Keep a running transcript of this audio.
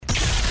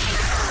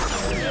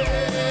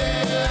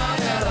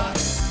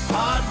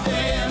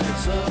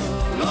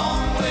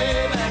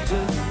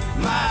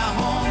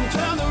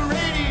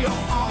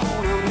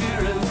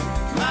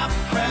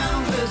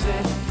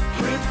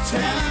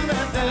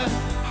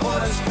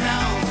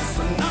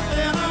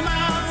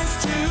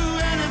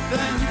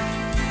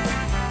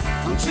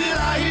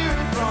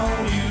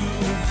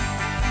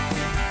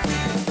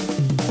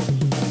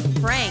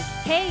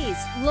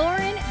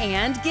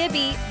and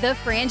Gibby. The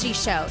Frangie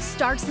Show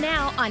starts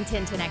now on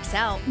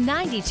 1010XL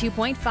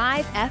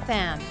 92.5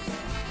 FM.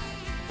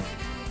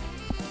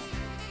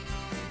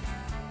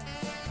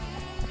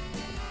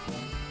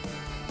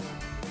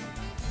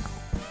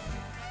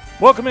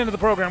 Welcome into the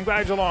program.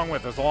 Glad you're along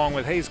with us, along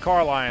with Hayes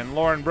Carline,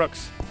 Lauren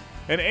Brooks,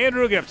 and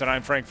Andrew Gibson.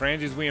 I'm Frank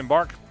Frangie as we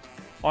embark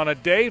on a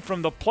day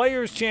from the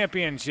Players'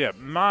 Championship.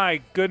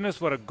 My goodness,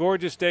 what a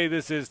gorgeous day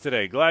this is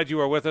today. Glad you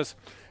are with us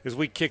as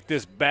we kick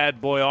this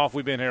bad boy off.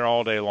 We've been here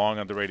all day long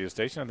at the radio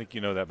station. I think you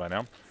know that by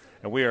now.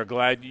 And we are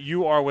glad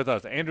you are with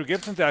us. Andrew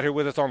Gibson's out here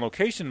with us on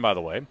location, by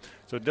the way.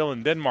 So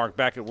Dylan Denmark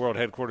back at World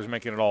Headquarters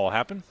making it all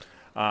happen.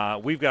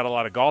 We've got a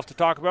lot of golf to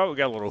talk about. We've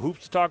got a little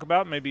hoops to talk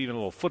about, maybe even a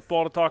little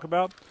football to talk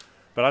about.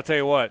 But I'll tell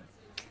you what,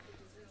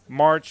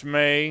 March,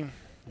 May,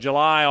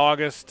 July,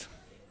 August,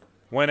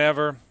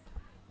 whenever,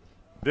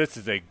 this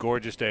is a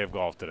gorgeous day of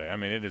golf today. I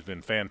mean, it has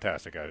been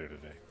fantastic out here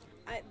today.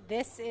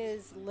 This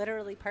is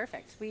literally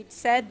perfect. We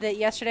said that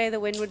yesterday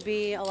the wind would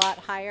be a lot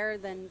higher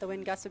than the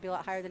wind gusts would be a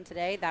lot higher than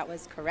today. That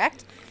was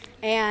correct.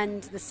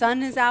 And the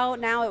sun is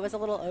out now. It was a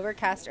little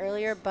overcast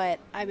earlier, but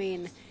I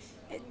mean,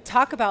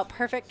 talk about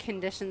perfect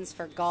conditions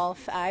for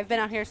golf. I've been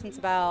out here since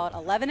about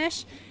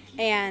 11-ish,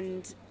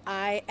 and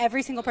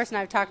every single person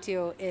I've talked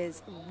to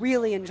is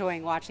really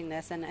enjoying watching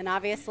this. And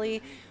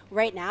obviously,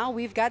 right now,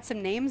 we've got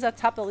some names up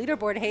top of the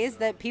leaderboard, Hayes,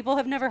 that people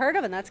have never heard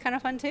of, and that's kind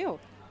of fun, too.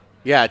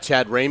 Yeah,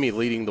 Chad Ramey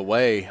leading the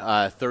way,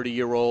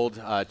 30-year-old,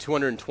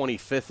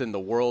 225th in the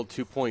world,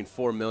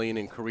 $2.4 million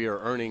in career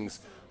earnings.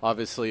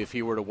 Obviously, if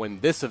he were to win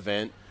this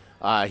event,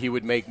 he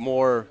would make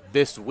more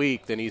this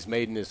week than he's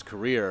made in his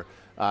career,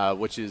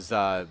 which is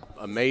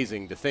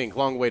amazing to think.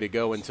 Long way to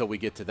go until we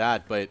get to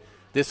that, but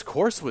this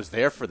course was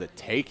there for the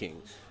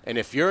taking. And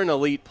if you're an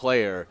elite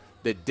player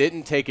that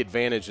didn't take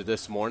advantage of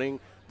this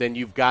morning, then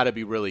you've got to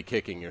be really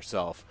kicking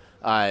yourself.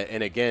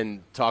 And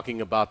again,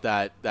 talking about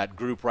that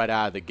group right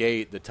out of the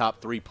gate, the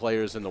top three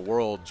players in the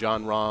world,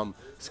 Jon Rahm,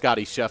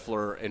 Scottie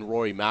Scheffler, and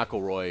Rory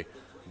McIlroy,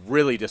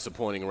 really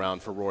disappointing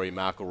round for Rory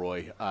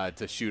McIlroy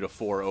to shoot a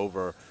 4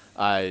 over.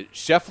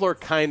 Scheffler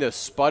kind of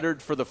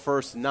sputtered for the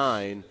first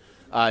 9,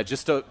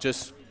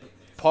 just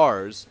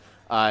pars,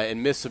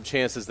 and missed some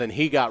chances. Then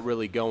he got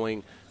really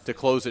going to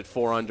close it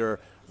 4 under.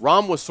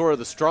 Rahm was sort of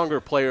the stronger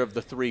player of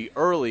the three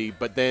early,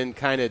 but then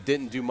kind of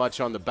didn't do much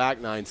on the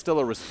back 9. Still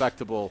a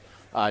respectable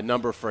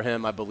number for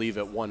him, I believe,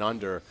 at 1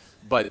 under.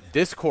 But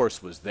this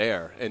course was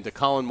there, and to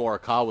Colin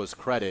Morikawa's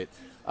credit,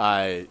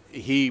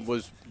 he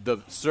was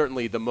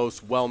certainly the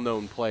most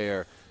well-known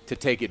player to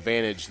take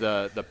advantage.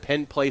 The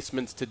pin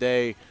placements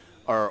today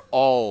are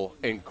all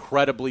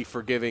incredibly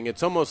forgiving.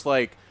 It's almost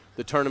like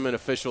the tournament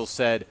officials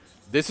said,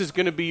 this is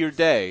going to be your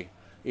day.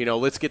 You know,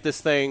 let's get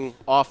this thing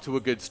off to a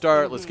good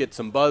start. Mm-hmm. Let's get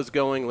some buzz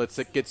going. Let's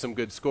get some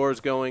good scores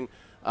going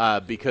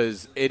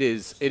because it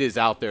is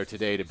out there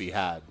today to be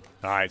had.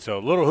 All right, so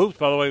little hoops,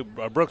 by the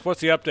way. Brooks,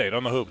 what's the update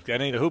on the hoops? I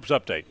need a hoops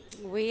update.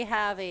 We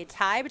have a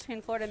tie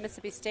between Florida and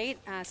Mississippi State,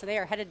 so they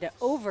are headed to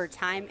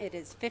overtime. It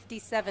is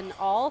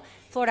 57-all.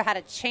 Florida had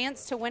a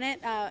chance to win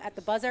it at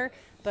the buzzer,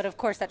 but, of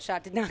course, that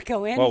shot did not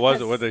go in. What was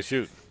it? What did they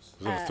shoot?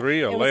 Was it a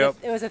 3, a layup?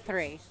 It was a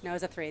 3. No, it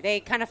was a 3. They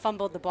kind of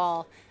fumbled the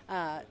ball.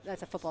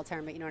 That's a football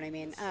term, but you know what I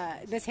mean.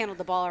 Mishandled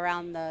the ball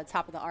around the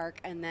top of the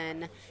arc, and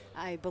then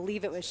I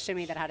believe it was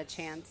Shimmy that had a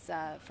chance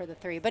for the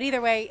 3. But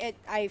either way,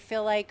 I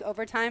feel like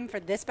overtime for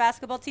this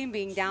basketball team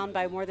being down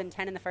by more than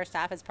 10 in the first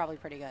half is probably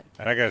pretty good.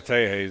 And I got to tell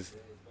you, Hayes,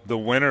 the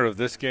winner of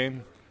this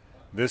game,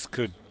 this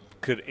could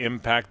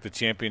impact the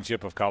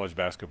championship of college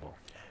basketball.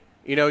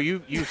 You know,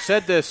 you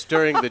said this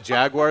during the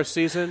Jaguars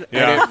season,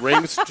 and it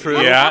rings true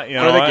for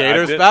the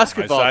Gators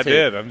basketball team. I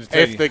did. I'm just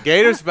if the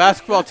Gators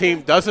basketball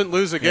team doesn't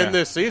lose again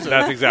this season,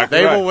 that's exactly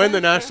they right. will win the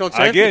national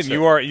championship.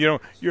 Again,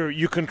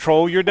 you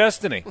control your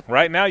destiny.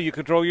 Right now, you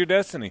control your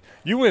destiny.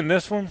 You win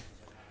this one,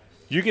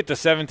 you get to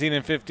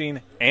 17-15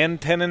 and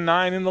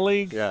 10-9 in the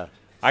league. Yeah,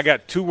 I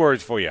got 2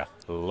 words for you.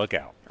 Look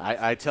out.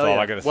 I tell you. All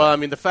I gotta say. Well, I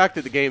mean, the fact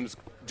that the game's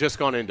just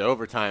gone into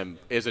overtime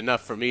is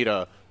enough for me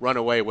to run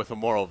away with a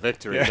moral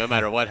victory no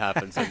matter what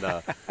happens in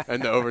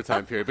the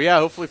overtime period. But, yeah,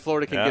 hopefully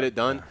Florida can get it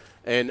done.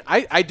 And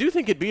I do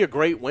think it'd be a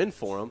great win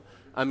for them.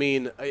 I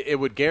mean, it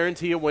would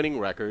guarantee a winning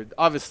record.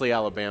 Obviously,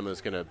 Alabama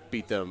is going to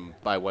beat them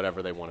by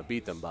whatever they want to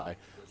beat them by.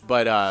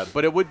 But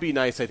it would be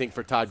nice, I think,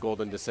 for Todd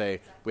Golden to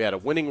say we had a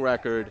winning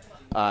record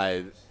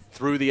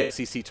through the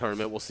SEC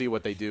tournament. We'll see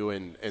what they do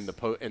in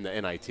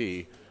the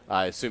NIT,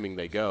 assuming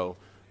they go.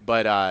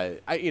 But,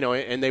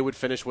 and they would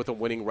finish with a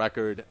winning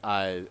record.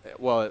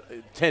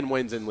 10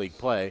 wins in league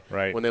play.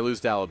 Right. When they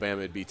lose to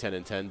Alabama, it'd be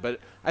 10-10. But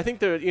I think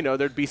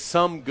there'd be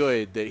some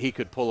good that he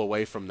could pull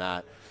away from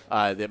that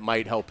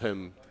might help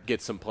him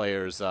get some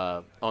players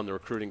on the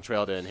recruiting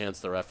trail to enhance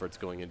their efforts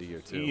going into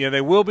year 2. Yeah,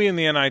 they will be in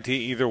the NIT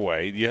either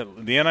way. The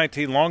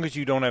NIT, long as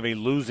you don't have a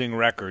losing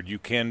record, you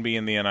can be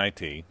in the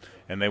NIT.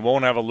 And they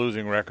won't have a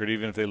losing record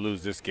even if they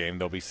lose this game.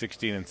 They'll be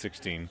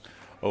 16-16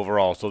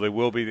 overall. So they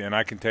will be, and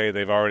I can tell you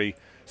they've already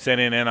 – sent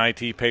in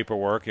NIT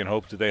paperwork in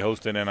hopes that they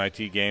host an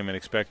NIT game, and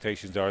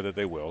expectations are that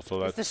they will.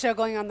 So It's the show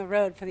going on the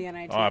road for the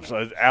NIT.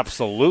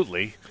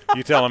 Absolutely.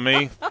 You telling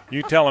me?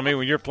 You telling me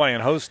when you're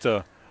playing host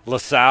to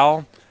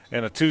LaSalle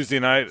in a Tuesday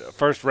night,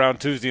 first round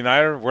Tuesday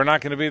nighter, we're not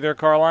going to be there,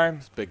 Carline?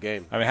 It's a big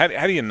game. I mean,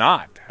 how do you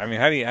not? I mean,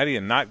 how do you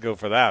not go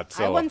for that?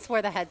 So I once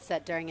wore the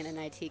headset during an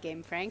NIT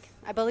game, Frank.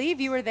 I believe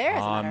you were there.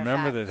 As a I matter of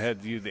remember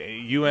fact. that had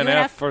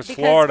UNF versus because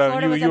Florida.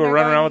 Florida was You were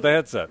running around with the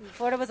undergoing- headset.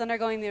 Florida was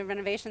undergoing the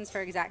renovations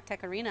for Exact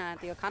Tech Arena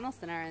at the O'Connell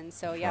Center, and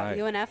so Right.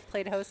 UNF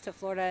played host to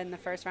Florida in the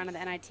first round of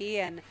the NIT,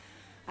 and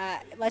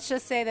let's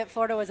just say that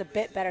Florida was a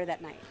bit better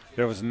that night.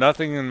 There was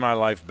nothing in my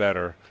life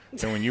better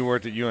than when you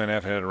worked at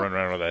UNF and had to run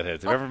around with that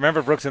headset.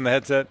 Remember Brooks in the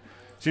headset?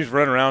 She was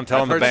running around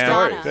telling the I've band,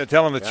 heard stories.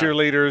 telling the Yeah.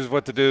 cheerleaders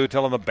what to do,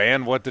 telling the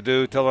band what to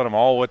do, telling them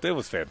all what. It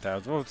was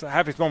fantastic. It was the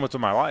happiest moments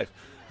of my life.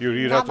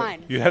 You'd Not have to,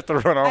 mine. You'd have to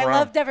run all I around.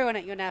 loved everyone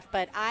at UNF,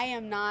 but I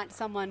am not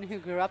someone who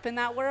grew up in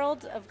that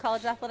world of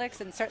college athletics,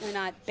 and certainly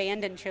not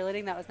band and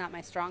cheerleading. That was not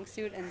my strong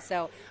suit, and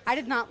so I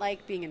did not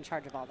like being in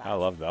charge of all that. I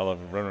loved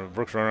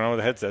Brooks running around with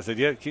the headset. I said,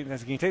 "Yeah, can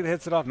you take the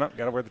headset off?" No,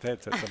 got to wear the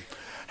headset. So.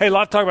 Hey, a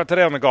lot to talk about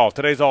today on the golf.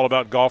 Today's all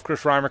about golf.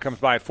 Chris Reimer comes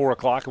by at 4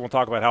 o'clock, and we'll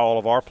talk about how all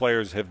of our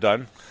players have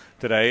done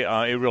today.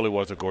 It really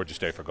was a gorgeous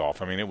day for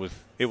golf. I mean,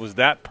 it was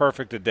that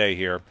perfect a day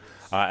here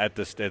at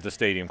the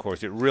stadium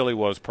course. It really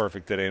was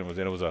perfect today. It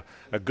was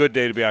a good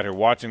day to be out here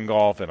watching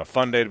golf, and a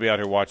fun day to be out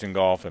here watching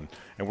golf, and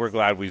we're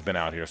glad we've been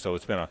out here. So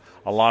it's been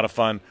a lot of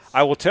fun.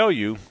 I will tell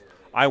you,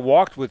 I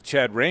walked with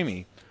Chad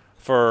Ramey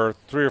for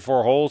 3 or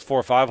 4 holes, 4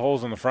 or 5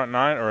 holes in the front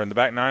 9, or in the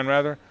back 9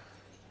 rather.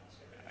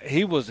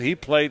 He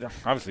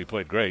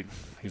played great.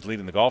 He's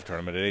leading the golf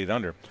tournament at 8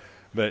 under,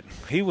 but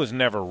he was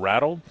never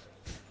rattled.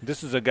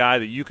 This is a guy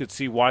that you could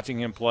see watching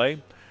him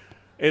play.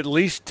 At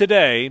least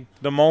today,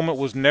 the moment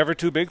was never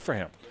too big for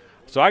him.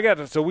 So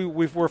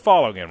we're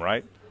following him,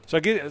 right? So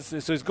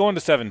he's going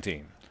to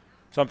 17.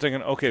 So I'm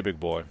thinking, okay, big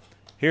boy,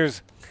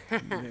 this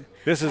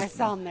is. I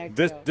saw him there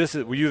too. This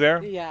is. Were you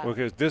there? Yeah.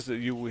 Because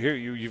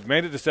you've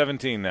made it to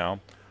 17 now.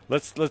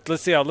 Let's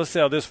see how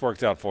this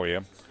works out for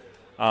you.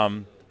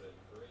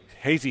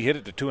 Hazy hit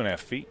it to 2.5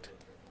 feet.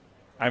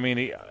 I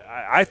mean,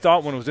 I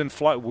thought when it was in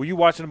flight. Were you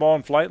watching the ball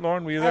in flight,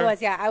 Lauren? Were you there? I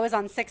was, yeah. I was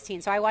on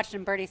 16, so I watched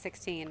him birdie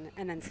 16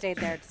 and then stayed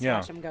there to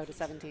watch him go to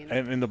 17.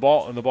 And that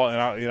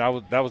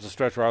was the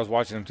stretch where I was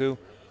watching him too.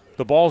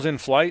 The ball's in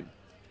flight.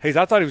 Hayes,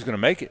 I thought he was going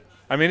to make it.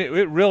 I mean,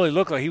 it really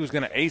looked like he was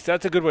going to ace.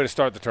 That's a good way to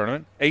start the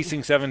tournament.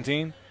 Acing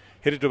 17.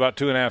 Hit it to about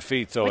 2.5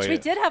 feet. So Which we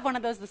did have one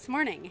of those this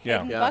morning. Yeah.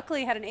 Hayden Yeah.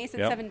 Buckley had an ace at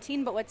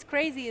 17, but what's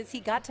crazy is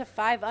he got to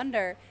 5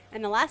 under,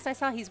 and the last I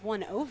saw, he's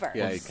 1 over.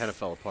 Yeah, he kind of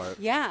fell apart.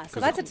 Yeah, so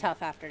that's a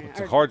tough afternoon.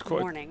 It's a or hard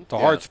morning. It's a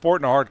hard sport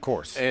and a hard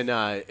course. And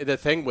the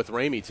thing with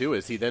Ramey, too,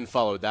 is he then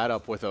followed that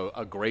up with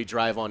a great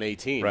drive on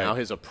 18. Right. Now,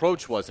 his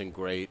approach wasn't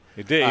great.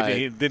 He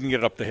didn't get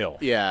it up the hill.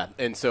 Yeah,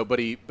 and so, but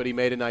he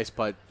made a nice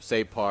putt,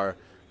 saved par.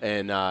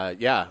 And,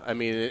 yeah, I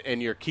mean,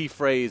 and your key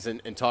phrase in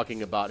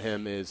talking about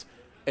him is,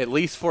 at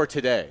least for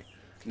today.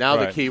 Now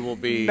Right. the key will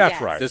be, That's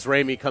right. does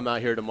Ramey come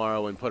out here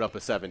tomorrow and put up a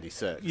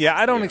 76? Yeah,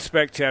 I don't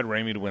expect Chad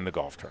Ramey to win the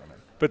golf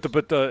tournament, but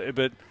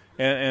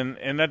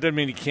and that doesn't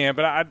mean he can't.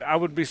 But I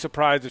would be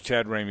surprised if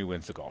Chad Ramey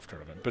wins the golf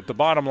tournament. But the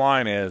bottom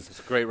line is It's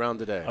a great round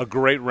today. a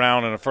great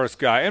round and a first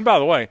guy. And by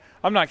the way,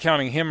 I'm not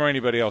counting him or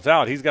anybody else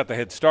out. He's got the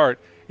head start.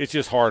 It's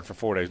just hard for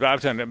 4 days. But I'm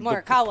telling you,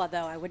 Morikawa,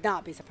 though, I would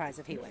not be surprised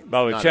if he wins. by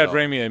the way, Not Chad at all.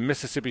 Ramey, a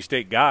Mississippi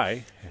State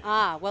guy.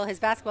 Well, his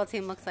basketball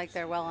team looks like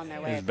they're well on their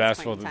way. His at this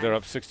basketball, point in they're time.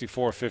 up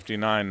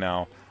 64-59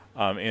 now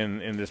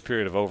in this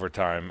period of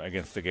overtime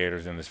against the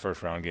Gators in this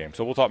first round game.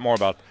 So we'll talk more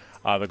about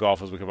the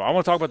golf as we come on. I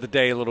want to talk about the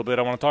day a little bit.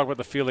 I want to talk about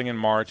the feeling in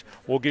March.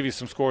 We'll give you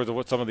some scores of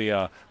what some of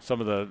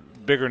the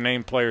bigger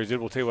name players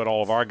did. We'll tell you what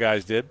all of our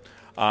guys did.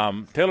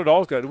 Taylor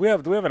Dahl's good. Do we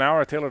have an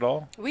hour of Taylor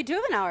Dahl? We do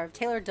have an hour of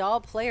Taylor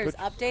Dahl players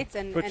updates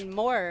and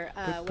more.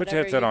 Put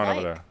your headset on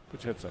over there.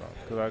 Put your headset on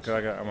because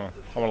I'm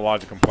gonna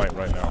lodge a complaint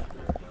right now.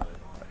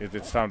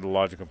 It's time to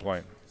lodge a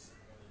complaint.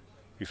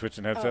 You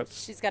switching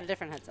headsets? She's got a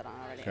different headset on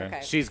already.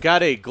 Okay. She's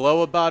got a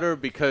glow about her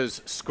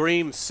because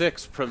Scream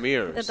 6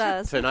 premieres It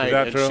does. tonight. Is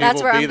that and true? she That's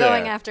will where be I'm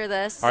going there. after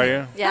this. Are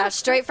you? Yeah,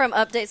 straight from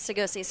updates to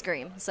go see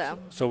Scream. So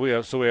We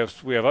have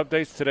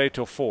updates today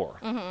till 4,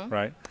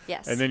 right?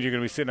 Yes. And then you're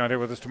gonna be sitting out here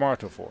with us tomorrow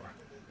till 4.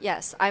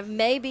 yes, I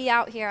may be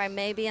out here. I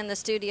may be in the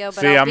studio.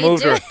 But See, I'll I be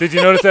moved her. doing- Did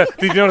you notice that?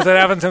 Did you notice that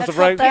happened since the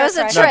break? That was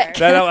a trick.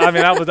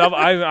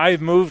 I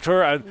moved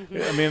her. I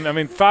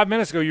mean, 5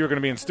 minutes ago you were going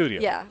to be in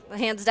studio. Yeah,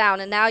 hands down.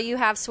 And now you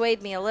have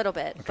swayed me a little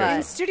bit. In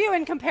But studio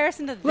in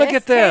comparison to this, Look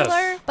at this.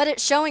 Taylor. But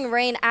it's showing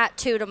rain at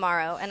 2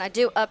 tomorrow, and I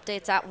do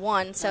updates at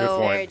 1. So Good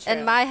point. Very in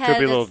true. my head, Could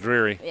be a little it's-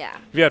 dreary. Yeah,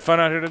 Have you had fun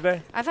out here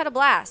today? I've had a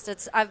blast.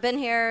 I've been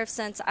here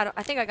since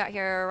I think I got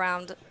here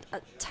around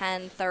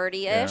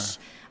 10:30ish.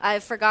 Yeah. I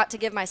forgot to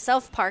give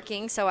myself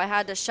parking, so I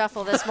had to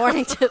shuffle this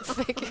morning to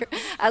figure.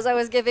 As I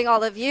was giving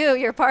all of you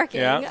your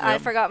parking, Yeah, I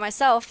yep. forgot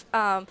myself.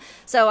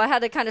 So I had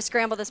to kind of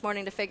scramble this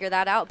morning to figure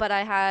that out. But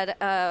I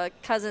had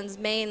cousin's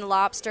Maine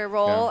lobster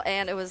roll,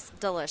 and it was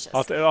delicious.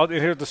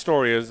 Here's the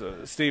story: is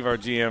Steve, our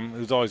GM,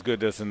 who's always good at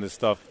this and this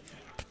stuff,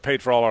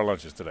 paid for all our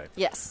lunches today.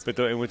 Yes. But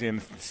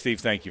and Steve,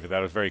 thank you for that.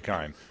 It was very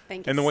kind.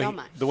 Thank and you the way so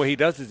much. The way he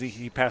does is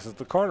he passes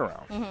the card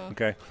around. Mm-hmm.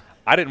 Okay.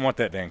 I didn't want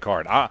that damn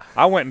card.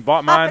 I went and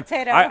bought mine.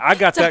 potato. I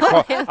got that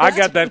I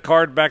got that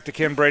card back to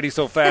Ken Brady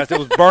so fast it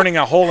was burning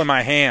a hole in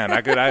my hand.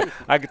 I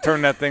could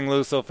turn that thing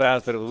loose so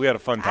fast that we had a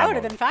fun time. I would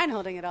have been fine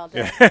holding it all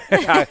day.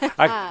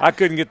 I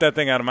couldn't get that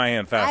thing out of my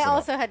hand fast I enough.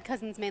 also had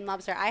Cousin's Maine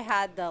Lobster. I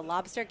had the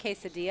lobster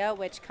quesadilla,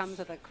 which comes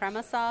with a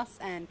crema sauce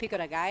and pico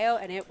de gallo,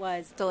 and it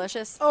was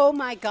Delicious. Oh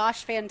my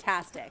gosh,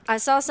 fantastic! I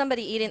saw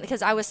somebody eating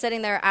because I was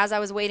sitting there as I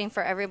was waiting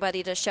for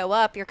everybody to show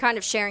up. You're kind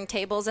of sharing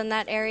tables in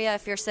that area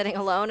if you're sitting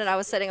alone, and I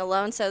was sitting alone.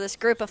 So this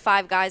group of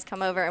 5 guys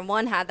come over, and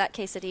one had that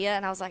quesadilla,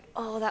 and I was like,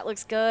 oh, that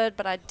looks good,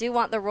 but I do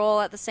want the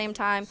roll at the same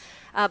time.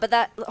 But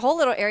that whole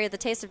little area, the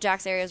Taste of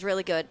Jack's area, is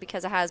really good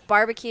because it has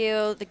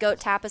barbecue, the goat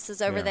tapas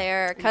is over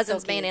there,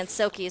 Cousin's Maine, and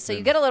Silkies. So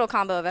you get a little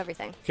combo of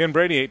everything. Ken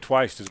Brady ate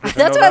twice. Does Griffin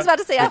That's know what I was that? about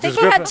to say. I think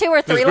Does he had 2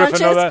 or 3 does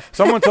Griffin know lunches. that?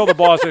 Someone told the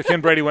boss that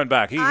Ken Brady went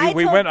back. We told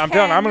went. I'm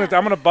telling you, I'm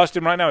Ken- gonna bust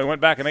him right now. He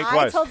went back and ate I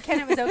twice. told Ken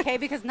it was okay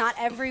because not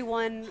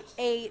everyone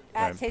ate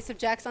at Right. Taste of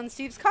Jack's on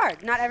Steve's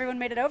card. Not everyone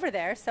made it over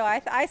there, so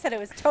I said it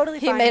was totally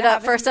He fine. made to up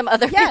have for him- some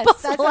other yes,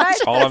 people's that's what I-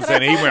 lunches. All that's I'm what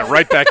saying, I he told went him.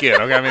 right back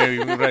in. Okay, I mean,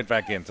 he went right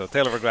back in. So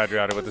Taylor, we're glad you're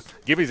out here with us.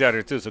 Gibby's out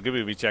here too, so Gibby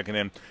will be checking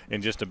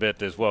in just a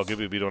bit as well.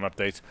 Gibby will be doing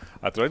updates.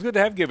 So it's good to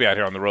have Gibby out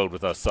here on the road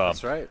with us.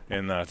 That's right.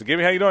 And so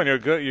Gibby, how you doing? You're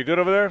good. You good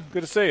over there?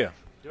 Good to see you.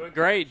 Doing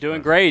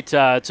great.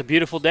 It's a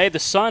beautiful day. The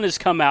sun has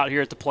come out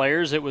here at the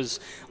Players. It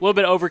was a little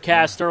bit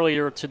overcast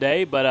earlier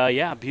today,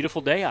 but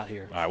beautiful day out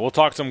here. All right, we'll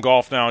talk some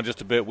golf now in just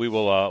a bit. We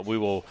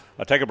will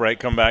take a break,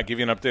 come back, give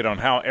you an update on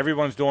how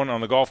everyone's doing on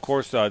the golf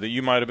course that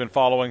you might have been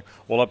following.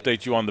 We'll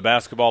update you on the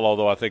basketball,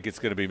 although I think it's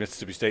going to be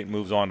Mississippi State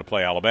moves on to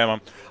play Alabama.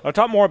 I'll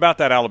talk more about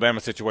that Alabama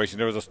situation.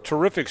 There was a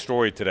terrific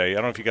story today. I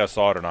don't know if you guys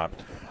saw it or not.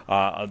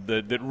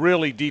 That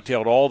really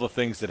detailed all the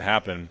things that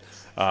happened.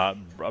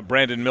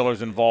 Brandon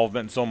Miller's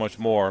involvement and so much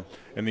more,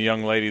 and the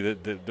young lady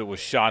that was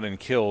shot and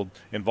killed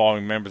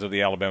involving members of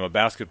the Alabama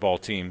basketball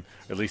team.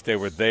 At least they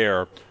were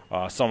there.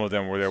 Some of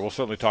them were there. We'll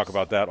certainly talk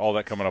about that, all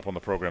that coming up on the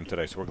program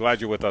today. So we're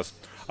glad you're with us.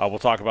 We'll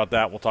talk about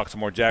that. We'll talk some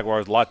more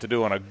Jaguars. A lot to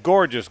do on a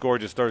gorgeous,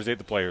 gorgeous Thursday at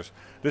the Players.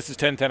 This is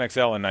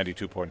 1010XL and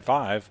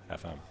 92.5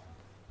 FM.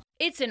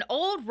 It's an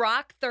old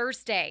rock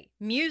Thursday.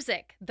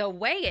 Music the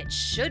way it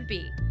should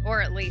be,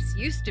 or at least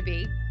used to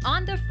be,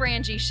 on The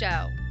Frangie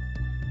Show.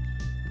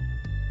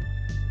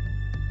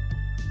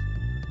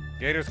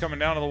 Gators coming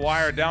down to the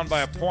wire, down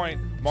by a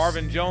point.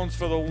 Marvin Jones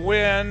for the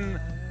win.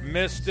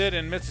 Missed it,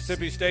 and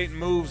Mississippi State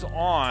moves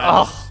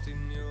on.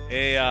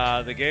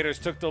 The Gators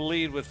took the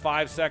lead with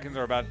 5 seconds,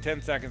 or about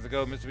 10 seconds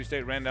ago. Mississippi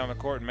State ran down the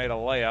court and made a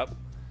layup.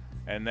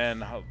 And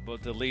then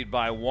the lead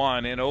by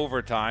 1 in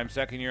overtime.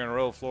 Second year in a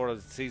row,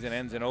 Florida's season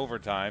ends in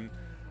overtime.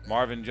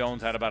 Marvin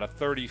Jones had about a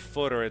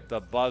 30-footer at the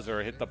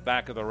buzzer, hit the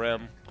back of the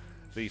rim.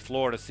 The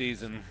Florida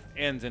season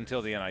ends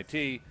until the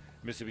NIT.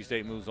 Mississippi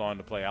State moves on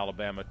to play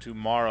Alabama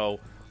tomorrow.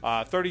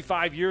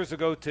 35 years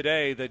ago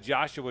today, the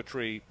Joshua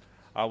Tree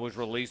was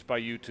released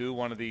by U2,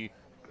 one of the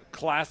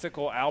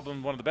classical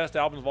albums, one of the best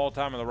albums of all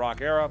time in the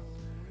rock era.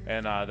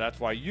 And that's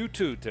why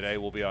U2 today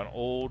will be on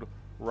Old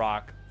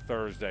Rock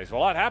Thursday. So a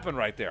lot happened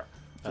right there.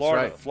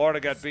 Florida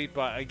got beat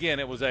by, again,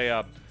 it was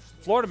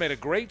Florida made a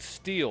great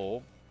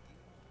steal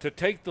to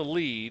take the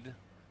lead.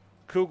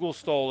 Kugel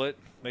stole it.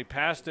 They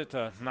passed it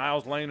to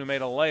Niles Lane, who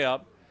made a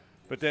layup.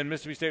 But then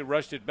Mississippi State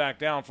rushed it back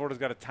down. Florida's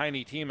got a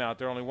tiny team out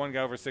there, only one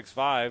guy over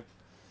 6'5",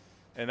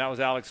 and that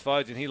was Alex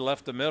Fudge, and he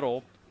left the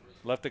middle,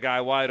 left the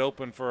guy wide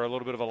open for a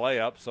little bit of a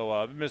layup.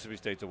 So Mississippi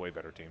State's a way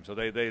better team. So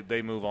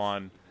they move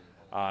on.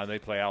 They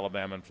play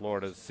Alabama and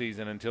Florida's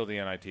season until the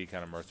NIT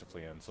kind of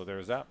mercifully ends. So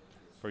there's that.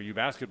 For you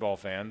basketball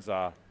fans,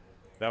 that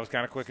was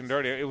kind of quick and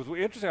dirty. It was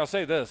interesting. I'll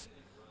say this.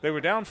 They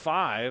were down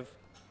 5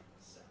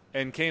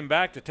 and came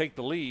back to take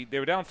the lead. They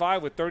were down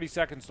 5 with 30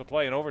 seconds to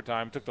play in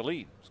overtime, took the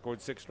lead,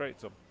 scored 6 straight.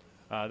 So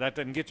that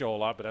didn't get you a whole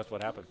lot, but that's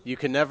what happened. You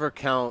can never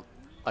count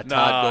a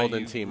Todd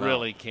Golden team out.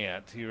 Really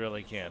can't. You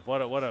really can't.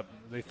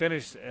 They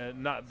finished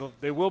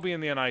they will be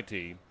in the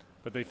NIT,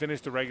 but they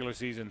finished the regular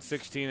season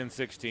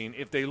 16-16.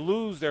 If they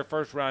lose their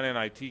first round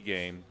NIT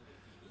game,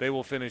 they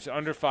will finish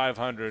under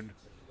 500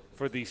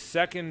 for the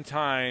second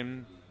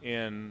time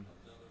in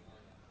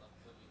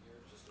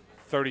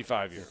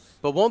 35 years.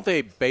 But won't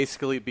they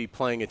basically be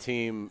playing a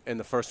team in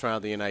the first round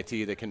of the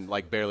NIT that can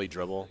barely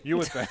dribble? You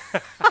would think.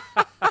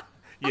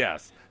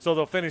 Yes. So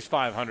they'll finish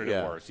 500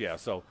 at worst. Yeah.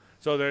 So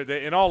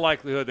they in all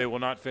likelihood they will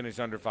not finish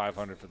under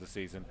 500 for the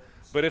season.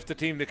 But if the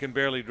team that can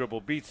barely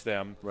dribble beats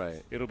them,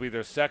 right, it'll be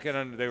their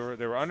second. They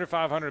were under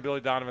 500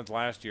 Billy Donovan's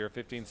last year,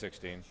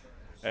 15-16,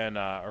 and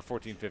or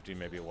 14-15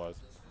 maybe it was.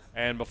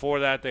 And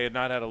before that, they had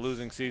not had a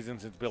losing season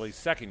since Billy's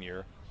second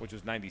year, which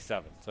was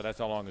 97. So that's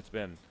how long it's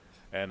been.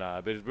 And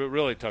but it's a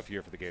really tough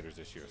year for the Gators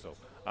this year. So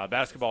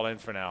basketball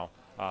ends for now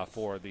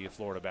for the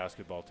Florida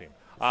basketball team.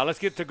 Let's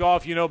get to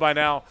golf. You know by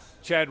now,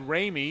 Chad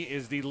Ramey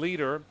is the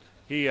leader.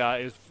 He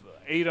is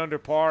 8 under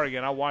par.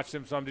 Again, I watched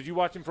him some. Did you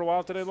watch him for a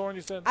while today, Lauren,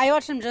 you said? I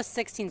watched him just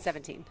 16,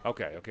 17.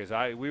 Okay.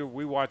 So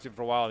we watched him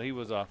for a while, and he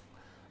was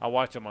I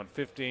watched him on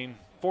 15,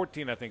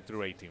 14, I think,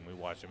 through 18. We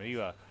watched him.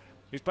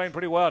 He's playing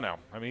pretty well now.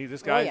 I mean,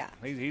 this guy,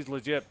 he's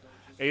legit.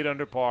 8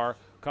 under par.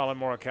 Colin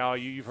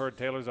Morikawa, you've heard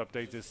Taylor's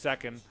updates, is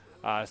second,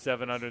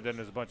 7 under. Then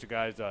there's a bunch of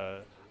guys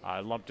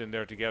lumped in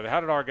there together.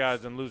 How did our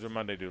guys in Loser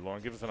Monday do,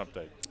 Lauren? Give us an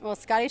update. Well,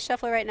 Scotty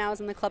Scheffler right now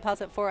is in the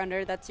clubhouse at 4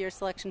 under. That's your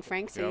selection,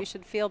 Frank, so you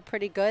should feel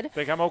pretty good.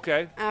 Think I'm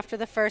okay. After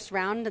the first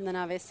round, and then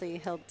obviously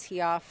he'll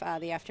tee off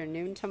the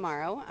afternoon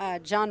tomorrow.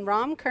 John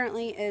Rahm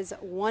currently is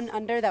 1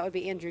 under. That would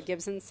be Andrew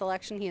Gibson's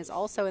selection. He is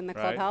also in the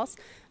clubhouse.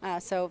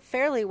 So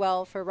fairly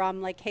well for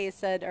Rahm. Like Hayes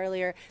said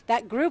earlier,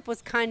 that group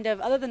was kind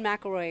of, other than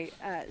McIlroy,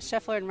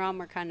 Scheffler and Rahm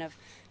were kind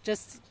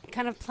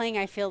of playing,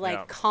 I feel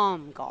like,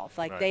 calm golf.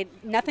 Like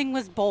nothing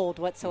was bold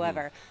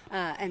whatsoever.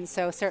 And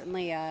so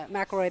certainly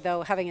McIlroy,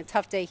 though, having a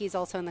tough day, he's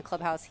also in the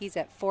clubhouse. He's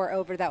at 4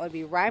 over. That would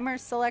be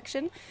Reimer's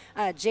selection.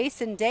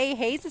 Jason Day,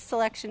 Hayes'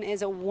 selection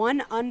is a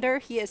 1 under.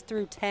 He is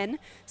through 10,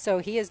 so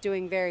he is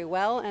doing very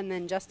well. And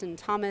then Justin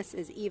Thomas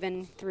is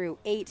even through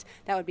 8.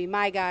 That would be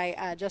my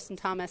guy. Justin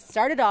Thomas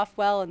started off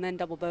well and then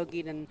double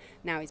bogeyed, and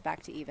now he's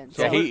back to even.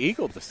 So he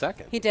eagled the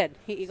second. He did.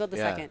 He eagled the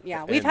second.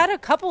 Yeah, we've had a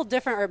couple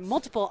different or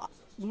multiple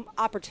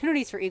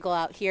opportunities for eagle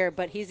out here,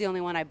 but he's the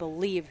only one, I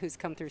believe, who's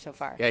come through so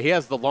far. Yeah, he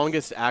has the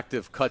longest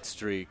active cut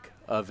streak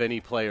of any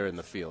player in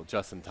the field,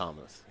 Justin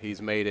Thomas.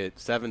 He's made it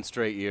 7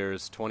 straight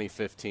years.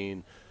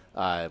 2015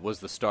 was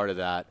the start of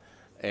that.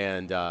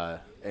 And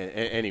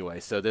anyway,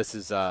 so this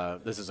is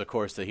a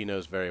course that he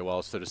knows very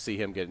well. So to see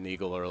him get an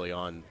eagle early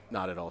on,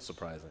 not at all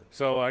surprising.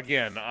 So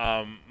again,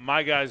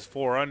 my guy's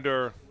 4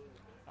 under.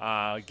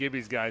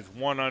 Gibby's guy's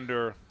 1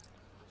 under.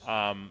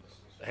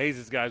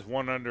 Hayes' guy's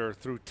 1 under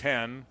through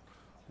 10.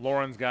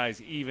 Lauren's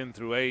guy's even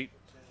through 8.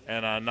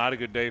 And not a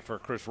good day for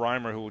Chris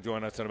Reimer, who will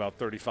join us in about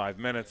 35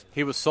 minutes.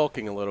 He was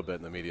sulking a little bit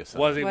in the media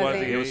center. Was he?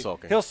 He was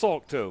sulking. He'll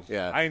sulk, too.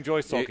 Yeah. I enjoy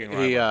sulking,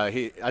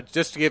 He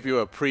just to give you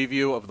a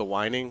preview of the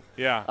whining.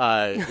 Yeah.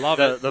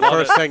 The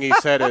first thing he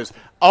said is,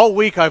 all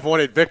week I've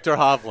wanted Victor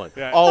Hovland.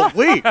 Yeah. All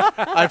week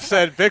I've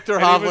said Victor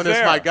Hovland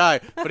is my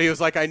guy. But he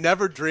was like, I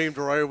never dreamed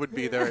Rory would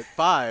be there at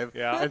 5.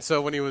 Yeah. And so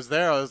when he was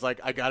there, I was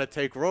like, I got to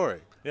take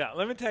Rory. Yeah,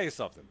 let me tell you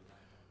something.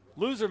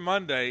 Loser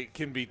Monday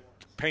can be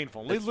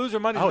painful. Loser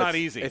Monday's not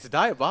easy. It's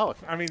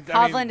diabolical.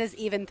 Hovland is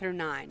even through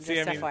 9,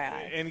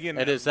 FYI. And again,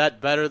 is that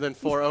better than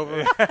 4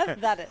 over?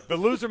 That is. But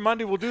Loser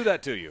Monday will do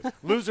that to you.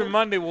 Loser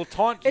Monday will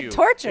taunt you. It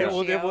tortures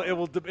you.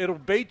 It'll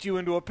bait you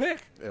into a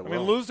pick.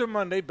 Loser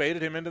Monday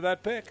baited him into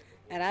that pick.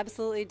 It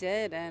absolutely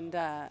did. And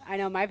I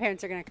know my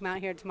parents are going to come out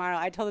here tomorrow.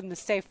 I told them to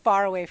stay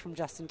far away from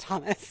Justin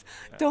Thomas.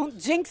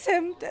 Don't jinx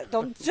him.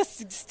 Don't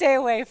just stay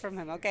away from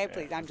him, okay?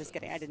 Please. I'm just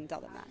kidding. I didn't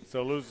tell them that.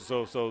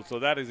 So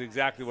that is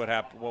exactly what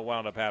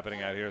wound up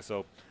happening out here.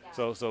 So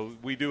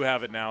we do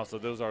have it now. So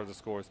those are the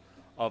scores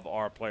of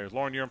our players.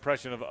 Lauren, your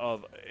impression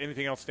of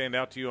anything else stand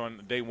out to you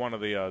on day 1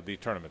 of the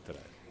tournament today?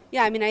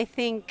 Yeah, I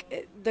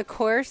think the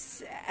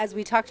course, as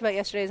we talked about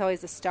yesterday, is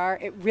always the star.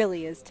 It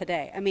really is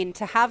today.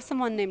 To have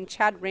someone named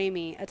Chad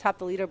Ramey atop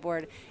the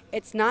leaderboard,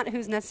 it's not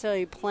who's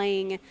necessarily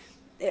playing,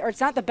 or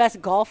it's not the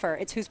best golfer,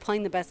 it's who's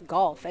playing the best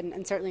golf,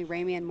 and certainly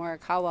Ramey and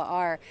Morikawa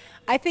are.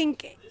 I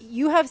think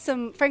you have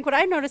some, Frank, what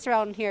I noticed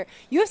around here,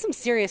 you have some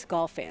serious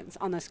golf fans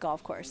on this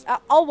golf course.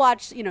 I'll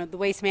watch, the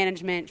Waste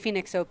Management,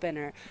 Phoenix Open,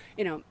 or,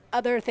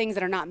 other things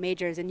that are not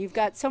majors, and you've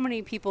got so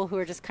many people who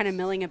are just kind of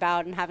milling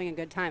about and having a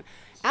good time.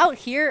 Out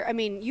here,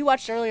 you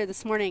watched earlier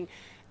this morning,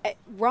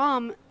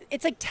 Rahm,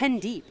 it's like 10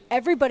 deep.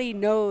 Everybody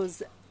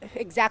knows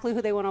exactly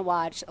who they want to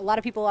watch. A lot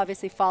of people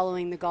obviously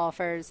following the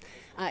golfers.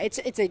 It's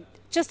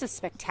just a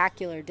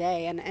spectacular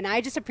day, and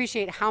I just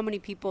appreciate how many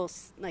people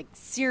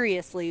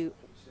seriously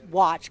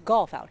watch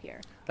golf out here.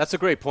 That's a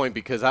great point,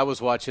 because I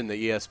was watching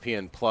the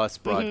ESPN Plus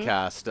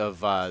broadcast of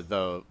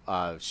the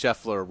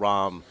Scheffler,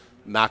 Rahm,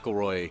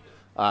 McIlroy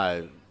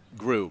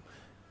group,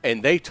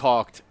 and they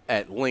talked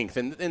at length.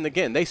 And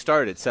again, they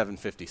started at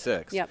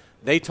 7:56. Yep.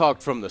 They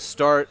talked from the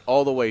start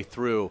all the way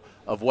through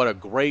of what a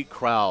great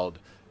crowd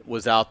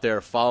was out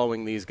there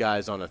following these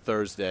guys on a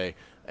Thursday.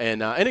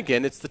 And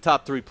again, it's the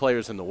top 3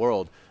 players in the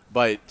world.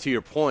 But to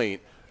your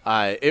point,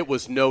 it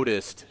was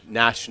noticed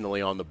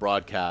nationally on the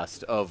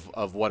broadcast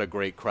of what a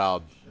great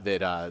crowd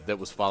that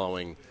was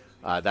following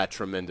that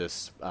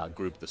tremendous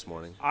group this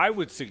morning. I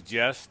would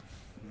suggest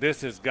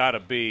this has got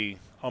to be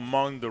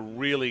among the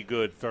really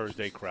good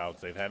Thursday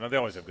crowds they've had. Now, they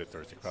always have good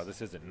Thursday crowds.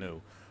 This isn't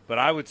new. But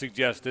I would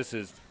suggest this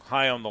is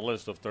high on the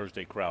list of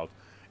Thursday crowds.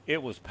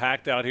 It was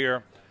packed out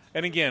here.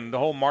 And, again, the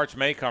whole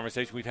March-May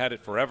conversation, we've had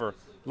it forever.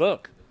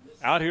 Look,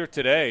 out here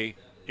today,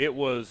 it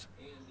was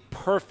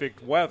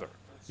perfect weather.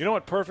 You know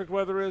what perfect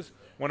weather is?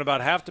 When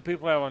about half the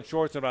people have on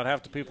shorts and about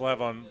half the people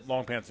have on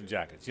long pants and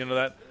jackets. You know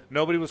that?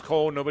 Nobody was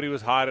cold. Nobody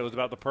was hot. It was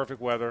about the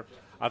perfect weather.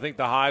 I think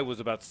the high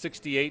was about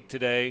 68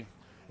 today.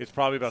 It's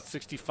probably about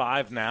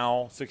 65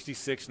 now,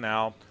 66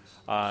 now,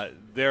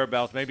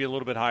 thereabouts, maybe a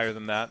little bit higher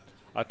than that.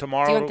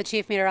 Tomorrow. Do you want the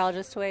chief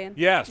meteorologist to weigh in?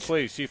 Yes,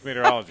 please, chief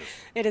meteorologist.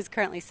 It is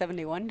currently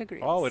 71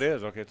 degrees. Oh, it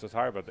is. Okay, so it's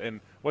higher. And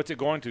what's it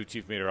going to,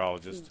 chief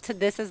meteorologist? So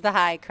this is the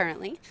high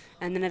currently,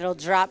 and then it'll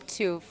drop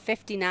to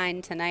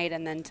 59 tonight,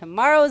 and then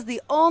tomorrow is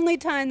the only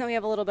time that we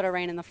have a little bit of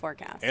rain in the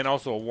forecast. And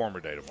also a warmer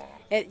day tomorrow.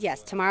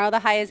 Yes, tomorrow the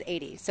high is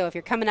 80. So if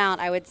you're coming out,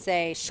 I would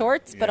say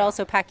shorts, but Yeah.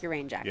 also pack your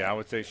rain jacket. Yeah, I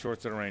would say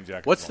shorts and a rain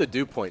jacket. What's the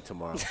tomorrow. dew point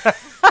tomorrow?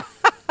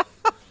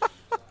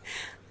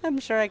 I'm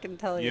sure I can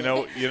tell you. You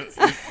know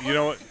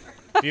what?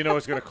 Do you know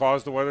what's going to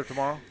cause the weather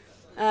tomorrow?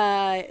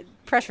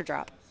 Pressure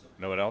drop.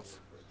 Know what else?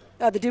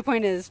 The dew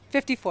point is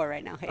 54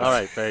 right now. Hayes. All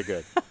right, very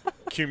good.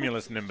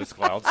 Cumulus nimbus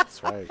clouds.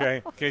 That's right.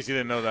 Okay, in case you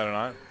didn't know that or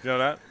not. You know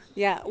that?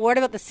 Yeah. What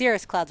about the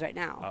cirrus clouds right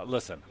now?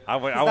 Listen, I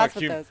went that's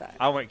what those are.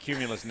 I went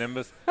cumulus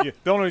nimbus. The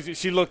only reason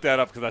she looked that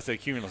up because I said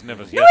cumulus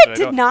nimbus No, yesterday. I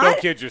did don't, not. Don't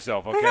kid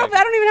yourself, okay? I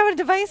don't even have a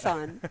device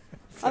on,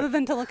 other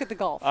than to look at the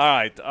golf. All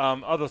right.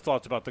 Other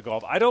thoughts about the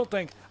golf. I don't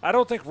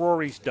think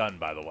Rory's done.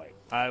 By the way,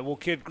 we'll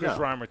kid Chris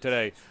No. Reimer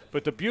today.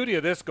 But the beauty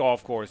of this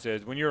golf course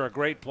is when you're a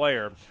great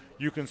player,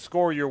 you can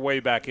score your way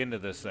back into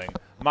this thing.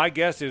 My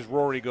guess is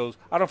Rory goes.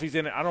 I don't know if he's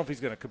in it. I don't know if he's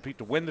going to compete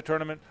to win the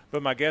tournament.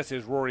 But my guess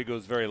is Rory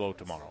goes very low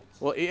tomorrow.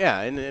 Well, yeah,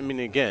 and I mean,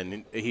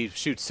 again, he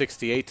shoots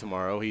 68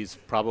 tomorrow. He's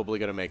probably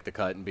going to make the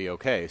cut and be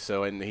okay.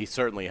 So, and he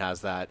certainly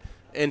has that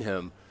in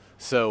him.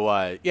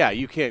 So, yeah,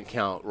 you can't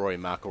count Rory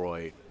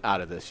McIlroy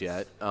out of this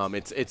yet.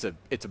 It's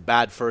a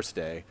bad first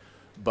day,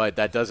 but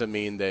that doesn't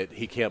mean that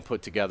he can't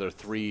put together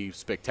 3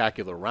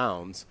 spectacular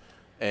rounds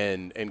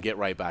and get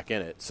right back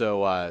in it.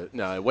 So,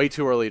 no, way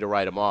too early to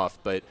write him off,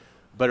 but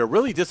a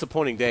really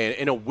disappointing day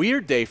and a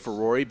weird day for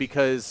Rory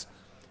because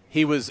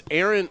he was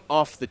errant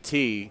off the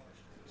tee,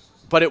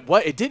 but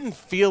it didn't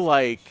feel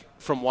like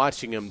from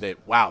watching him that,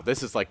 wow,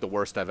 this is like the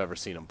worst I've ever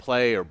seen him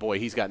play, or boy,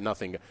 he's got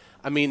nothing.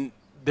 I mean,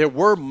 there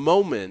were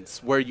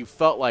moments where you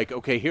felt like,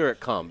 okay, here it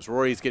comes.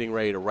 Rory's getting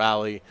ready to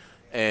rally,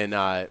 and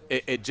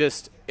he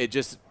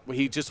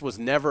just was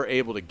never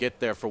able to get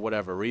there for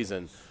whatever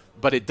reason.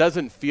 But it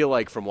doesn't feel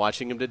like from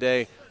watching him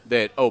today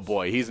that, oh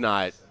boy, he's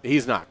not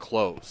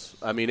close.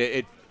 I mean,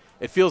 it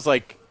feels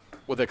like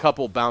with a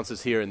couple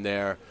bounces here and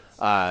there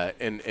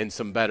and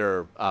some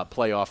better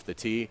play off the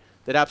tee,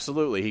 that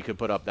absolutely he could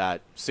put up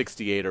that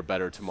 68 or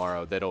better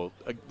tomorrow.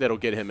 That'll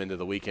get him into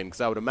the weekend,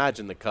 because I would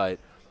imagine the cut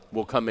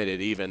will come in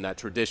at even. That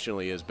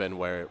traditionally has been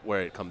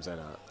where it comes in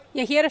at.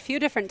 Yeah, he had a few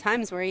different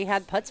times where he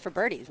had putts for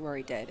birdies,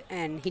 Rory did,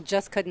 and he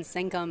just couldn't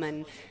sink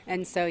them.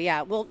 And so,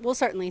 yeah, we'll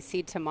certainly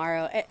see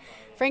tomorrow.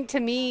 Frank, to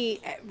me,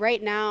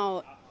 right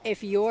now,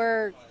 if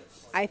you're,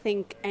 I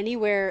think,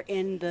 anywhere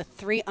in the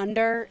 3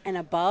 under and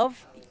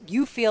above,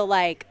 you feel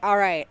like, all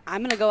right,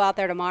 I'm going to go out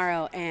there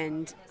tomorrow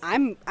and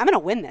I'm going to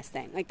win this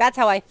thing. Like, that's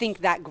how I think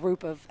that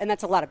group of, and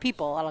that's a lot of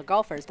people, a lot of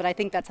golfers, but I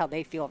think that's how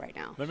they feel right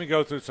now. Let me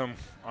go through some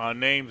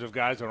names of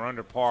guys that are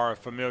under par,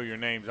 familiar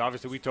names.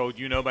 Obviously, we told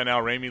you know by now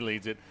Ramey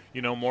leads it.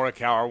 You know,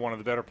 Morikawa, one of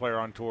the better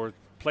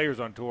players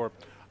on tour,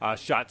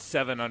 shot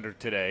 7 under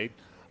today.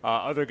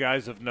 Other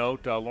guys of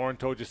note, Lauren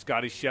told you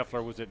Scotty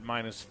Scheffler was at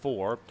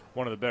 -4,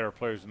 one of the better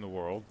players in the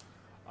world.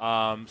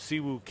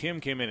 Siwoo Kim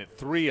came in at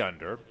 3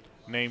 under.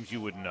 Names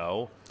you would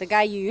know. The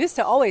guy you used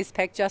to always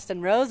pick,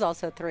 Justin Rose,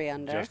 also 3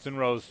 under. Justin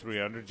Rose, 3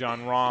 under.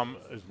 John Rahm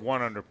is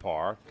 1 under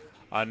par.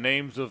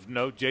 Names of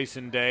note,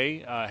 Jason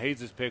Day,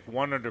 Hayes' pick,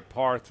 1 under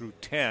par through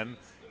 10.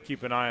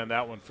 Keep an eye on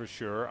that one for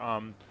sure.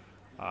 I'm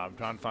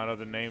trying to find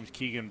other names.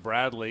 Keegan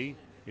Bradley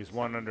is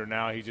 1 under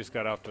now. He just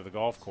got out to the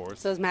golf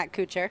course. So is Matt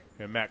Kuchar.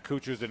 And Matt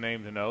Kuchar's a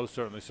name to know,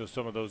 certainly. So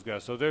some of those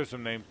guys. So there's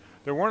some names.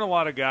 There weren't a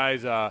lot of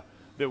guys that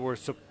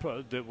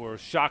were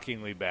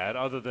shockingly bad,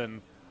 other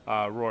than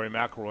Rory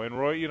McIlroy. And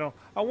Rory, you know,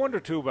 I wonder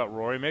too about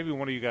Rory. Maybe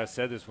one of you guys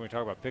said this when we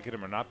talked about picking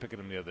him or not picking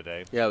him the other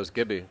day. Yeah, it was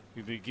Gibby.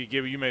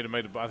 Gibby, you made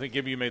I think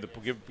Gibby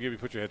Gibby,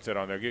 put your headset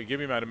on there.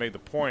 Gibby might have made the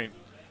point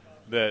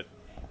that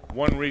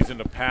one reason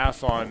to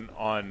pass on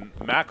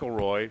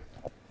McIlroy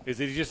is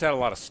that he just had a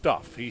lot of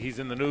stuff. He's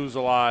in the news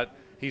a lot.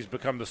 He's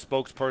become the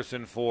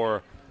spokesperson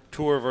for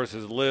Tour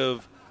versus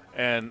Live.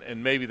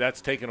 And maybe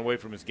that's taken away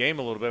from his game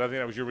a little bit. I think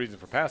that was your reason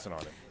for passing on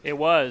him. It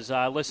was.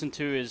 I listened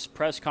to his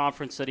press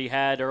conference that he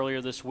had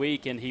earlier this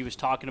week, and he was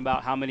talking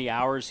about how many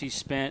hours he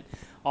spent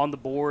on the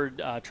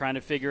board trying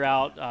to figure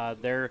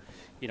out their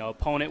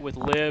opponent with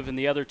Live and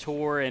the other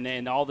tour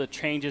and all the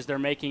changes they're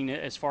making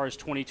as far as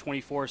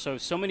 2024.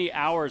 So many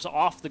hours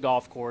off the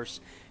golf course,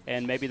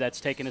 and maybe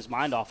that's taken his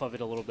mind off of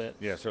it a little bit.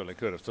 Yeah, certainly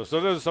could have. So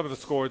those are some of the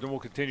scores, and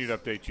we'll continue to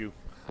update you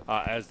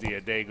as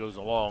the day goes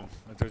along,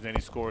 if there's any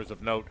scores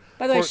of note.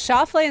 By the way,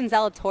 Schauffele and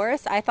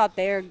Zalatoris, I thought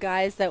they are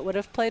guys that would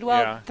have played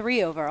well. Yeah.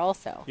 3 over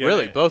also. Yeah,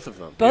 Really, both of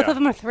them? Both of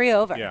them are 3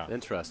 over. Yeah.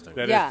 Interesting.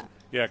 That Yeah. is-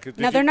 yeah.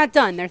 Now, they're not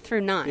done. They're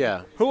through 9.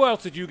 Yeah. Who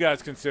else did you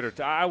guys consider?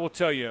 I will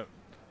tell you,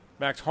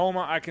 Max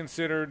Homa I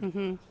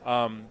considered.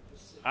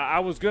 I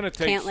was going to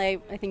take Cantlay,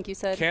 I think you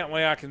said.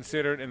 Cantlay I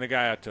considered, and the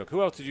guy I took.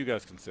 Who else did you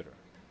guys consider?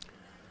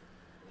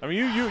 I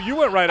mean, you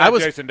went right on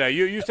Jason Day.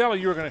 You sounded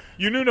like you were going to.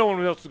 You knew no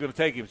one else was going to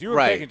take him. So you were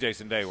Right. taking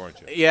Jason Day,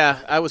 weren't you? Yeah,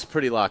 I was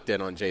pretty locked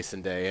in on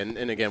Jason Day, and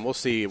again, we'll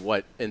see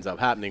what ends up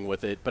happening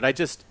with it. But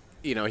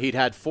he'd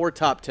had 4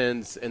 top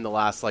 10s in the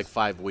last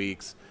 5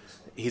 weeks.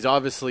 He's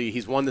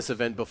won this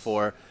event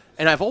before,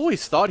 and I've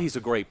always thought he's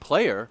a great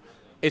player.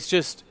 It's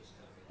just,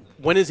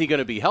 when is he going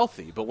to be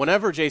healthy? But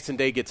whenever Jason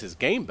Day gets his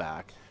game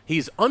back,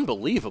 he's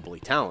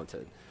unbelievably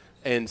talented.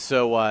 And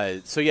so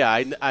obviously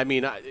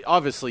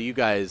you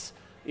guys,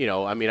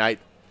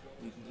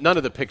 none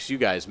of the picks you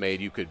guys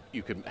made you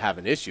could have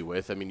an issue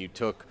with. I mean, you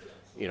took,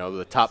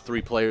 the top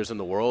 3 players in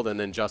the world, and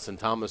then Justin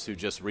Thomas, who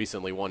just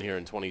recently won here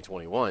in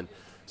 2021.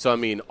 So, I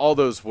mean, all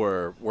those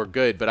were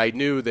good. But I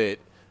knew that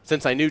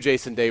since I knew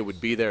Jason Day would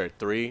be there at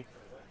 3,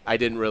 I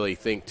didn't really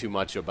think too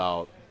much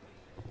about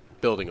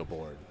building a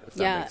board, if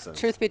that makes sense.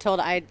 Truth be told,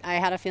 I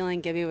had a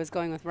feeling Gibby was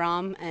going with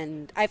Rahm,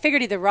 and I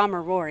figured either Rahm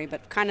or Rory,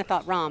 but kind of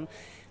thought Rahm.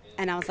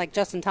 And I was like,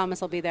 Justin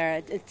Thomas will be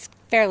there. It's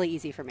fairly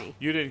easy for me.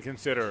 You didn't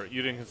consider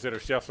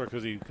Scheffler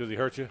because he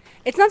hurt you?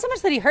 It's not so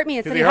much that he hurt me;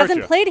 it's that he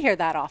hasn't played here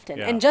that often.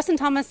 Yeah. And Justin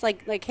Thomas,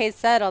 like Hayes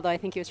said, although I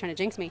think he was trying to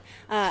jinx me,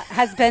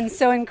 has been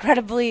so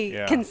incredibly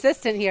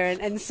consistent here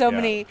and so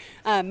many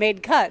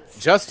made cuts.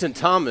 Justin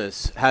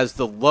Thomas has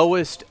the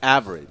lowest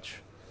average.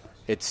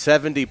 It's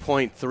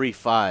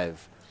 70.35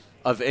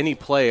 of any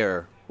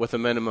player with a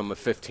minimum of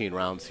 15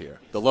 rounds here.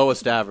 The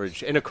lowest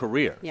average in a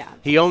career. Yeah.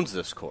 He owns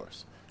this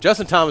course.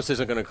 Justin Thomas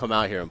isn't going to come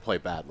out here and play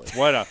badly.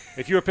 What?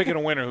 If you were picking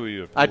a winner, who would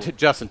you have picked?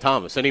 Justin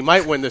Thomas, and he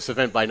might win this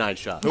event by 9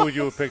 shots. Who would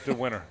you have picked a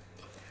winner?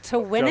 To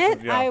win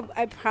it,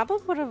 I probably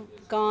would have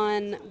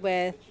gone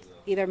with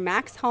either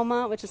Max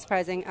Homa, which is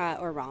surprising,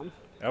 or Rahm.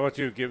 How about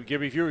you,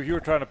 Gibby? If you were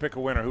trying to pick a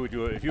winner, who would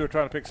you? If you were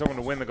trying to pick someone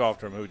to win the golf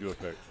tournament, who would you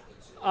have picked?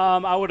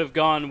 I would have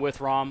gone with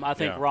Rahm. I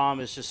think Rahm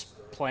is just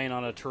playing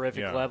on a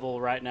terrific level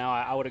right now.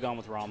 I would have gone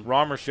with Rahm.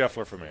 Rahm or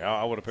Scheffler for me.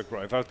 I would have picked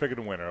Rahm. If I was picking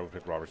a winner, I would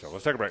pick Robert Scheffler.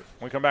 Let's take a break.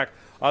 When we come back,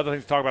 other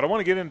things to talk about. I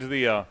want to get into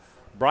the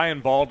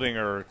Brian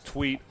Baldinger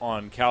tweet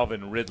on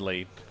Calvin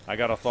Ridley. I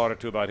got a thought or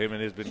two about him,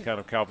 and it's been kind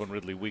of Calvin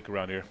Ridley week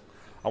around here.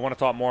 I want to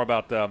talk more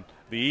about the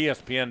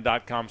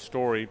ESPN.com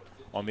story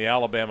on the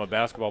Alabama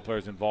basketball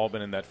players'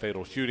 involvement in that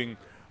fatal shooting.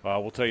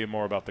 We'll tell you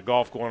more about the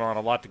golf going on.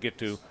 A lot to get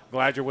to.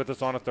 Glad you're with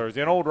us on a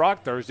Thursday. And Old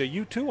Rock Thursday.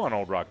 You too on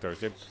Old Rock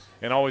Thursday.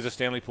 And always a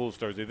Stanley Pools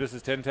Thursday. This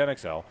is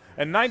 1010XL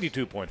and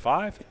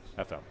 92.5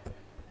 FM.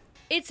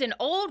 It's an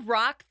Old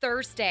Rock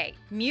Thursday.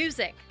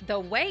 Music the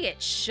way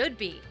it should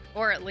be,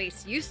 or at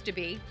least used to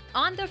be,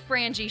 on The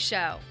Frangie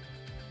Show.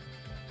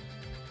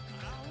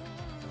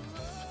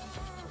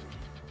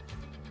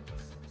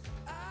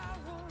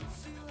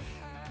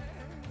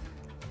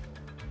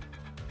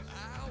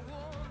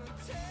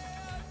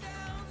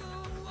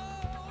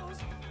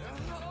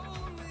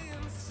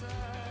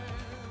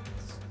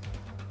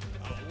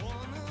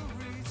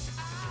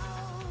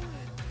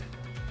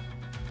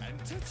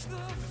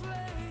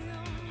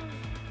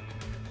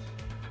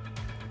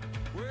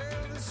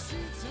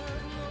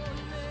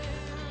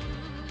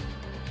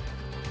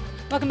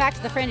 Welcome back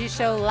to the Frangie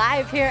Show,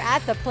 live here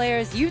at the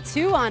Players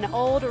U2 on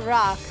Old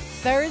Rock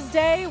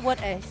Thursday.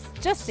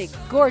 Just a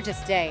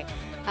gorgeous day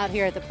out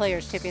here at the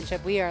Players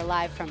Championship. We are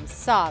live from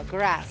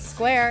Sawgrass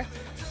Square.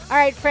 All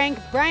right, Frank,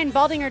 Brian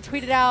Baldinger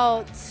tweeted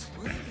out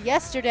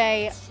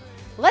yesterday,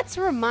 let's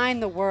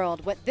remind the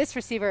world what this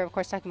receiver, of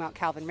course talking about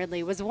Calvin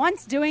Ridley, was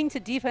once doing to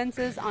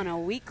defenses on a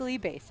weekly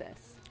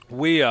basis.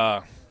 Me,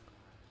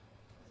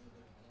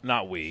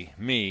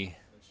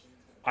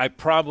 I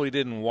probably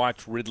didn't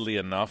watch Ridley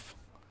enough.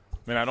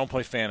 I mean, I don't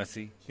play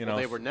fantasy. Well,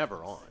 they were never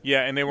on.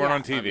 Yeah, and they weren't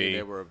on TV. I mean,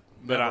 they were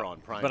never on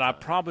prime time. I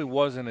probably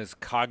wasn't as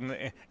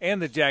cognizant. And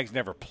the Jags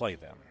never play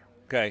them.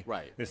 Okay?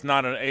 Right. It's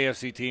not an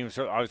AFC team,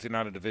 so obviously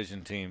not a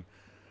division team.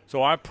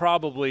 So I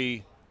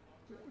probably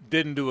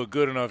didn't do a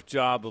good enough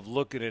job of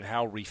looking at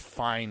how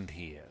refined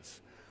he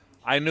is.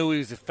 I knew he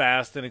was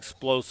fast and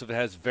explosive,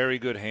 has very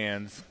good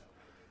hands.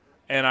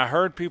 And I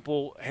heard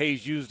people,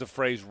 Hayes, use the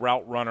phrase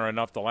route runner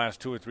enough the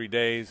last 2 or 3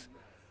 days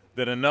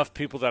that enough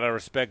people that I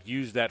respect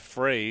use that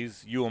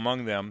phrase, you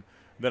among them,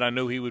 that I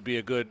knew he would be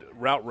a good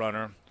route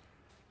runner.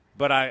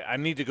 But I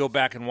need to go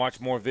back and watch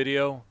more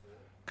video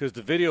because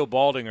the video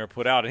Baldinger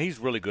put out, and he's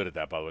really good at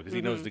that, by the way, because he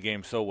knows the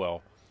game so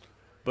well.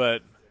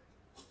 But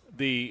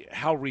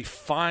how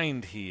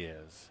refined he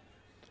is,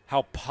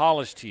 how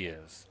polished he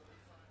is.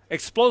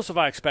 Explosive,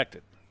 I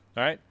expected,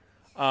 all right?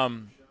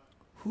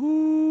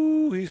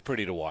 He's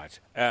pretty to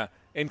watch.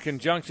 In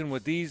conjunction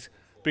with these,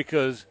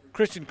 because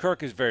Christian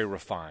Kirk is very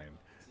refined.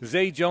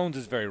 Zay Jones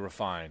is very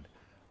refined.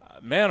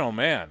 Man, oh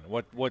man,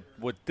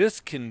 what this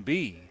can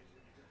be.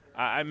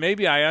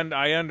 Maybe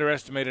I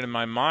underestimated in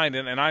my mind,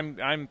 and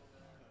I'm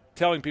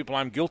telling people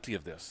I'm guilty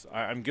of this.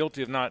 I'm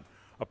guilty of not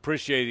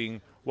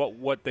appreciating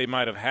what they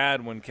might have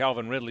had when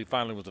Calvin Ridley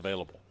finally was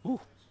available.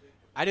 Ooh.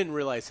 I didn't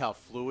realize how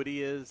fluid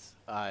he is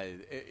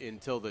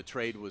until the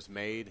trade was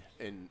made,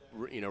 and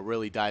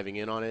really diving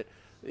in on it.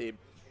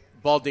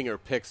 Baldinger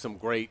picked some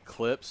great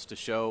clips to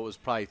show. It was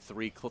probably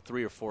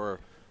three or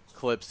four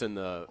clips in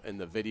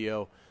the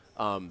video,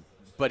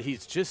 but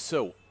he's just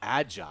so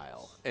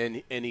agile,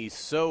 and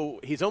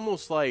he's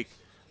almost like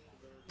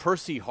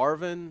Percy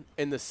Harvin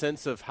in the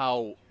sense of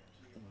how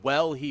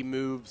well he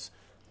moves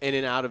in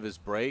and out of his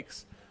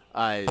breaks.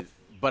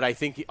 But I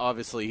think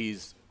obviously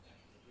he's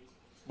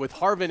with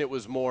Harvin, it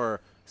was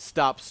more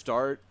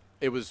stop-start.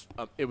 It was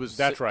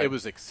That's right. It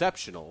was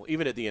exceptional,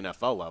 even at the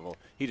NFL level.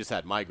 He just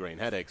had migraine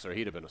headaches, or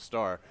he'd have been a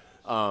star.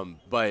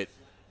 But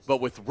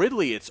with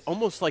Ridley, it's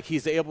almost like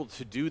he's able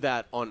to do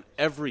that on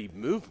every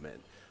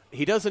movement.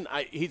 He doesn't.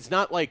 He's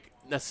not like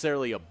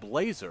necessarily a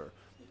blazer,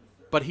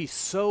 but he's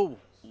so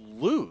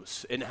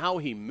loose in how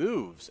he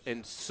moves,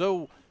 and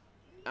so,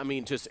 I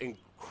mean, just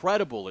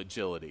incredible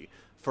agility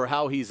for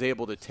how he's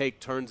able to take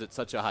turns at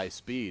such a high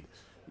speed.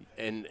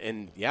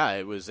 And yeah,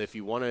 it was, if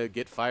you want to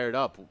get fired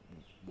up,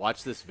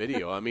 watch this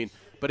video. I mean,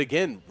 but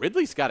again,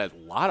 Ridley's got a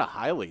lot of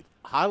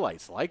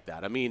highlights like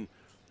that. I mean,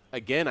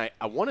 again,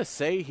 I want to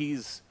say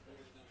he's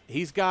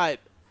got,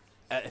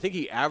 I think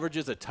he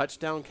averages a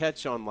touchdown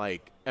catch on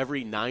like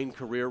every 9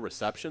 career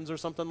receptions or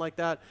something like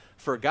that.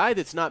 For a guy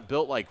that's not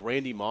built like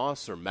Randy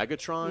Moss or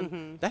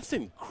Megatron, that's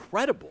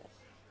incredible.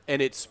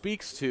 And it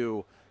speaks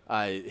to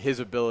his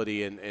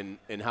ability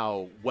and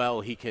how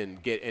well he can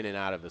get in and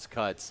out of his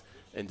cuts.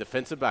 And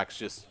defensive backs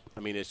just,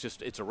 I mean,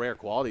 it's a rare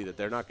quality that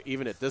they're not,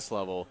 even at this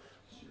level,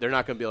 they're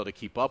not going to be able to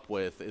keep up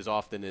with as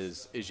often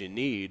as you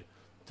need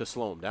to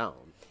slow him down.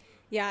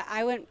 Yeah,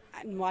 I went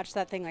and watched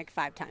that thing like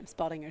 5 times,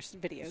 Baldinger's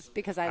videos,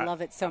 because I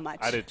love it so much.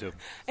 I did too.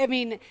 I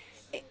mean,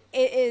 it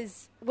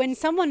is, when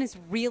someone is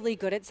really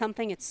good at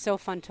something, it's so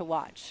fun to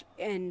watch.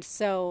 And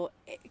so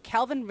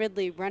Calvin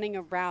Ridley running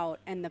a route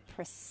and the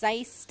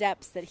precise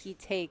steps that he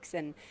takes,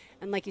 and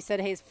like you said,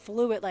 he's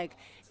fluid, like,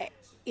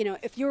 you know,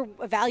 if you're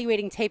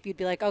evaluating tape, you'd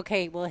be like,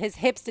 okay, well, his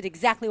hips did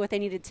exactly what they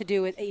needed to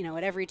do, at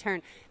every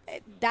turn.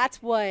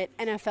 That's what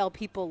NFL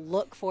people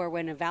look for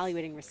when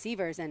evaluating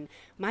receivers. And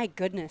my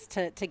goodness,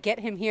 to get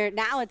him here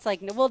now, it's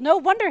like, well, no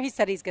wonder he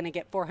said he's going to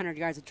get 400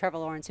 yards with Trevor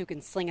Lawrence, who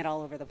can sling it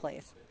all over the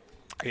place.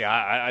 Yeah,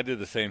 I did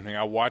the same thing.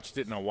 I watched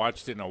it and I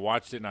watched it and I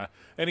watched it,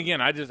 and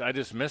again, I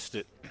just missed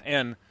it.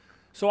 And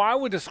so I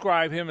would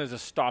describe him as a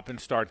stop and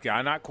start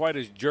guy, not quite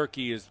as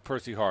jerky as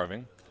Percy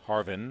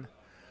Harvin.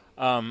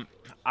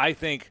 I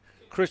think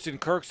Christian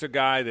Kirk's a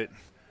guy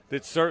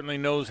that certainly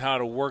knows how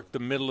to work the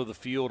middle of the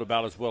field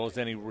about as well as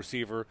any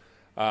receiver.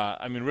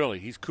 I mean, really,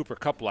 he's Cooper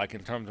Kupp-like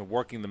in terms of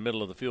working the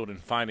middle of the field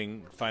and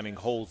finding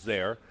holes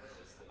there.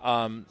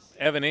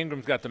 Evan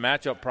Ingram's got the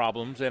matchup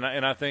problems, and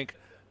I think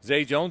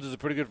Zay Jones is a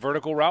pretty good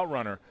vertical route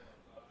runner.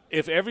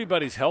 If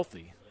everybody's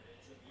healthy,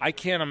 I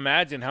can't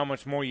imagine how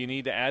much more you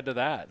need to add to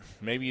that.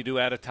 Maybe you do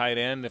add a tight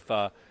end if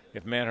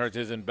Manhurts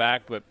isn't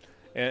back, but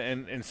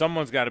and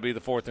someone's got to be the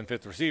 4th and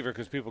 5th receiver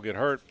because people get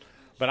hurt.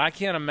 But I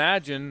can't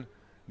imagine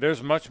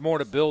there's much more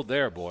to build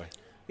there, boy.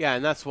 Yeah,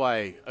 and that's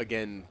why,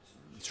 again,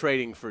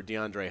 trading for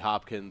DeAndre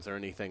Hopkins or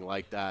anything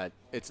like that,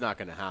 it's not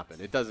going to happen.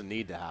 It doesn't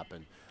need to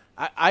happen.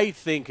 I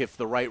think if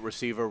the right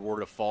receiver were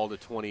to fall to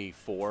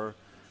 24,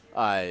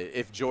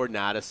 if Jordan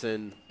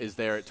Addison is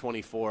there at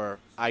 24,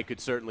 I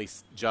could certainly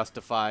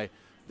justify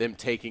them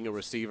taking a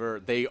receiver.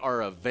 They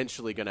are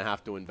eventually going to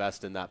have to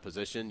invest in that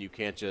position. You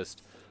can't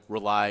just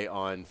rely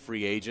on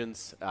free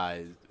agents.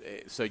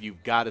 So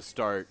you've got to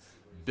start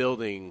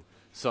building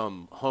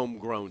some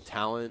homegrown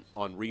talent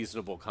on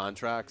reasonable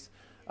contracts.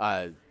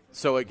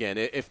 So, again,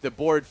 if the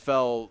board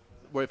fell,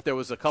 or if there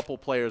was a couple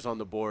players on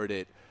the board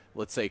at,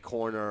 let's say,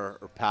 corner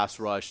or pass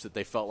rush that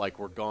they felt like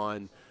were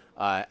gone,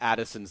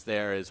 Addison's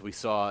there, as we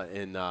saw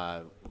in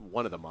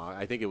one of them.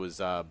 I think it was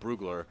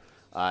Brugler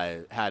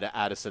had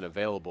Addison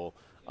available.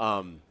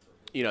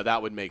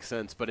 That would make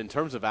sense. But in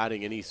terms of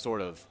adding any sort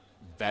of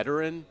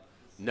veteran,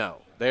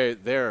 no.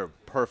 They're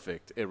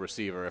perfect at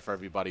receiver if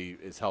everybody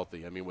is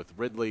healthy. I mean, with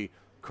Ridley,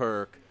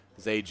 Kirk,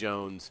 Zay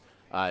Jones,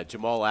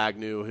 Jamal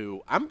Agnew,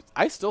 who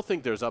I still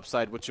think there's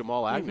upside with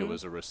Jamal Agnew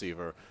as a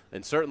receiver,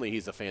 and certainly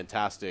he's a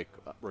fantastic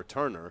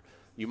returner.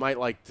 You might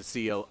like to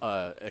see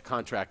a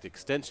contract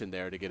extension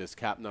there to get his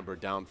cap number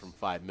down from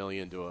 $5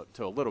 million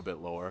to a little bit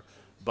lower.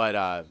 But,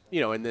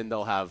 and then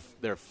they'll have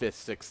their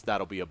 5th, 6th.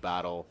 That'll be a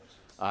battle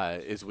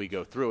as we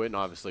go through it. And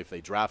obviously if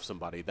they draft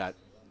somebody, that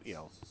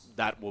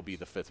will be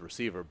the 5th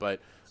receiver.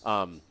 But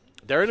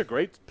they're in a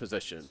great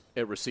position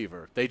at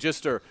receiver. They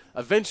just are –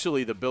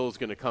 eventually the bill's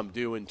going to come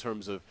due in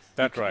terms of –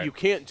 That's right. You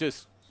can't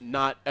just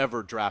not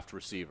ever draft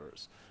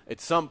receivers. At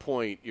some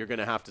point you're going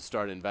to have to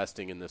start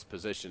investing in this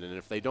position. And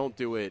if they don't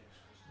do it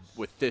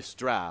with this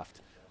draft,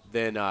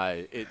 then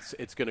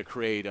it's going to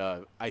create,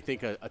 I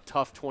think, a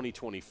tough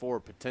 2024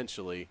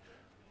 potentially,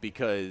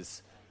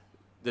 because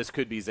this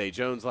could be Zay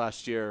Jones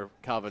last year.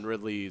 Calvin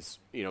Ridley's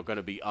going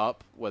to be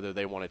up, whether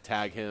they want to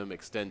tag him,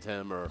 extend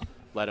him, or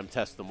let him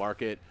test the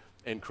market.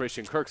 And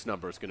Christian Kirk's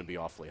number is going to be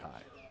awfully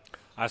high.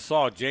 I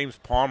saw James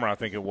Palmer, I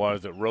think it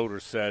was, at Rotor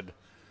said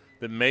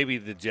that maybe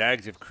the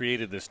Jags have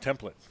created this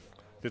template,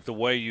 that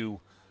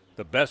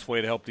the best way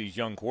to help these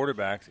young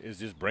quarterbacks is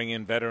just bring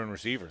in veteran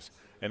receivers.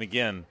 And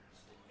again,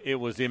 it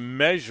was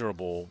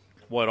immeasurable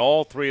what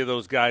all 3 of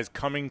those guys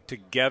coming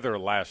together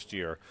last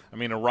year. I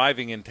mean,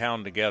 arriving in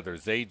town together.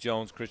 Zay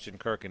Jones, Christian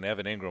Kirk, and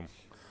Evan Ingram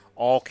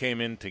all came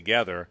in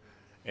together.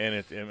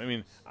 And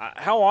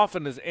how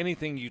often does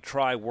anything you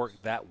try work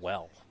that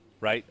well?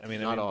 right?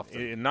 Not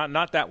often.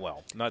 Not that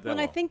well. Not that well.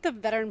 And I think the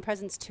veteran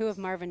presence, too, of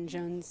Marvin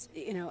Jones,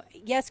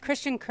 yes,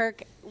 Christian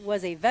Kirk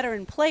was a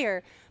veteran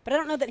player, but I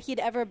don't know that he'd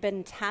ever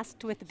been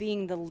tasked with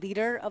being the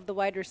leader of the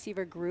wide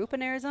receiver group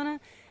in Arizona.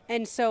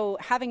 And so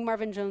having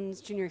Marvin Jones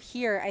Jr.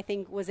 here, I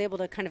think, was able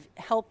to kind of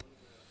help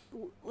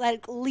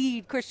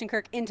lead Christian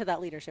Kirk into that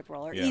leadership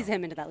role, or ease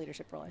him into that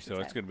leadership role, I should say. So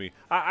it's going to be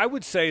 – I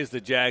would say as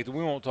the Jags,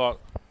 we won't talk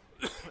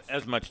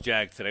as much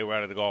Jags today. We're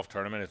out of the golf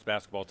tournament. It's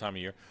basketball time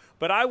of year.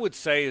 But I would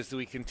say as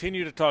we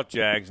continue to talk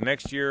Jags,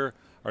 next year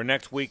or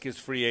next week is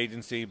free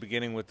agency,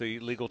 beginning with the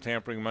legal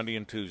tampering Monday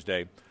and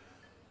Tuesday.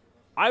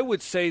 I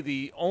would say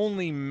the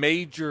only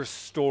major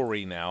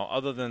story now,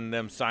 other than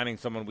them signing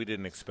someone we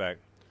didn't expect,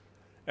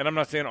 and I'm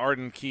not saying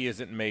Arden Key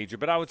isn't major,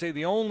 but I would say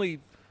the only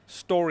 –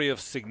 story of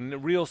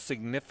real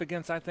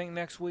significance, I think,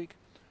 next week,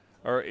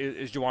 or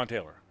is Jawaan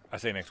Taylor. I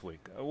say next week.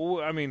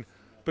 I mean,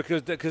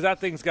 because that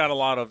thing's got a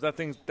lot of that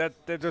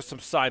there's some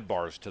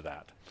sidebars to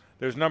that.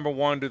 There's number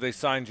one, do they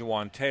sign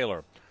Jawaan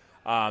Taylor?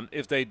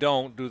 If they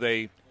don't, do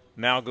they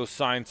now go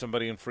sign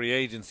somebody in free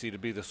agency to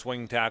be the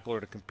swing tackler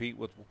to compete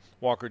with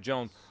Walker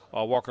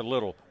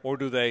Little, or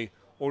do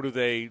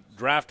they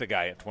draft a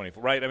guy at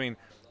 24? Right? I mean,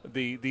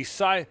 the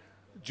side.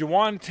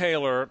 Jawaan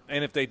Taylor,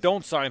 and if they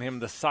don't sign him,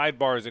 the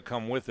sidebars that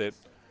come with it,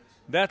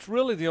 that's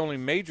really the only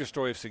major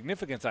story of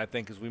significance, I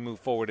think, as we move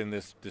forward in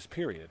this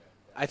period.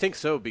 I think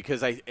so,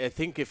 because I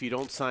think if you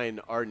don't sign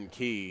Arden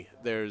Key,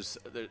 there's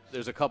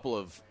a couple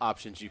of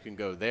options you can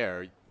go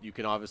there. You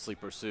can obviously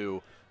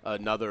pursue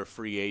another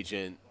free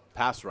agent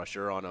pass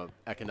rusher on an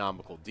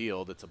economical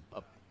deal that's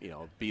a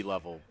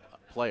B-level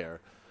player.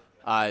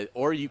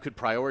 Or you could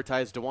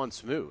prioritize DeJuan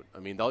Smoot. I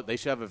mean, they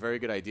should have a very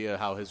good idea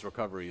how his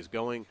recovery is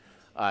going.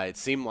 It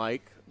seemed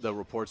like the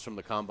reports from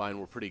the Combine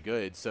were pretty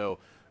good. So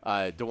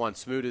DeJuan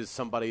Smoot is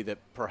somebody that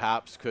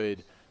perhaps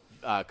could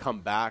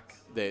come back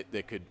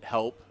that could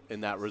help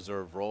in that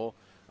reserve role.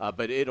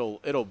 But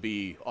it'll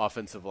be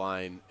offensive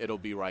line. It'll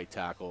be right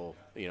tackle.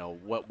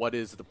 What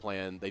is the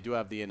plan? They do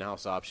have the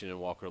in-house option in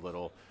Walker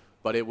Little,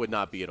 but it would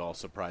not be at all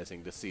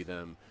surprising to see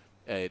them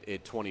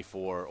at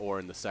 24 or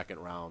in the second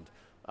round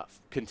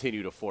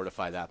continue to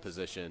fortify that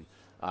position.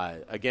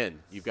 Again,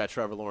 you've got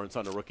Trevor Lawrence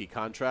on a rookie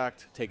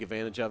contract. Take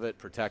advantage of it,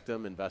 protect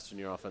him, invest in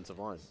your offensive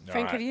line.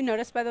 Frank, have you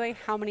noticed, by the way,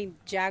 how many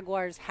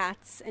Jaguars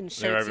hats and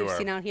shirts you've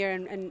seen out here?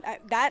 And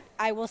that,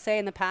 I will say,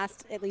 in the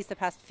past, at least the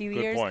past few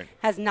years,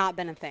 has not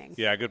been a thing.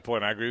 Yeah, good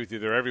point. I agree with you.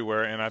 They're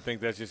everywhere, and I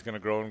think that's just going to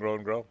grow and grow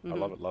and grow. Mm-hmm. I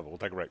love it. We'll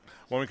take a break.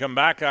 When we come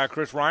back,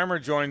 Chris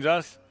Reimer joins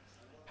us.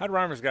 How did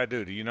Reimer's guy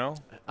do? Do you know?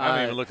 I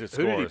haven't even looked at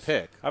scores. Who did he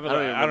pick? I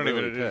don't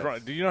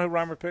even. Do you know who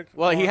Reimer picked?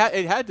 Well,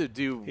 it had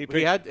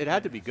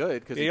to be good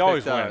because he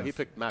always wins. He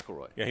picked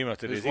McElroy. Yeah, he must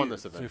have. He's won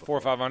this event. 4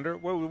 or 5 under.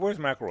 Where's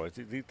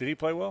McElroy? Did he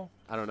play well?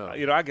 I don't know.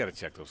 I got to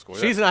check those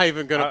scores. She's not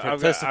even going to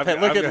participate.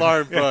 Look at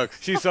Lauren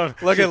Brooks.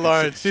 Look at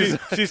Lauren.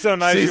 She's so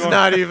nice. She's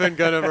not even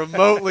going to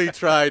remotely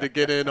try to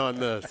get in on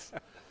this.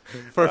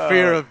 For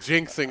fear of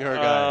jinxing her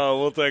guy.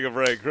 We'll take a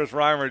break. Chris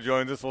Reimer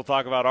joins us. We'll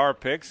talk about our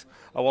picks.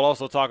 We'll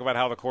also talk about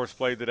how the course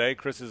played today.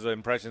 Chris's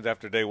impressions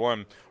after day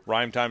one.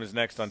 Rhyme Time is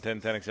next on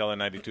 1010XL and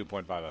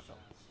 92.5 FM.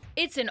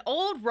 It's an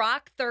Old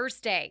Rock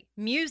Thursday.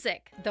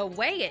 Music the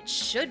way it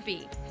should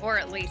be, or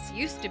at least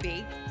used to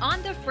be,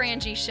 on The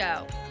Frangie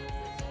Show.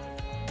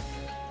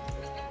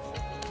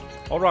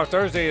 Old Rock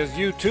Thursday is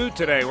U2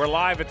 today. We're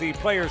live at the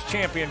Players'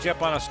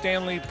 Championship on a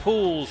Stanley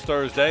Pools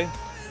Thursday.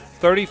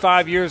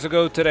 35 years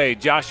ago today,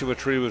 Joshua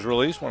Tree was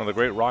released, one of the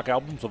great rock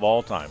albums of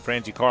all time.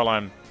 Frangie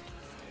Carline,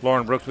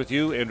 Lauren Brooks with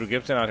you, Andrew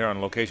Gibson out here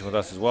on location with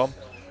us as well.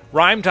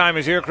 Rhyme Time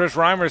is here. Chris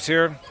Reimer's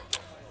here.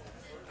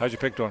 How's your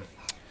pick doing?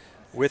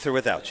 With or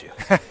without you.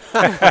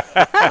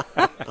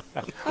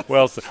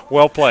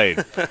 Well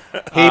played.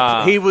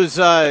 He was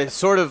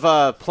sort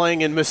of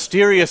playing in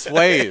mysterious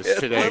ways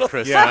today,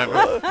 Chris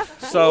Reimer.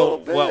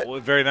 So,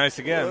 very nice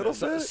again.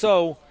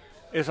 So,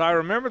 if I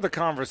remember the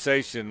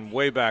conversation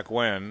way back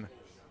when,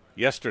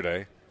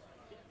 yesterday,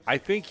 I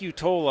think you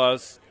told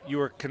us you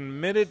were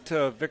committed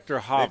to Victor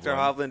Hovland. Victor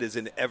Hovland is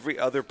in every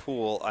other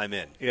pool I'm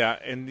in. Yeah,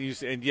 and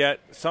yet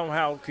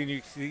somehow, can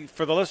you,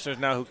 for the listeners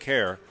now who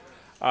care,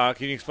 can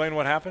you explain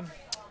what happened?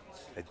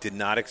 I did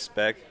not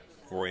expect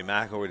Rory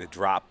McIlroy to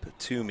drop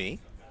to me.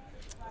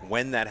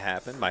 When that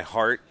happened, my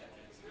heart,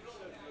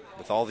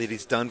 with all that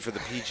he's done for the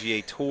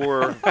PGA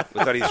Tour, with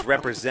what he's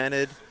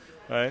represented,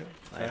 right?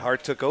 My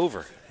heart took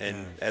over.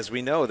 And as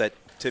we know, that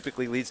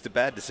typically leads to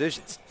bad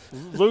decisions.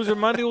 Loser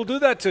Monday will do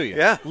that to you.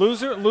 Yeah.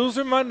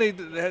 Loser Monday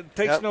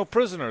takes no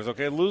prisoners,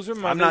 okay? Loser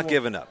Monday. I'm not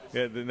giving up.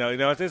 Yeah,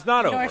 no, it's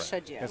not over. Nor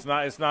should you. It's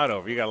not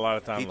over. You got a lot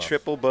of time left. He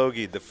triple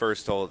bogeyed the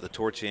first hole at the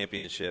Tour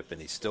Championship,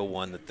 and he still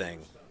won the thing.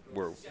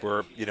 We're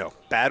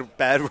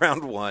bad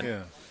round one.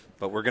 Yeah.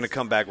 But we're going to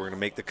come back. We're going to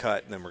make the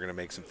cut, and then we're going to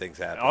make some things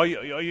happen.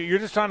 You're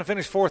just trying to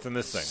finish fourth in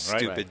this thing, right?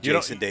 Stupid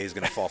Jason Day is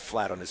going to fall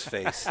flat on his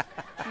face.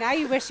 Now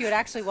you wish you had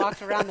actually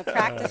walked around the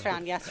practice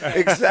round yesterday.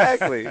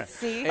 Exactly.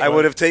 See? I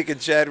would have taken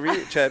Chad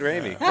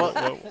Ramey.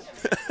 Well,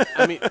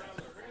 I mean,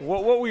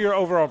 What were your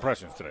overall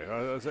impressions today?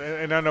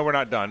 And I know we're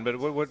not done, but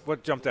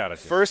what jumped out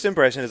at you? First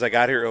impression is I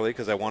got here early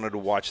because I wanted to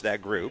watch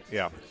that group.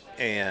 Yeah.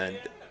 And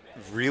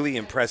really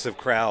impressive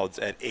crowds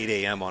at 8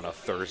 a.m. on a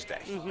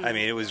Thursday. Mm-hmm. I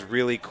mean, it was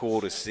really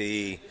cool to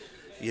see,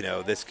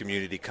 this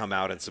community come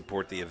out and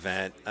support the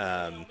event.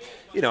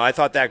 I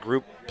thought that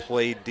group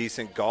played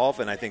decent golf,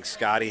 and I think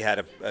Scotty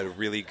had a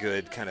really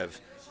good kind of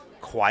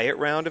quiet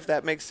round, if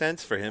that makes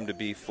sense, for him to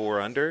be 4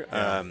 under.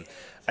 Yeah.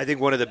 I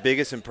think one of the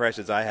biggest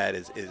impressions I had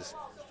is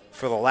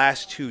for the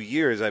last 2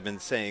 years I've been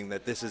saying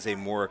that this is a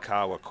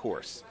Morikawa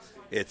course.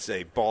 It's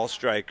a ball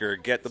striker,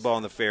 get the ball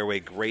in the fairway,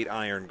 great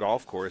iron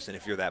golf course, and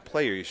if you're that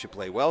player, you should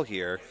play well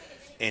here.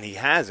 And he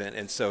hasn't,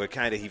 and so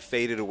he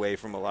faded away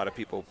from a lot of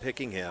people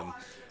picking him.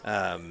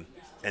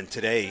 And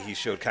today he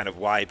showed kind of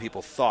why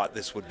people thought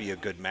this would be a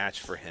good match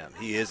for him.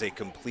 He is a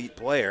complete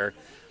player.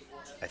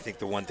 I think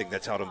the one thing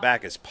that's held him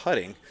back is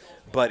putting.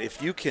 But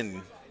if you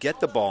can get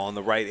the ball in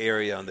the right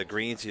area on the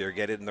greens here,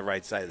 get it in the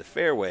right side of the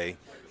fairway,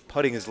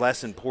 putting is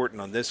less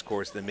important on this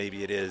course than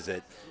maybe it is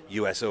at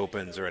U.S.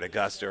 Opens or at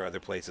Augusta or other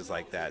places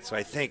like that. So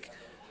I think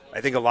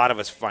a lot of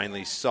us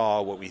finally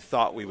saw what we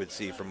thought we would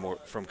see from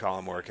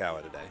Colin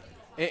Morikawa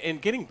today.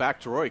 And getting back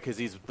to Rory, because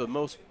he's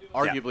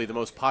arguably the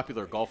most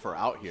popular golfer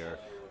out here,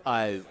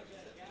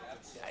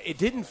 it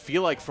didn't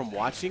feel like from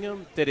watching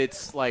him that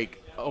it's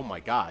like, oh my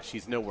gosh,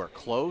 he's nowhere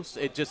close.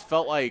 It just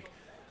felt like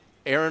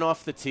Aaron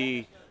off the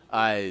tee,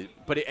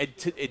 but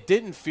it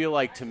didn't feel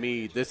like to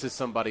me this is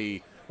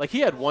somebody – like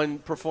he had one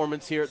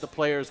performance here at the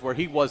Players where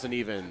he wasn't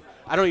even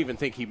 – I don't even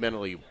think he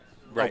mentally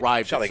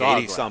arrived Shot at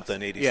like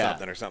 80-something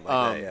or something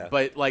like that, yeah.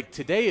 But like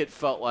today it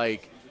felt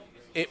like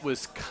it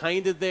was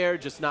kind of there,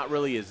 just not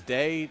really his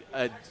day.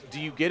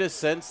 Do you get a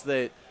sense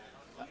that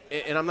 –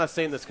 and I'm not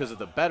saying this because of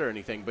the bet or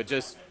anything, but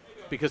just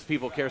because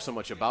people care so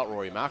much about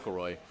Rory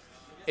McIlroy,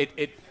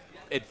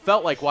 it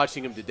felt like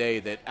watching him today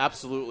that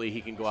absolutely he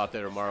can go out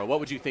there tomorrow.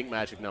 What would you think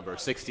magic number,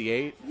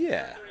 68?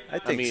 Yeah, I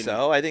think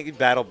so. I think you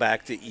battle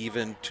back to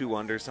even 2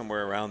 under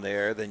somewhere around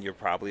there, then you're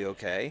probably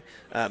okay.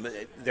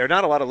 There are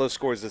not a lot of low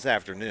scores this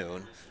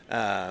afternoon.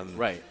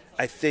 Right.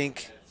 I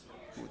think,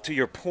 to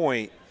your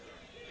point,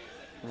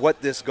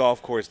 what this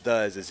golf course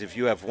does is if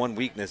you have one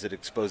weakness, it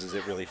exposes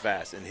it really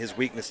fast. And his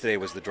weakness today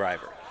was the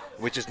driver,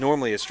 which is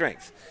normally a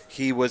strength.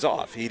 He was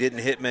off. He didn't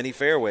hit many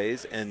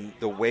fairways, and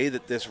the way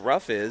that this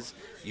rough is,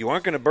 you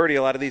aren't going to birdie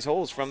a lot of these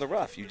holes from the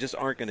rough. You just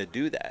aren't going to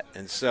do that.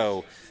 And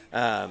so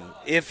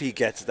if he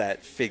gets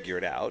that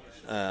figured out,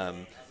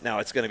 now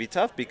it's going to be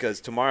tough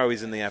because tomorrow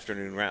he's in the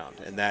afternoon round,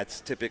 and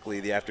that's typically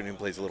the afternoon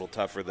plays a little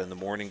tougher than the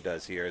morning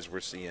does here, as we're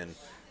seeing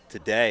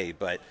today.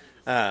 But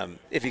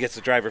if he gets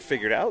the driver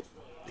figured out,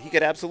 he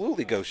could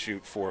absolutely go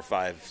shoot 4,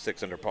 5,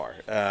 6 under par.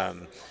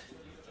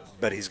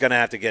 But he's going to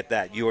have to get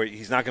that.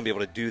 He's not going to be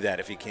able to do that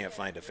if he can't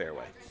find a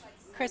fairway.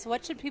 Chris,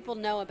 what should people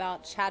know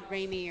about Chad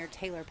Ramey or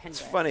Taylor Pendrith?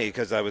 It's funny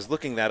because I was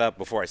looking that up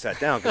before I sat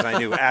down because I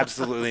knew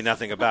absolutely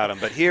nothing about him.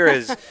 But here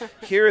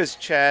is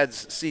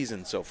Chad's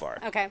season so far.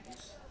 Okay.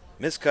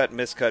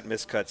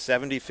 Miscut,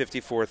 70,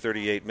 54,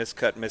 38,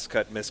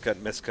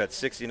 miscut,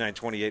 69,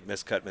 28,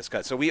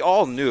 miscut. So we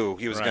all knew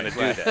he was going to do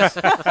this.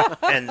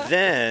 And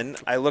then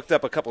I looked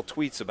up a couple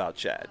tweets about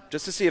Chad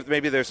just to see if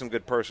maybe there's some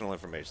good personal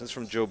information. This is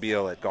from Joe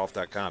Beal at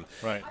golf.com.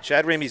 Right.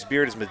 Chad Ramey's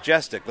beard is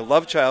majestic, the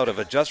love child of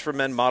a Just for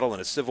Men model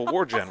and a Civil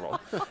War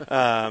general.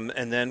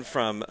 And then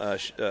from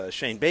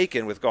Shane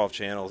Bacon with Golf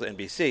Channel's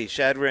NBC,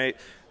 Chad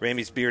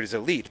Ramey's beard is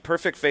elite.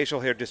 Perfect facial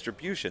hair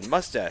distribution.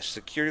 Mustache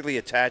securely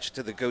attached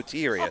to the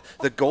goatee area.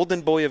 The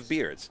golden boy of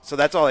beards. So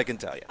that's all I can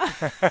tell you.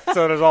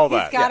 So there's all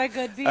that. He's got a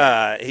good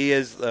beard. He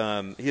is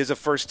a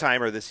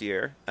first-timer this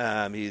year.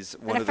 He's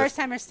one and of a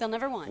first-timer still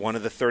never won. One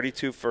of the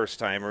 32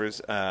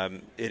 first-timers.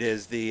 It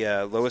is the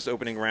lowest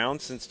opening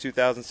round since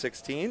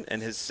 2016,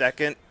 and his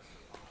second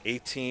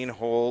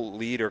 18-hole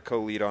lead or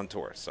co-lead on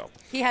tour. So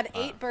he had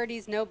 8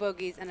 birdies, no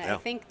bogeys, and I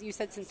think you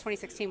said since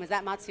 2016 was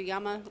that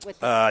Matsuyama with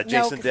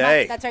Jason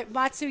Day. That's right.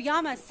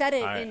 Matsuyama said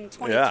it in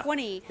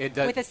 2020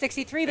 with a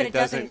 63, but it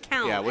doesn't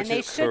count, and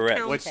they should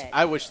count it.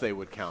 I wish they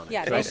would count it.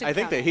 Yeah, they should I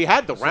think count that it. he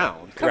had the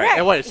round. Correct.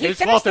 And what, it's He his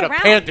finished fault that the a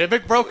round.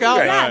 pandemic broke out?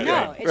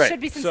 Yeah, it should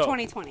be since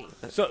 2020.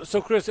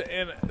 So Chris,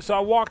 so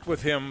I walked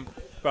with him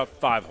about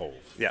 5 holes.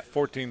 Yeah.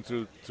 14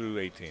 through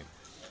 18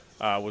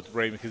 with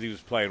Ray because he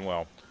was playing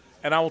well.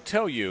 And I will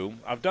tell you,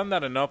 I've done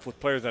that enough with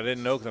players I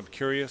didn't know because I'm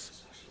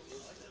curious.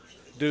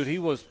 Dude, he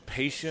was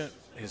patient.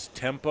 His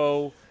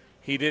tempo,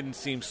 he didn't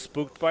seem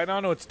spooked by it. I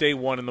know it's day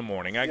 1 in the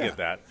morning. I get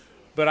that.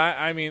 But,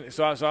 I mean,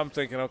 so I'm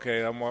thinking,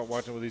 okay, I'm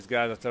watching with these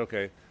guys. I said,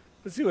 okay,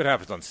 let's see what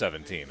happens on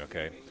 17,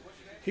 okay?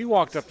 He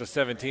walked up to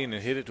 17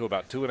 and hit it to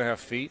about 2.5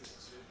 feet.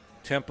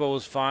 Tempo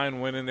was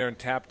fine, went in there and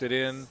tapped it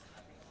in.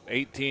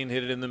 18,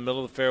 hit it in the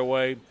middle of the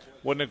fairway.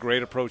 Wasn't a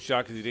great approach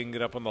shot because he didn't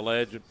get up on the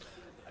ledge.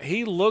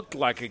 He looked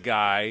like a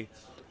guy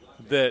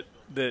that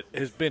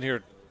has been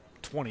here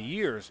 20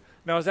 years.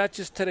 Now, is that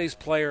just today's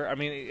player? I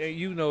mean,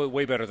 you know it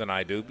way better than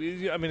I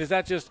do. I mean,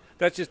 that's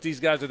just these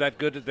guys are that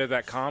good, they're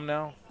that calm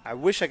now? I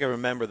wish I could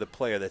remember the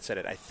player that said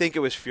it. I think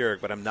it was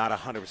Furyk, but I'm not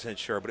 100%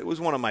 sure. But it was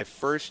one of my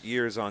first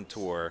years on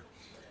tour,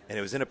 and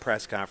it was in a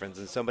press conference,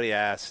 and somebody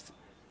asked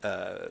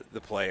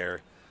the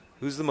player,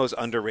 who's the most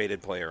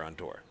underrated player on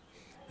tour?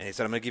 And he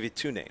said, I'm going to give you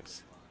 2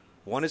 names.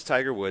 One is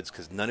Tiger Woods,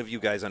 because none of you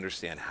guys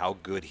understand how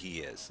good he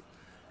is.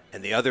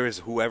 And the other is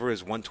whoever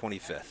is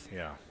 125th.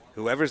 Yeah.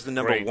 Whoever's the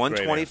number Great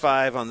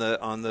 125 on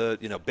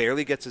the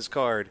barely gets his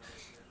card.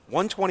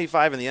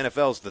 125 in the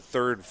NFL is the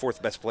 3rd,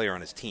 4th best player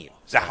on his team.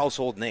 It's a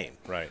household name.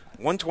 Right.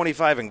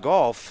 125 in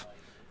golf,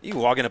 you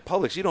can walk into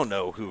Publix, you don't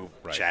know who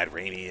Chad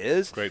Ramey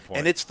is. Great point.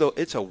 And it's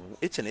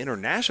an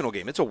international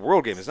game. It's a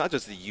world game. It's not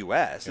just the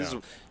U.S. Yeah. This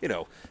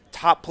is,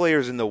 top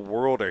players in the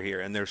world are here,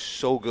 and they're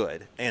so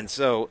good. And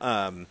so,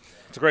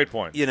 it's a great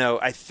point.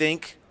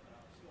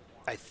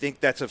 I think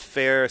that's a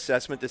fair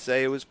assessment to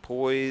say it was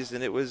poised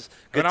and it was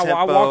good And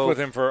tempo. I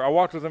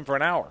walked with him for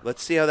an hour.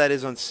 Let's see how that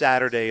is on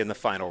Saturday in the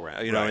final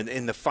round.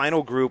 In the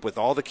final group with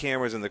all the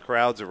cameras and the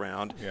crowds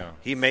around,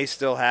 he may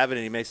still have it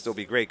and he may still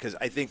be great, because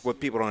I think what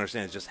people don't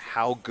understand is just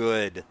how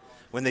good,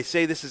 when they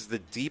say this is the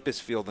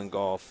deepest field in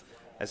golf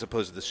as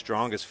opposed to the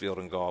strongest field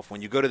in golf,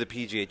 when you go to the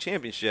PGA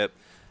Championship,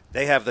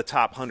 they have the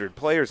top 100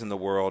 players in the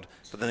world,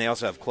 but then they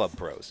also have club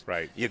pros.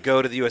 Right. You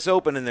go to the U.S.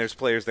 Open, and there's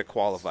players that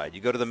qualified. You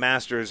go to the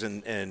Masters,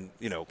 and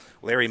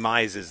Larry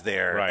Mize is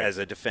there as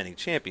a defending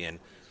champion.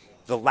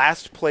 The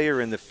last player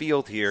in the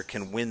field here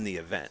can win the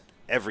event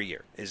every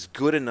year, is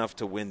good enough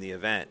to win the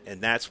event,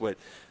 and that's what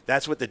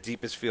the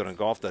deepest field in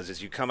golf does.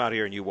 Is you come out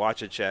here and you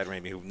watch a Chad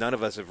Ramey, who none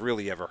of us have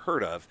really ever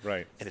heard of,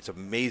 right? And it's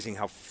amazing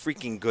how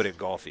freaking good at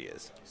golf he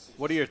is.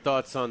 What are your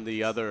thoughts on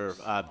the other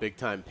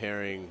big-time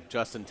pairing,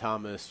 Justin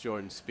Thomas,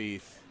 Jordan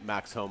Spieth,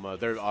 Max Homa?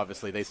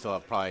 They still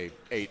have probably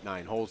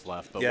 8-9 holes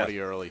left, but what are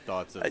your early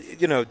thoughts?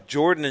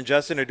 Jordan and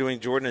Justin are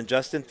doing Jordan and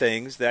Justin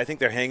things. I think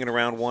they're hanging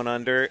around 1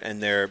 under,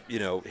 and they're,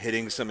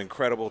 hitting some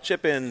incredible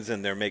chip-ins,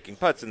 and they're making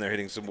putts, and they're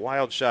hitting some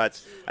wild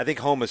shots. I think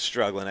Homa's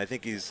struggling. I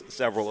think he's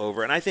several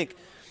over. And I think,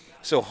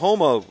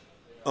 Homa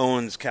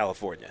owns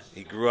California.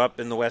 He grew up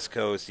in the West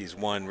Coast. He's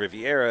won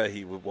Riviera.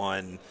 He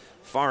won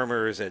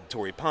Farmers at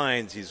Torrey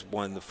Pines. He's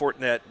won the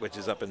Fortinet, which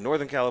is up in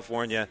Northern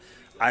California.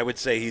 I would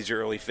say he's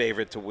your early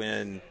favorite to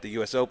win the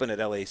U.S. Open at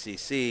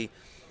LACC.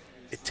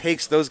 It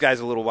takes those guys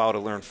a little while to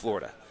learn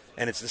Florida.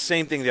 And it's the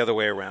same thing the other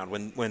way around.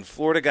 When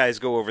Florida guys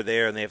go over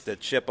there and they have to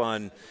chip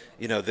on,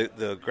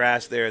 the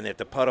grass there, and they have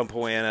to putt on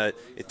Poana,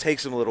 it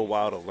takes them a little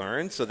while to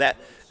learn. So that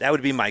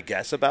would be my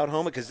guess about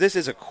Homa, because this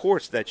is a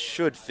course that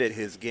should fit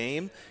his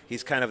game.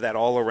 He's kind of that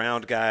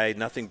all-around guy,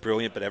 nothing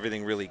brilliant, but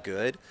everything really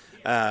good.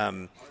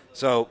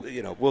 So,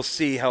 we'll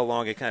see how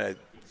long it kind of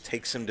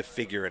takes him to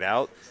figure it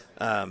out.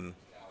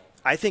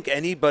 I think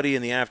anybody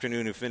in the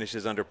afternoon who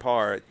finishes under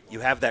par, you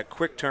have that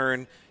quick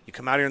turn, you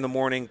come out here in the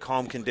morning,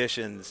 calm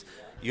conditions,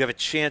 you have a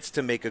chance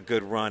to make a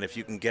good run if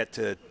you can get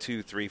to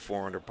 2, 3,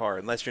 4 under par.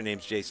 Unless your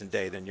name's Jason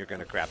Day, then you're going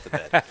to crap the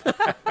bed.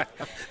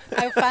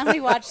 I finally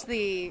watched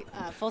the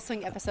Full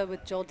Swing episode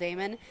with Joel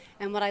Damon,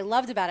 and what I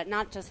loved about it,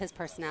 not just his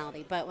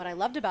personality, but what I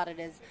loved about it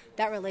is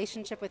that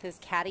relationship with his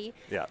caddy.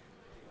 Yeah.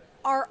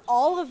 Are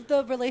all of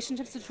the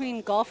relationships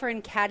between golfer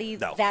and caddy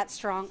that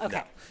strong? Okay.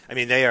 No. I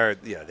mean, they are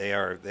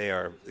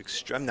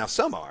extreme. Now,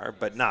 some are,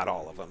 but not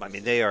all of them. I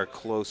mean, they are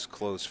close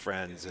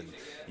friends, and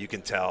you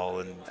can tell,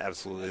 and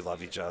absolutely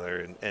love each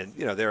other. And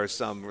there are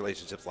some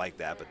relationships like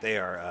that, but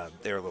they're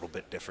a little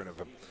bit different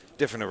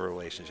of a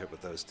relationship with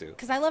those two.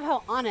 Because I love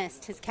how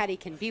honest his caddy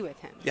can be with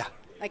him. Yeah.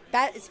 Like,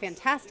 that is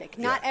fantastic.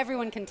 Not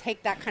everyone can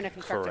take that kind of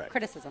constructive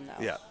criticism,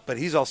 though. Yeah, but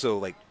he's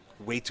also,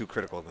 way too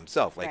critical of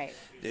himself. Right.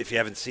 If you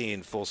haven't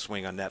seen Full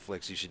Swing on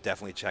Netflix, you should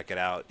definitely check it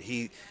out.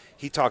 He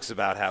talks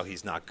about how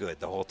he's not good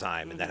the whole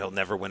time and that he'll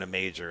never win a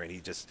major, and he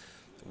just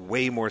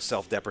way more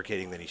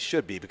self-deprecating than he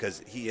should be,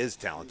 because he is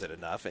talented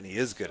enough and he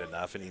is good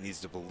enough and he needs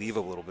to believe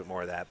a little bit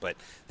more of that. But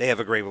they have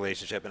a great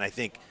relationship, and I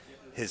think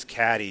his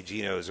caddy,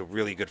 Gino, is a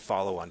really good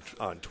follow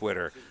on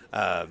Twitter.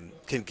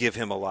 Can give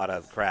him a lot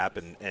of crap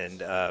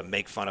and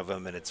make fun of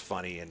him, and it's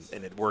funny,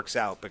 and it works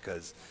out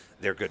because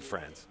they're good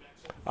friends.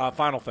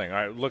 Final thing. All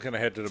right, looking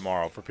ahead to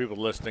tomorrow for people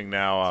listening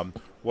now,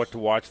 what to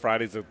watch.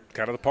 Friday's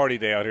kind of the party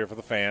day out here for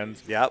the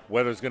fans. Yep.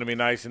 Weather's going to be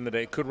nice in the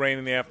day. Could rain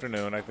in the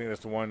afternoon. I think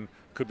that's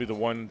could be the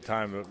one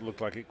time that looked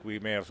like we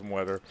may have some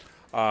weather.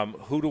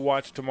 Who to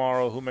watch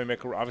tomorrow? Who may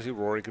make? Obviously,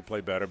 Rory could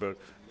play better, but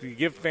you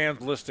give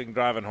fans listening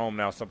driving home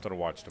now something to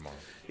watch tomorrow.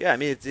 Yeah, I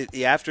mean,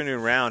 the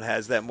afternoon round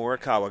has that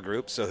Morikawa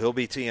group, so he'll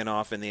be teeing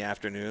off in the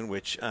afternoon,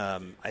 which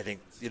I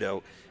think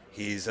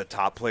he's a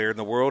top player in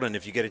the world, and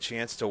if you get a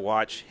chance to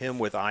watch him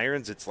with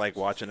irons, it's like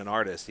watching an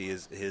artist.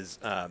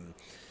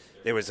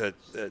 There was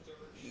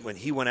when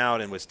he went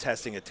out and was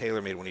testing at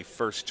TaylorMade when he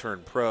first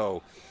turned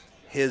pro,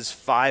 his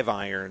 5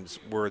 irons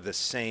were the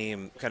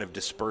same kind of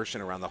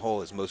dispersion around the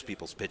hole as most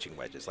people's pitching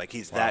wedges. Like,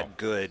 he's that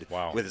good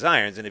with his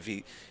irons,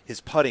 and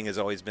his putting has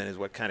always been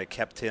what kind of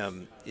kept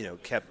him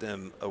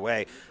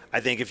away. I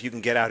think if you can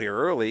get out here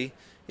early,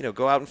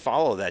 go out and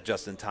follow that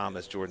Justin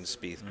Thomas, Jordan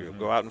Spieth group.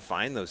 Go out and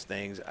find those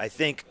things. I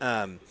think,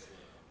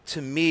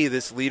 to me,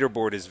 this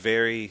leaderboard is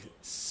very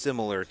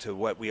similar to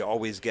what we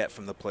always get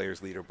from the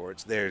players'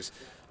 leaderboards. There's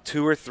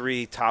 2 or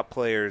 3 top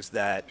players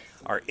that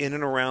are in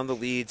and around the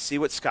lead. See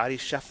what Scotty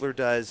Scheffler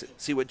does.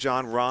 See what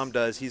John Rahm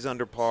does. He's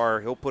under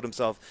par. He'll put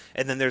himself.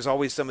 And then there's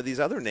always some of these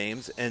other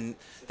names and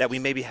that we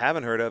maybe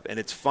haven't heard of, and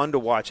it's fun to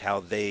watch how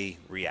they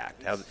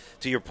react.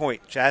 To your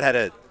point, Chad had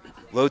a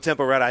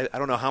low-tempo round. I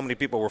don't know how many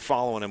people were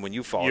following him when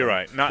you followed him. You're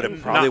right. But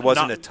it probably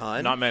wasn't a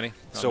ton. Not many.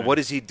 So what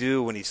does he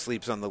do when he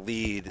sleeps on the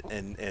lead,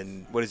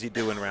 and what does he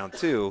do in round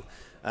 2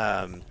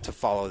 to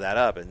follow that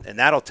up? And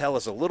that'll tell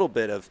us a little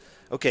bit of,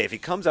 okay, if he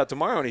comes out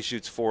tomorrow and he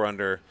shoots 4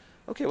 under,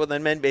 okay, well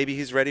then maybe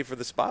he's ready for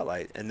the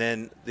spotlight. And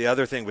then the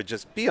other thing would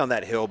just be on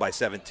that hill by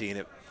 17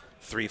 at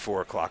 3,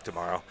 4 o'clock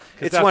tomorrow.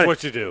 It's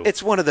what you do.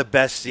 It's one of the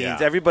best scenes.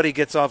 Yeah. Everybody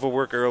gets off of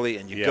work early,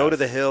 and you go to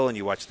the hill, and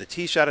you watch the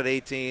tee shot at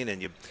 18,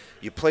 and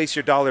you place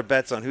your dollar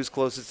bets on who's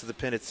closest to the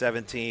pin at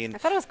 17. I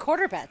thought it was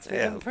quarter bets. We've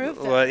improved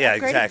them. Well, yeah,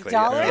 Upgraded exactly.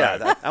 dollar.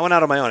 Yeah, I went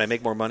out on my own. I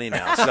make more money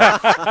now.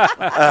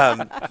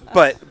 So.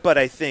 But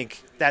I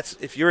think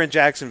if you're in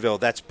Jacksonville,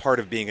 that's part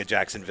of being a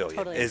Jacksonvillian,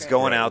 Totally is agree.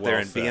 going Right, out there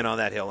well and said. being on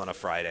that hill on a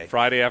Friday.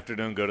 Friday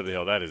afternoon, go to the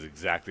hill. That is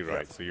exactly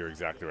right. So you're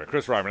exactly right.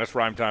 Chris Reimer, that's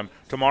Rhyme Time.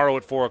 Tomorrow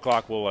at 4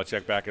 o'clock, we'll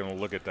check back and we'll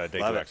look at day 2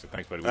 Love it. action.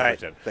 Thanks, buddy. We All right.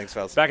 appreciate it. Thanks,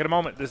 fellas. Back in a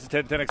moment. This is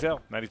 1010XL,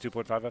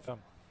 92.5 FM.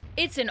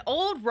 It's an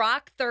old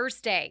rock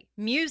Thursday.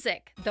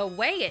 Music the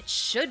way it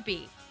should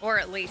be, or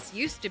at least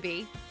used to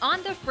be,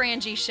 on The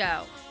Frangie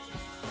Show.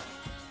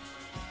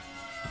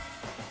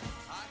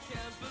 I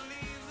can't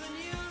believe the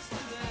news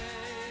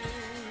today.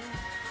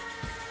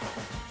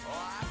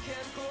 Oh, I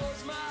can't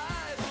close my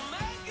eyes and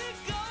make it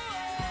go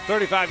away.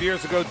 35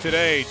 years ago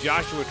today,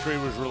 Joshua Tree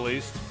was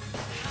released.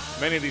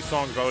 Many of these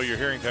songs, although you're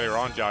hearing today, are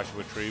on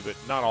Joshua Tree, but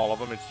not all of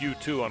them. It's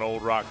U2 on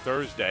Old Rock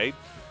Thursday,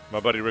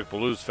 my buddy Rick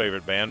Ballew's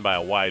favorite band by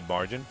a wide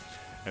margin.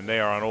 And they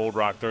are on Old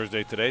Rock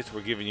Thursday today, so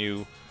we're giving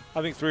you,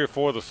 I think, 3 or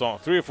 4 of the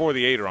songs. 3 or 4 of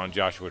the 8 are on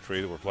Joshua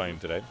Tree that we're playing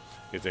today.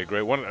 It's a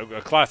great one,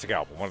 a classic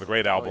album, one of the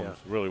great albums,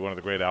 really one of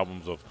the great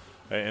albums of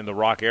in the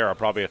rock era,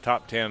 probably a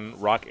top 10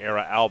 rock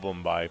era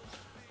album by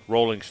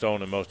Rolling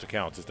Stone in most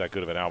accounts. It's that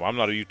good of an album. I'm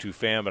not a U2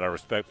 fan, but I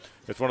respect.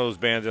 It's one of those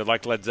bands that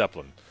like Led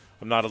Zeppelin.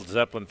 I'm not a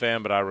Zeppelin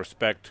fan, but I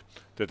respect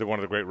that they're one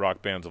of the great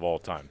rock bands of all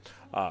time.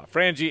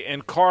 Frangie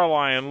and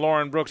Carline,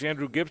 Lauren Brooks,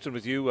 Andrew Gibson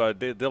with you,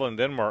 Dylan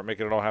Denmark,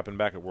 making it all happen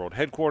back at World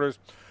Headquarters.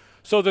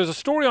 So there's a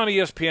story on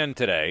ESPN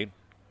today,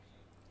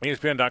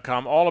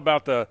 ESPN.com, all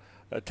about the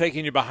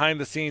taking you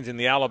behind the scenes in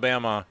the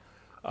Alabama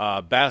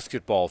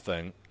basketball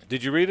thing.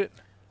 Did you read it?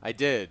 I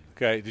did.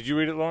 Okay. Did you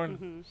read it, Lauren?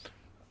 Mm-hmm.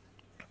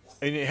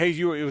 And hey,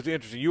 it was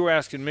interesting. You were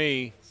asking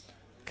me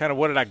kind of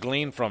what did I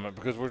glean from it,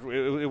 because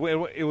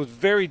it was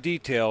very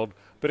detailed,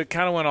 but it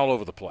kind of went all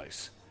over the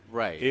place.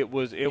 Right. You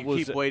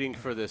keep waiting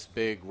for this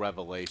big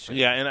revelation.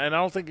 Yeah, and I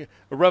don't think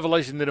a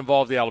revelation that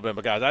involved the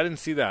Alabama guys. I didn't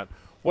see that.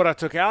 What I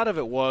took out of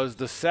it was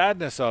the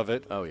sadness of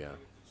it. Oh, yeah.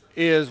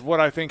 Is what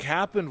I think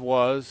happened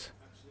was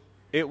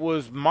it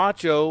was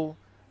macho.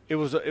 It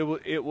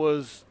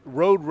was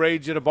road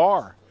rage at a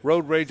bar.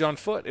 Road rage on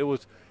foot.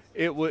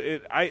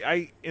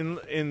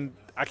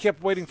 I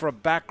kept waiting for a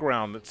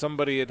background that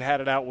somebody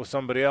had it out with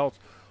somebody else.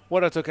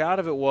 What I took out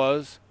of it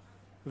was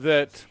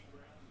that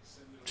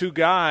 2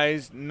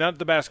 guys, not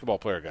the basketball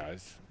player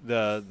guys,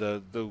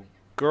 the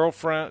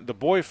girlfriend, the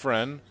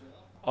boyfriend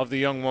of the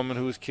young woman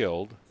who was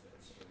killed,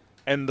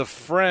 and the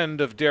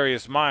friend of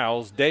Darius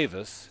Miles,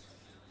 Davis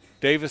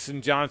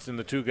and Johnson,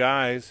 the 2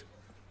 guys,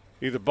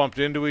 either bumped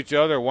into each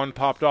other, or one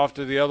popped off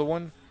to the other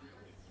one,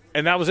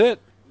 and that was it.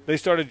 They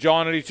started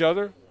jawing at each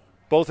other.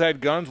 Both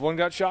had guns. One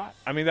got shot.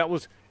 I mean, that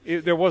was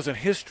it. There wasn't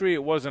history.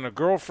 It wasn't a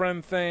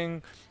girlfriend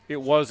thing.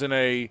 It wasn't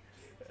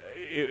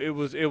it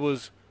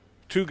was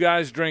 2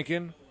 guys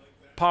drinking,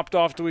 popped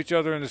off to each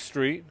other in the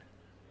street.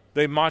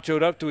 They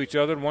machoed up to each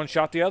other, and one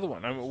shot the other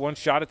one. I mean, one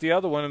shot at the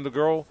other one, and the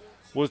girl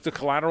was the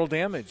collateral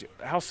damage.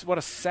 What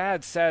a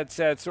sad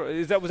story.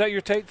 Was that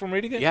your take from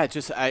reading it? Yeah,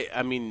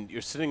 I mean,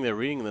 you're sitting there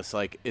reading this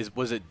like, is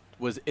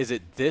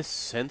it this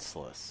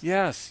senseless?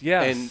 Yes.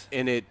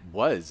 And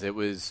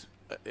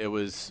it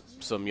was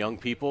some young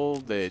people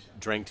that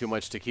drank too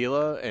much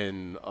tequila,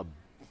 and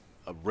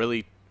a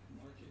really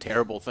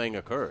terrible thing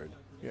occurred.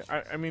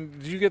 Yeah, I mean,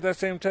 did you get that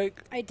same take?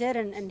 I did,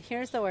 and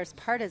here's the worst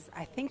part is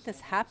I think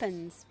this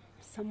happens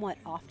somewhat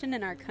often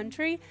in our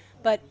country,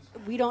 but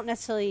we don't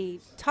necessarily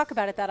talk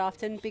about it that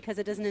often because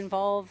it doesn't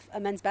involve a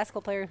men's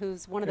basketball player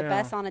who's one of the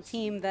best on a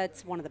team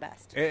that's one of the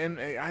best. And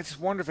I just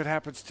wonder if it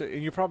happens to,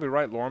 and you're probably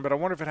right, Lauren, but I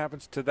wonder if it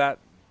happens to that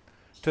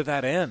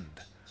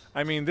end.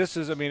 I mean,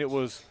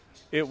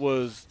 it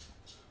was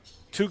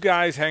 2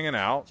 guys hanging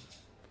out,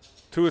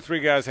 2 or 3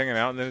 guys hanging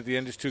out, and then at the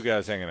end just 2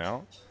 guys hanging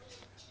out,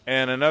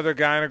 and another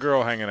guy and a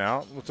girl hanging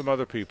out with some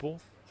other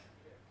people,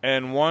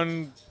 and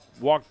one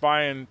walked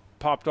by and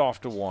popped off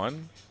to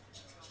one,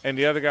 and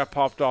the other guy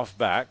popped off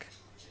back.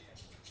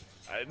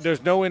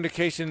 There's no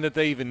indication that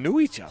they even knew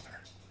each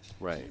other.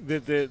 Right.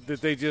 That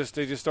they just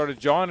started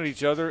jawing at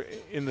each other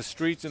in the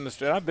streets.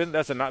 I've been.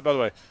 By the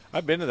way,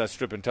 I've been to that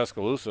strip in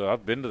Tuscaloosa.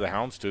 I've been to the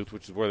Houndstooth,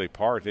 which is where they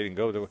park. They didn't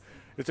go there.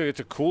 It's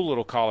a cool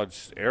little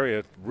college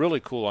area. Really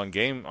cool on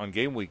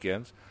game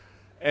weekends.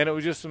 And it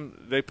was just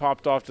they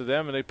popped off to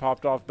them, and they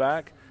popped off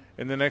back.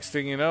 And the next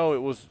thing you know,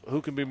 it was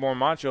who can be more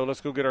macho?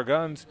 Let's go get our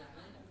guns.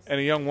 And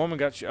a young woman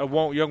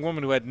young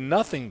woman who had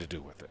nothing to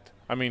do with it.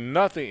 I mean,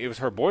 nothing. It was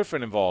her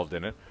boyfriend involved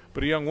in it,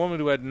 but a young woman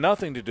who had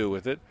nothing to do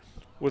with it,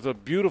 with a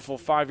beautiful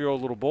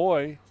 5-year-old little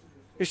boy,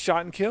 is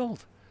shot and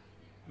killed.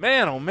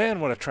 Man, oh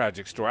man, what a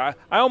tragic story.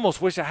 I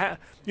almost wish I had,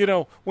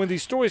 when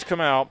these stories come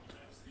out,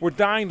 we're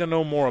dying to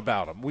know more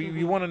about them.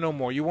 You want to know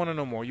more. You want to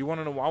know more. You want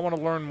to know more. I want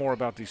to learn more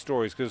about these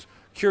stories because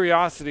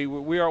curiosity,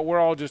 we're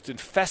all just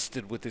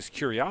infested with this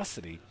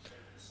curiosity.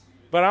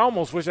 But I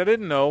almost wish I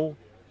didn't know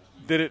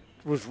that it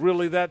was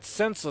really that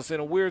senseless in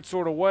a weird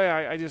sort of way.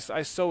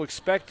 I so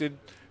expected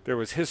there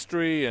was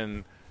history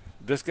and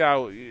this guy.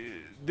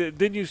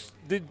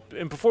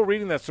 And before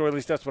reading that story, at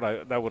least that's what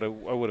I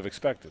would have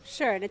expected.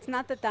 Sure, and it's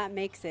not that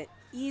makes it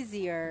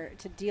easier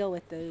to deal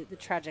with the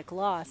tragic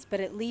loss, but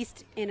at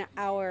least in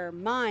our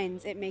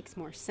minds, it makes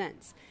more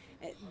sense.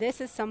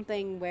 This is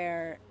something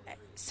where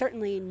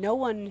certainly no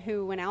one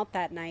who went out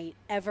that night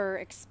ever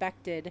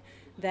expected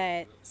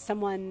that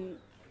someone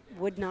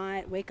would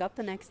not wake up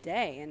the next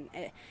day.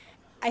 And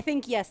I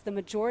think, yes, the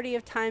majority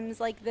of times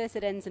like this,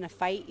 it ends in a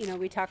fight.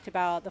 We talked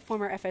about the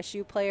former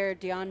FSU player,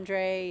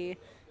 DeAndre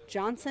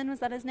Johnson, was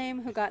that his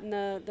name, who got in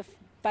the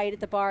fight at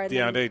the bar.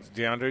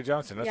 DeAndre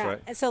Johnson, that's right.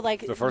 And so,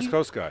 the First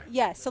Coast guy.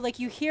 Yeah, so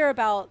you hear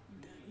about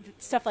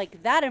stuff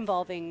like that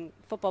involving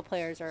football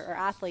players or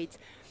athletes,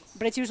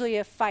 but it's usually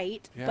a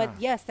fight. Yeah. But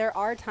yes, there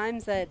are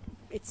times that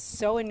it's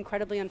so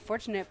incredibly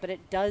unfortunate, but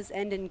it does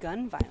end in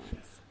gun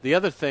violence. The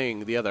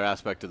other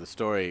aspect of the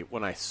story,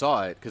 when I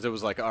saw it, because it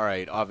was like, all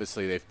right,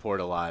 obviously they've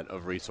poured a lot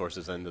of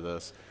resources into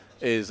this,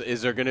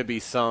 is there going to be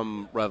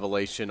some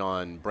revelation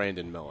on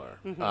Brandon Miller?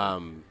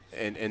 Mm-hmm.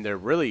 And there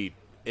really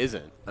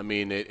isn't. I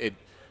mean,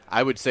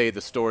 I would say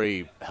the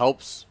story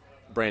helps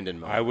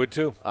Brandon Miller. I would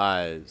too.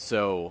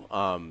 So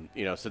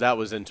that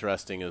was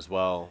interesting as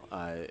well,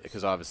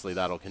 because obviously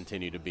that'll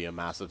continue to be a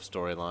massive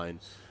storyline.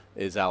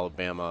 Is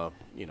Alabama,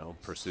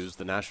 pursues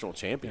the national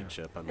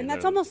championship. I mean, and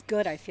that's almost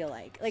good, I feel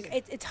like.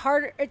 It's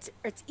harder. It's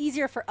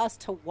easier for us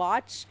to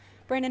watch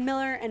Brandon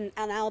Miller and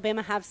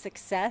Alabama have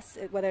success,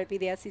 whether it be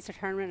the SEC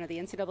tournament or the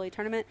NCAA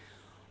tournament,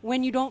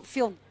 when you don't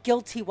feel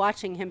guilty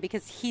watching him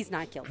because he's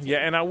not guilty. Yeah,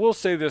 and I will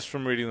say this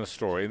from reading the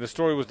story. The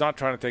story was not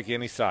trying to take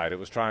any side. It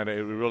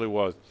really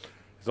was.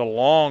 It's a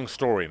long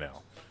story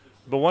now.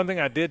 But one thing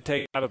I did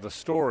take out of the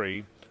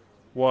story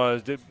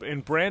was that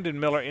in Brandon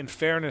Miller, in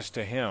fairness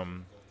to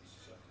him,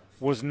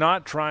 was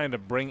not trying to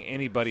bring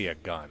anybody a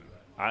gun.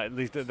 At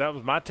least that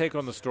was my take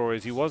on the story.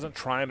 Is he wasn't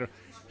trying to.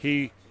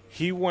 He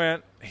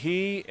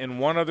and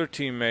one other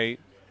teammate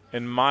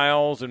and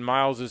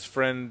Miles'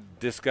 friend,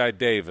 this guy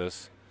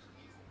Davis,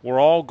 were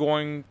all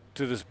going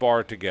to this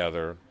bar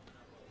together.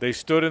 They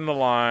stood in the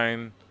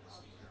line.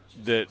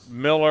 That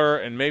Miller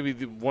and maybe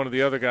one of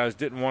the other guys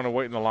didn't want to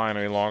wait in the line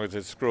any longer. They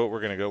said, "Screw it,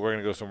 we're going to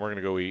go somewhere. We're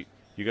going to go eat.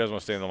 You guys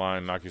want to stay in the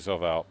line, knock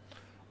yourself out.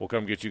 We'll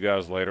come get you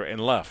guys later,"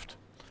 and left.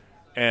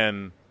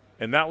 And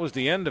that was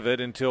the end of it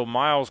until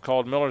Miles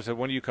called Miller and said,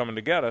 "When are you coming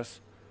to get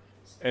us?"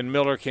 And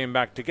Miller came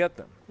back to get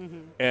them.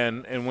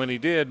 Mm-hmm. And when he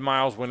did,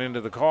 Miles went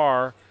into the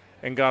car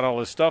and got all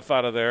his stuff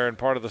out of there, and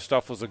part of the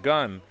stuff was a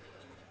gun.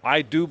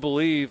 I do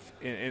believe,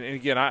 and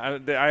again,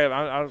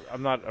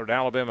 I'm not an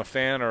Alabama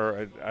fan,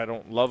 or I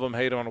don't love them,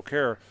 hate them, I don't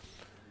care.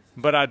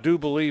 But I do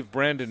believe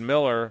Brandon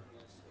Miller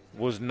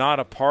was not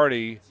a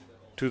party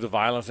to the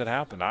violence that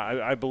happened.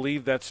 I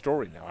believe that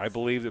story now. I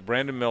believe that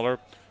Brandon Miller,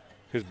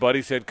 his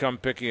buddy said, "Come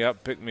pick me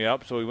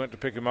up." So he went to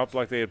pick him up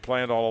like they had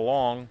planned all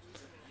along.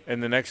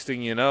 And the next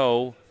thing you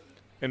know,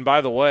 and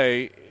by the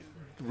way,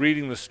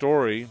 reading the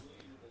story,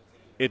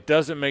 it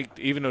doesn't make,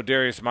 even though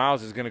Darius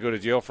Miles is going to go to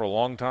jail for a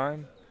long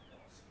time,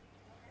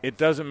 it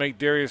doesn't make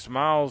Darius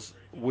Miles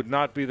would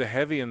not be the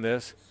heavy in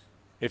this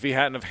if he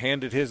hadn't have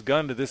handed his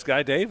gun to this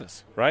guy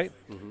Davis, right?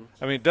 Mm-hmm.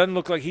 I mean, it doesn't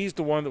look like he's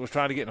the one that was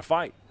trying to get in a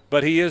fight,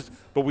 but he is.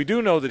 But we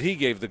do know that he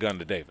gave the gun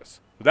to Davis.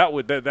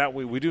 We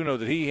do know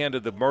that he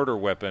handed the murder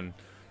weapon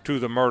to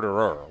the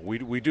murderer.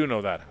 We do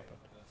know that happened.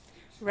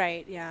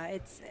 Right. Yeah.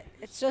 It's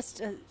just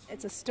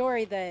it's a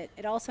story that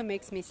it also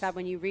makes me sad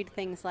when you read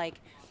things like.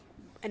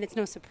 And it's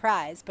no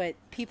surprise, but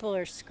people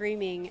are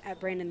screaming at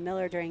Brandon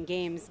Miller during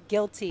games,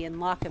 guilty, and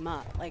lock him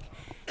up.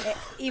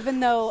 Even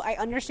though I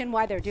understand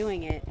why they're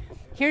doing it,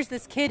 here's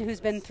this kid who's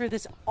been through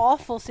this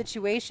awful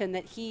situation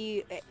that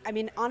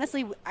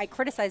honestly, I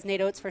criticize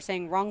Nate Oates for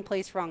saying wrong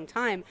place, wrong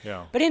time.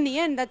 Yeah. But in the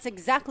end, that's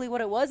exactly what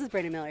it was with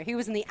Brandon Miller. He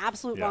was in the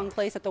absolute wrong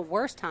place at the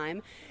worst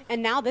time.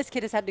 And now this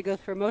kid has had to go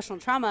through emotional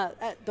trauma.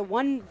 The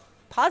one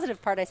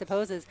positive part, I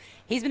suppose, is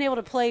he's been able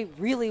to play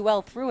really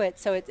well through it,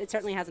 so it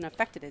certainly hasn't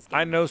affected his game.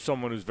 I know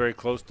someone who's very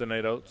close to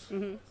Nate Oates,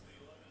 mm-hmm.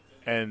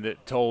 and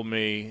that told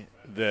me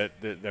that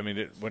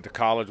went to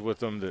college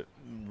with him, that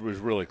was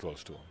really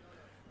close to him,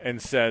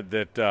 and said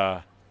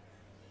that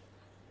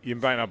you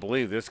might not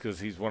believe this because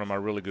he's one of my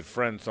really good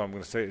friends, so I'm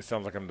going to say it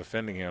sounds like I'm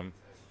defending him,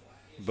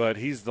 but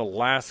he's the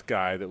last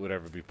guy that would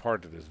ever be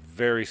part of this.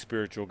 Very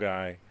spiritual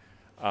guy,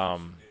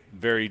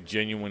 very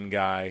genuine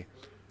guy.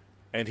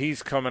 And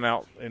he's coming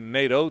out, and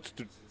Nate Oates,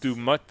 through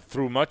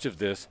much of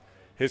this,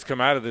 has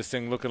come out of this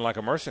thing looking like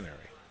a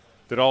mercenary.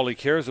 that all he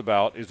cares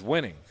about is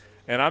winning.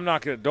 And I'm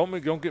not going to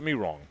 – don't get me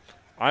wrong.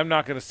 I'm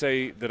not going to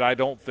say that I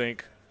don't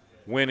think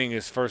winning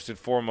is first and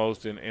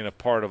foremost in a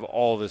part of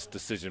all this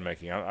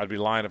decision-making. I'd be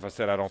lying if I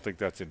said I don't think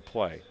that's in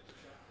play.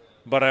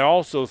 But I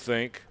also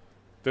think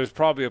there's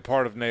probably a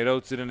part of Nate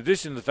Oates that in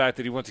addition to the fact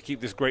that he wants to keep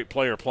this great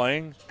player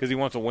playing because he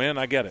wants to win,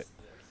 I get it.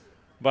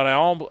 But I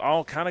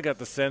all kind of got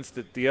the sense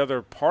that the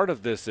other part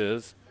of this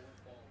is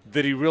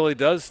that he really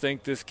does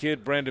think this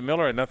kid, Brandon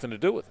Miller, had nothing to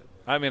do with it.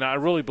 I mean, I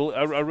really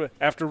believe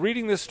 – after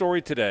reading this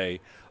story today,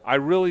 I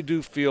really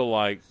do feel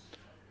like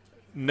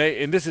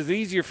Nate – and this is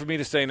easier for me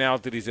to say now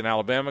that he's an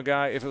Alabama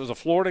guy. If it was a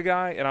Florida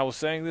guy and I was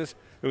saying this,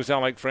 it would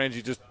sound like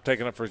Frangie just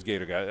taking up for his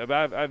Gator guy.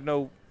 I have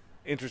no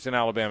interest in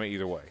Alabama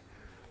either way.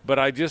 But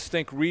I just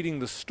think reading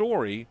the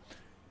story,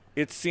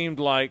 it seemed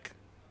like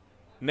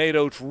Nate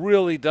Oates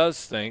really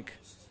does think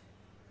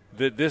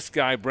that this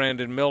guy,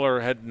 Brandon Miller,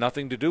 had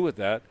nothing to do with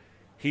that.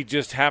 He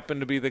just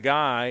happened to be the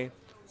guy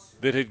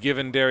that had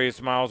given Darius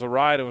Miles a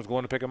ride and was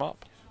going to pick him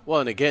up. Well,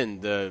 and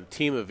again, the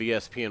team of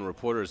ESPN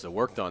reporters that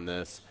worked on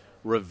this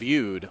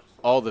reviewed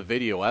all the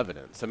video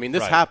evidence. I mean,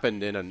 this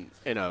happened in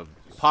a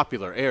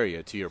popular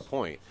area, to your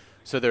point.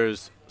 So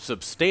there's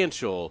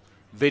substantial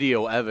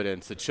video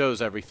evidence that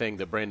shows everything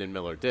that Brandon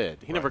Miller did.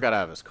 He never got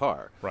out of his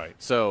car. Right.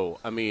 So,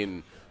 I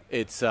mean,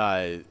 it's,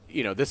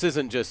 this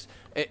isn't just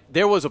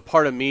there was a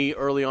part of me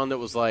early on that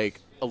was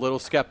like a little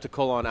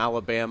skeptical on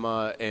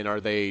Alabama and are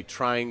they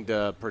trying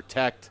to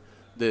protect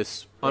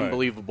this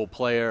unbelievable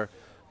player?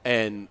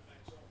 And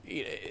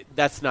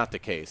that's not the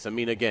case. I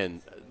mean,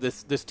 again,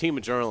 this team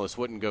of journalists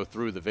wouldn't go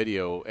through the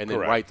video and then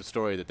write the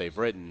story that they've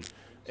written.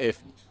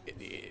 If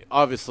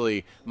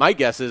obviously, my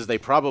guess is they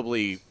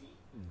probably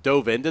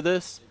dove into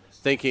this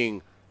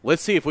thinking,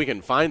 let's see if we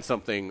can find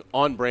something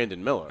on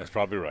Brandon Miller. That's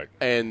probably right.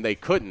 And they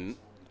couldn't,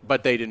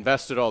 but they'd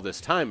invested all this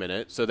time in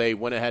it, so they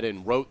went ahead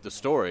and wrote the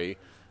story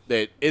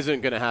that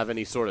isn't going to have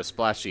any sort of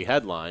splashy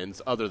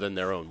headlines other than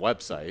their own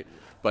website.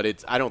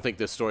 But I don't think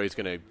this story is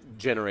going to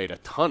generate a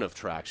ton of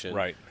traction,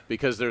 right?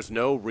 Because there's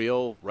no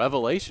real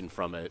revelation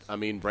from it. I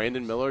mean,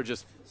 Brandon Miller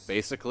just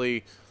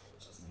basically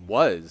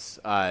was,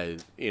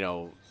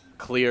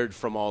 cleared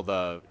from all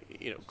the,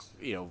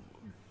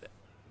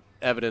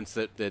 evidence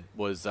that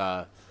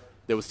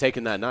was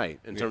taken that night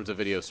in terms of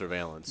video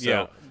surveillance.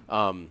 So,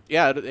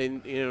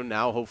 and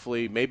now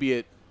hopefully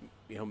maybe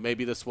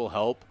this will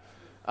help.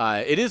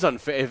 It is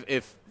unfair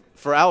if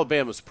for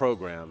Alabama's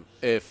program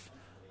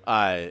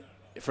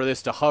for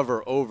this to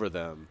hover over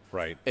them.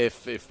 Right.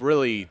 If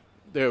really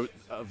there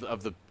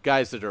of the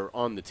guys that are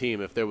on the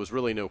team, if there was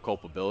really no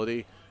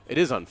culpability, it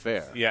is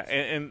unfair. Yeah,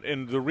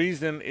 and the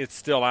reason it's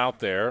still out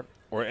there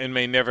and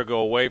may never go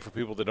away for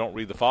people that don't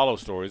read the follow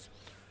stories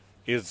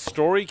is the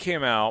story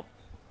came out,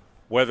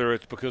 whether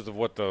it's because of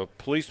what the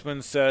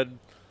policeman said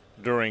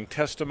during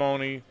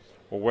testimony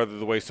or whether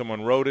the way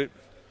someone wrote it,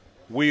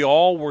 we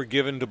all were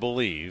given to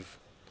believe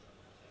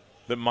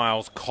that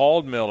Miles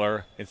called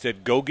Miller and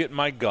said, go get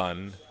my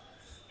gun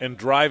and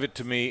drive it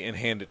to me and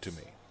hand it to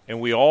me. And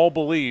we all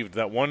believed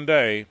that one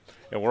day,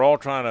 and we're all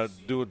trying to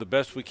do the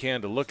best we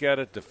can to look at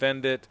it,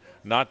 defend it,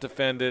 not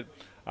defend it.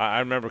 I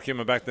remember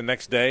coming back the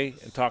next day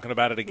and talking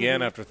about it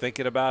again after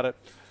thinking about it.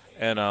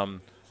 And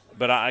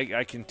but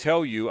I can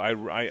tell you,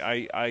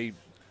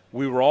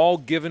 we were all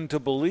given to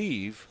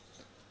believe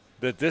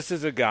that this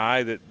is a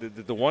guy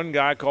that the one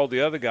guy called the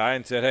other guy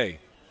and said, hey,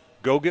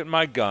 go get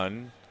my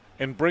gun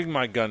and bring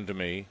my gun to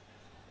me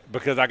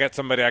because I got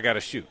somebody I got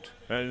to shoot.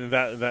 And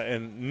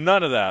and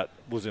none of that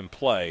was in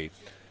play.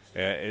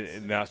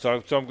 Now,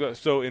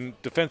 so in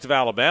defense of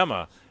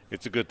Alabama,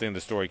 it's a good thing the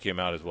story came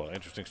out as well.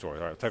 Interesting story.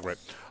 All right, take a break.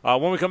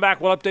 When we come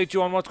back, we'll update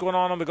you on what's going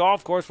on the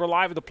golf course. We're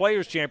live at the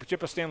Players'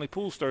 Championship of Stanley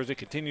Pools Thursday.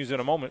 Continues in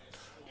a moment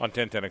on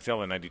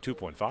 1010XL and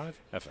 92.5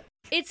 FM.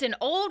 It's an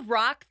old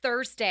rock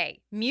Thursday.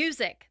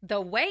 Music the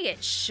way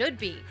it should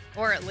be,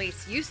 or at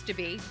least used to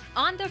be,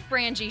 on The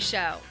Frangie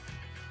Show.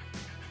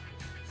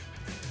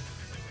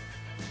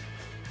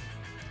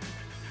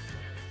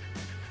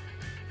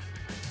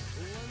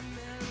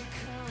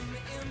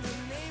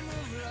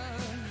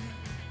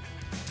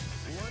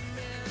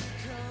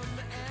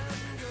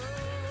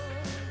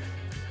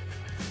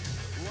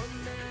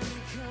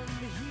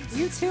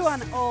 You two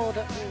on Old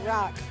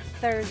Rock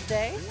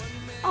Thursday.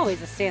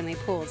 Always a Stanley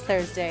Pools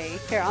Thursday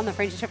here on the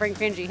Frangie Show. Frank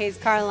Frangie, Hayes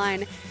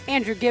Carline,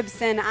 Andrew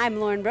Gibson. I'm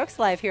Lauren Brooks,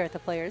 live here at the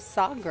Players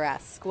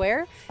Sawgrass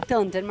Square.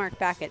 Dylan Denmark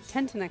back at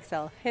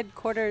 1010XL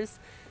headquarters,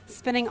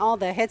 spinning all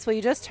the hits. Well,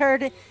 you just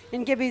heard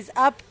in Gibby's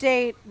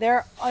update,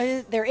 there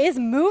is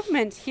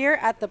movement here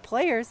at the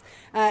Players.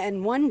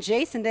 And one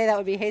Jason Day, that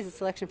would be Hayes'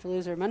 selection for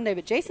Loser Monday.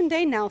 But Jason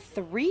Day now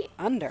 3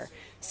 under.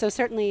 So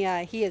certainly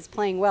he is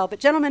playing well. But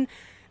gentlemen,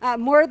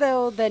 more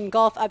though than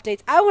golf updates,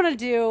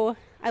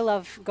 I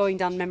love going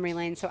down memory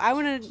lane, so I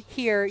want to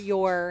hear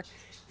your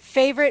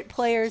favorite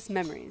players'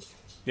 memories.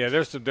 Yeah,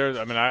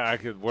 I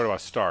could. Where do I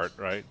start?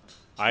 Right,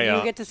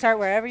 You get to start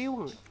wherever you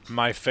want.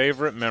 My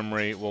favorite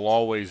memory will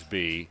always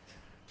be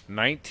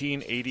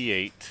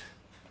 1988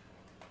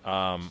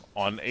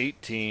 on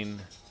 18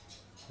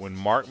 when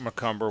Mark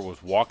McCumber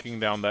was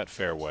walking down that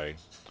fairway.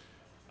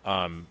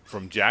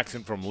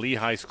 from Lee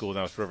High School,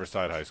 now it's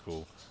Riverside High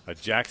School, a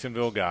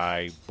Jacksonville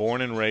guy,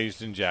 born and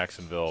raised in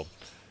Jacksonville,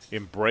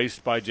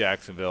 embraced by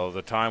Jacksonville, at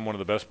the time one of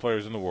the best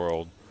players in the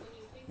world,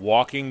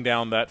 walking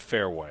down that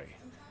fairway.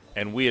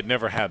 And we had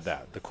never had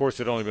that. The course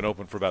had only been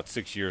open for about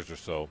 6 years or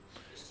so.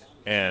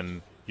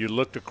 And you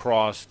looked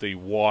across the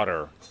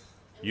water,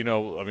 the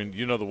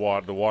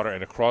water,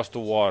 and across the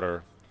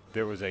water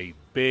there was a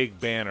big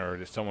banner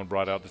that someone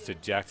brought out that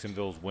said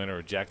Jacksonville's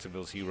winner,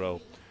 Jacksonville's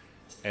hero.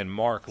 And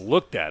Mark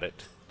looked at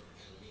it,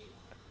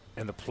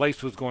 and the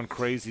place was going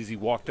crazy as he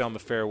walked down the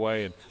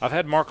fairway. And I've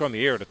had Mark on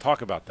the air to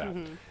talk about that.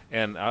 Mm-hmm.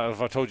 And I don't know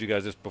if I told you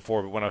guys this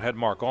before, but when I've had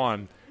Mark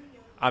on,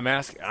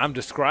 I'm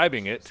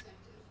describing it.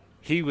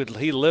 He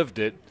lived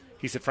it.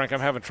 He said, Frank, I'm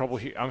having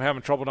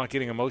trouble not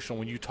getting emotional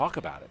when you talk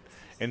about it.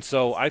 And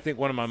so I think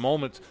one of my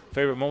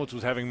favorite moments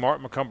was having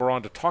Mark McCumber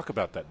on to talk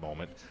about that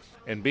moment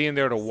and being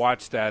there to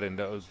watch that and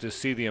to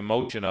see the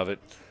emotion of it.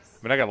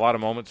 I mean, I got a lot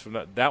of moments from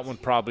that. That one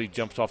probably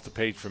jumps off the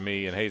page for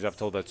me. And, Hayes, I've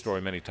told that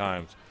story many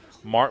times.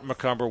 Mark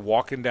McCumber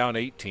walking down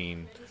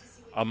 18,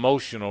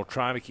 emotional,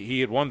 he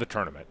had won the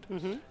tournament,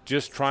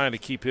 just trying to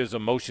keep his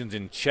emotions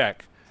in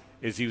check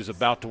as he was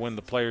about to win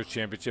the Players'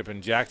 Championship,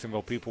 and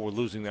Jacksonville people were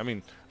losing. I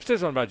mean, I'm still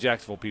talking about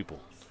Jacksonville people.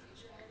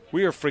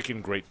 We are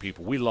freaking great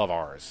people. We love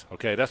ours,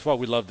 okay? That's why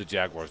we love the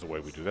Jaguars the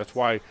way we do. That's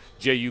why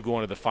JU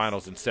going to the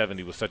finals in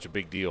 70 was such a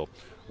big deal.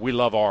 We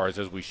love ours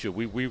as we should.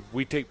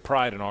 We take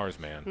pride in ours,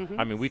 man. Mm-hmm.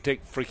 I mean, we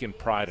take freaking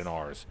pride in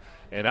ours,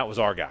 and that was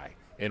our guy.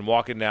 And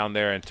walking down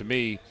there, and to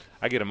me,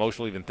 I get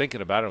emotional even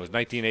thinking about it. It was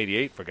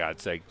 1988, for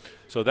God's sake.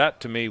 So that,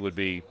 to me, it'd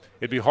be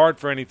hard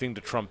for anything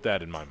to trump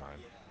that in my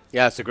mind.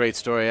 Yeah, it's a great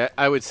story.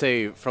 I would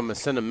say from a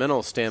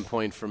sentimental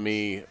standpoint for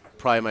me,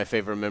 probably my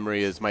favorite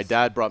memory is my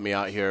dad brought me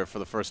out here for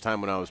the first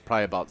time when I was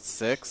probably about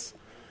 6.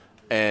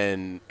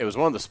 And it was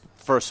one of the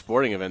first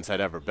sporting events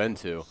I'd ever been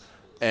to.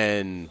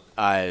 And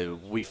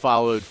we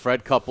followed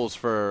Fred Couples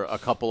for a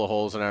couple of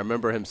holes, and I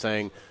remember him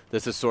saying,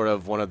 this is sort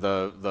of one of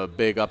the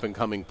big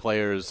up-and-coming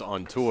players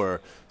on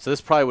tour. So this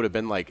probably would have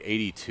been like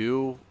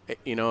 82,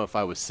 if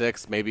I was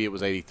 6. Maybe it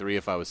was 83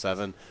 if I was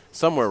 7,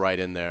 somewhere right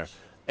in there.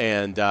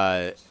 And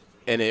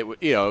it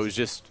was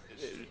just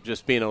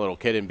being a little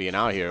kid and being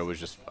out here, it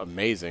was just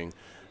amazing.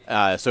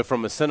 So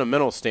from a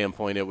sentimental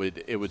standpoint, it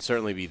would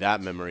certainly be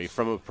that memory.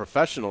 From a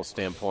professional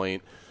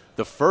standpoint,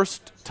 the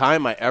first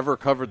time I ever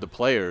covered the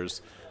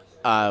Players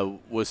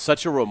was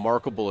such a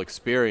remarkable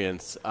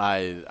experience.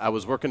 I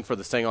was working for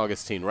the St.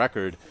 Augustine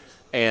Record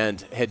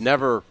and had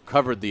never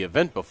covered the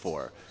event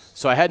before.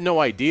 So I had no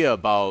idea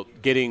about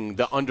getting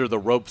the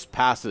under-the-ropes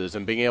passes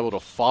and being able to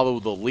follow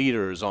the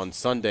leaders on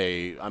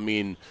Sunday. I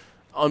mean,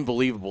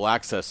 unbelievable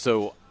access.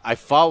 So I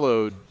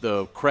followed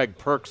the Craig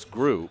Perks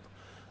group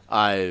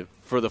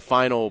for the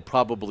final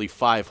probably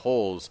 5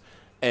 holes,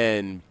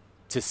 and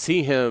to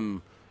see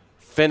him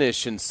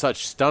finish in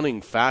such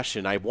stunning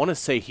fashion. I want to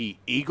say he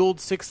eagled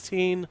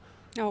 16,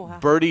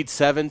 birdied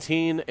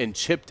 17, and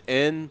chipped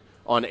in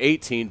on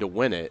 18 to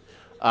win it.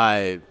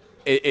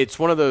 It's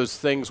one of those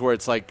things where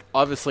it's like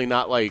obviously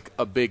not like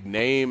a big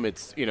name.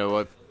 It's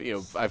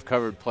I've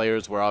covered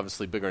players where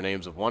obviously bigger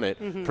names have won it.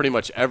 Mm-hmm. Pretty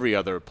much every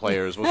other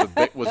players was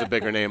a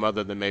bigger name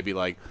other than maybe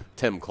like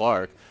Tim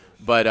Clark.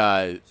 But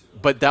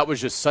that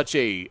was just such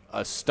a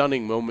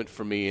stunning moment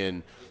for me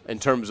in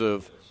terms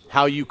of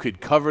how you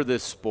could cover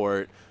this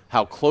sport,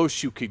 how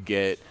close you could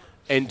get,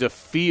 and to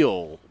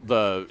feel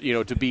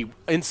to be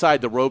inside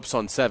the ropes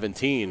on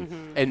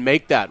 17 and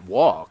make that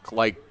walk,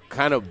 like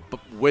kind of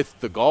with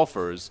the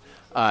golfers,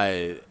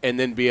 and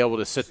then be able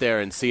to sit there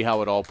and see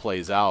how it all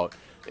plays out.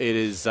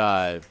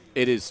 It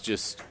was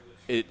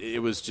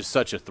just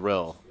such a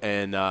thrill,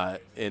 and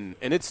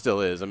it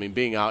still is. I mean,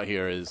 being out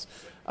here is,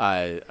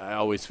 I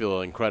always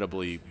feel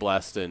incredibly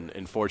blessed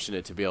and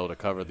fortunate to be able to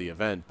cover the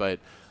event. But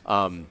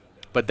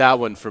that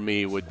one for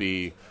me would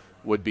be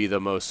the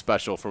most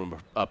special from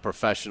a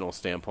professional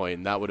standpoint,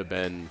 and that would have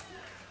been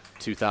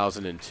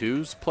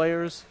 2002's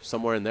Players,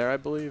 somewhere in there, I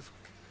believe.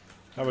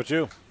 How about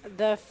you?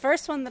 The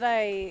first one that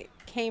I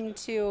came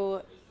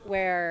to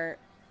where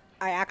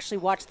I actually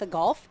watched the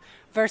golf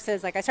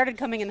versus, like, I started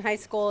coming in high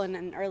school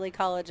and early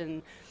college,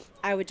 and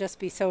I would just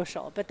be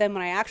social. But then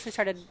when I actually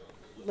started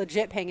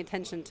legit paying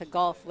attention to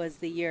golf was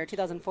the year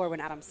 2004 when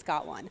Adam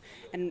Scott won,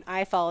 and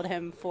I followed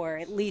him for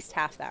at least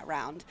half that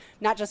round,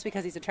 not just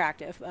because he's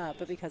attractive,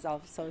 but because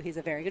also he's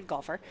a very good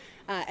golfer,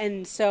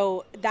 and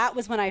so that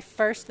was when I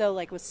first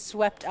was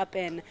swept up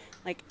in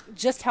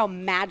just how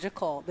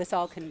magical this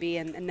all can be,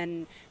 and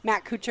then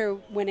Matt Kuchar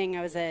winning,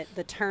 I was at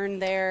the turn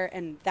there,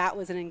 and that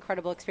was an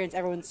incredible experience.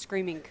 Everyone's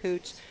screaming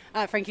Cooch.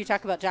 Frank, you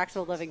talk about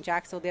Jacksonville loving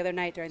Jacksonville. The other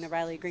night during the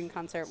Riley Green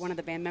concert, one of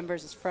the band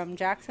members is from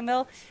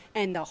Jacksonville,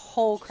 and the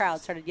whole crowd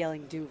started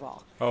yelling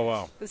Duval. Oh,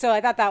 wow. So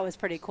I thought that was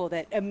pretty cool,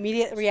 that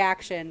immediate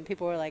reaction.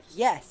 People were like,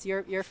 yes,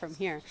 you're from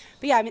here.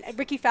 But yeah, I mean,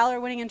 Ricky Fowler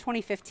winning in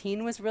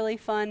 2015 was really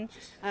fun.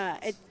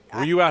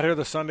 Were you out here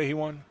the Sunday he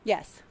won?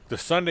 Yes. The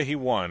Sunday he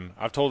won,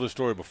 I've told this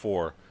story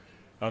before.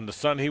 On the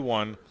Sunday he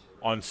won,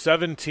 on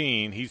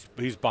 17,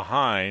 he's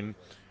behind,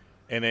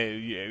 And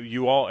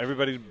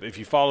everybody, if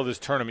you follow this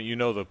tournament, you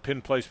know the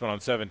pin placement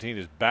on 17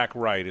 is back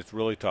right. It's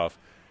really tough.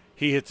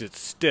 He hits it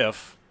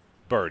stiff,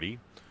 birdie.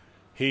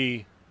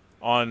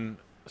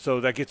 So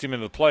that gets him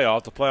into the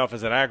playoff. The playoff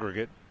is an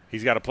aggregate.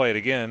 He's got to play it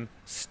again,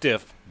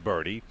 stiff,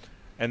 birdie.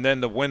 And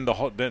then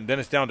then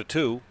it's down to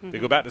 2. They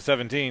go back to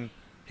 17,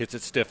 hits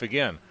it stiff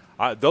again.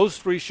 Those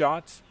 3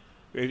 shots,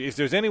 if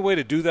there's any way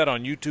to do that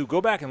on YouTube,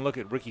 go back and look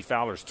at Ricky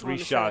Fowler's 3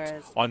 shots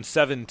on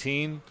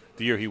 17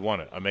 the year he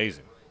won it.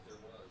 Amazing.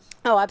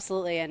 Oh,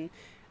 absolutely. And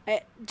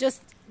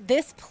just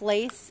this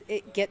place,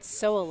 it gets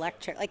so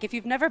electric. Like, if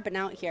you've never been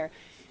out here,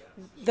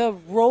 the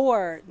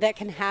roar that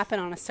can happen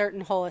on a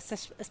certain hole,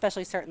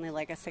 especially certainly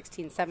like a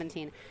 16,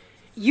 17,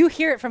 you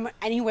hear it from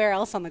anywhere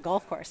else on the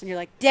golf course. And you're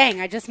like, dang,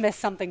 I just missed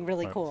something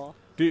really cool.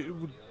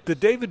 The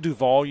David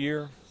Duval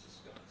year,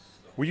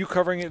 were you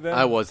covering it then?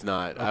 I was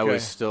not. Okay. I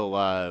was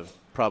still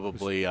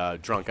probably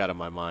drunk out of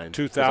my mind.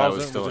 2000? I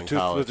was still in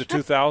college. Was it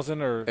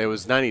 2000 or? It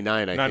was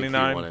 99, I think he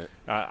won it.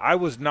 I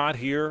was not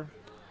here.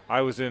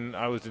 I was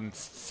in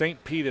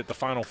St. Pete at the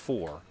Final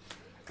Four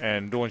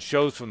and doing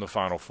shows from the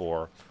Final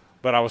Four,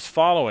 but I was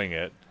following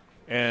it.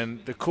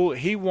 And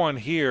he won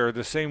here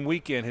the same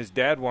weekend his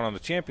dad won on the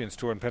Champions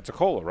Tour in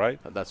Pensacola, right?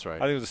 That's right.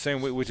 I think it was the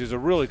same week, which is a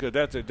really good.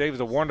 David's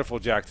a wonderful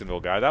Jacksonville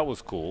guy. That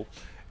was cool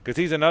because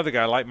he's another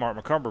guy like Mark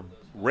McCumber,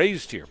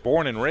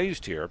 born and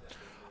raised here.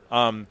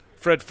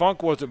 Fred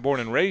Funk wasn't born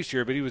and raised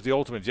here, but he was the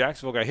ultimate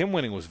Jacksonville guy. Him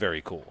winning was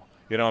very cool.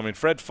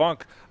 Fred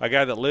Funk, a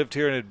guy that lived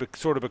here and had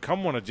sort of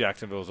become one of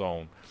Jacksonville's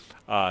own.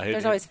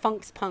 There's always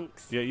Funk's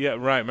Punks. Yeah,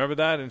 right. Remember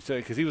that? And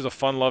because he was a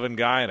fun-loving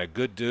guy and a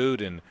good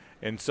dude,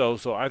 and so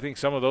I think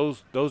some of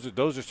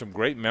those are some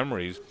great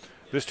memories.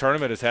 This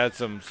tournament has had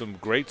some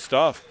great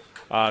stuff.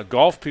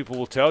 Golf people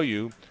will tell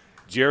you,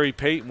 Jerry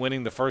Payton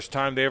winning the first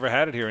time they ever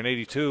had it here in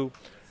 '82,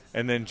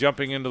 and then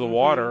jumping into the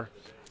water.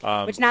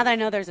 Which now that I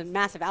know there's a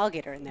massive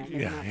alligator in there,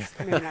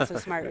 maybe not so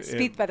smart.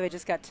 Spieth, by the way,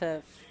 just got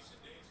to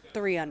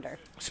 3 under.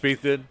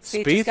 Spieth did?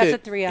 Spieth just got to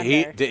 3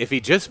 under. If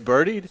he just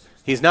birdied,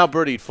 he's now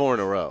birdied 4 in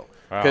a row.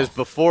 Because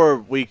before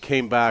we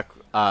came back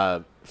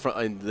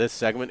in this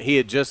segment, he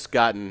had just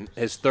gotten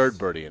his 3rd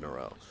birdie in a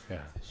row.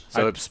 Yeah.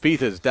 So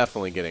Spieth is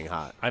definitely getting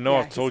hot. I know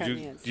I've told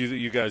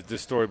you guys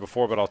this story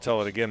before, but I'll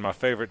tell it again. My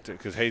favorite,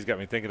 because Hayes got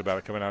me thinking about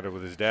it coming out here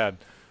with his dad.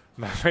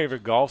 My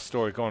favorite golf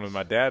story going with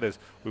my dad is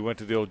we went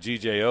to the old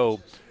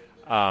GJO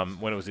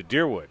when it was at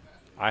Deerwood.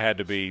 I had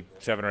to be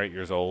 7 or 8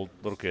 years old,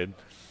 little kid.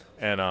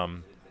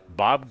 And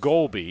Bob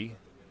Golby,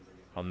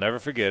 I'll never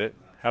forget it,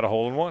 had a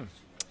hole-in-one.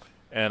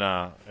 And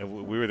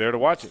we were there to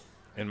watch it.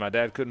 And my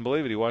dad couldn't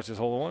believe it. He watched this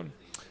hole-in-one.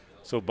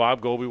 So Bob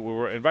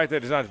Golby, and right there,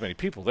 there's not as many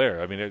people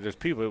there. I mean, there's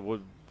people,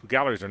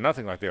 galleries are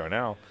nothing like they are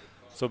now.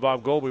 So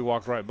Bob Golby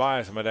walked right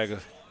by us, and my dad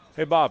goes,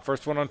 "Hey, Bob,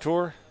 first one on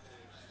tour?"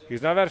 He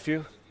goes, "No, I've had a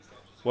few."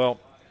 Well,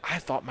 I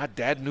thought my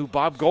dad knew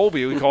Bob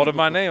Golby. He called him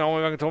by name. I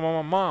went back and told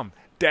my mom,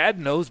 "Dad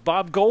knows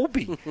Bob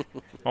Golby."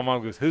 My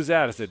mom goes, "Who's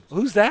that?" I said,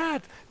 "Who's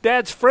that?"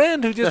 "Dad's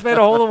friend who just made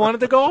a hole-in-one at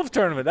the golf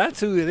tournament. That's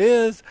who it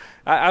is."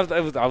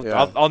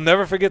 I'll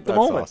never forget the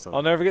moment. Awesome.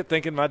 I'll never forget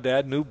thinking my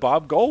dad knew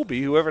Bob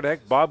Golby, whoever the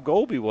heck Bob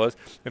Golby was.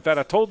 In fact,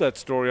 I told that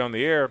story on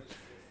the air,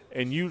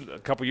 and a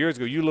couple years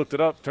ago, you looked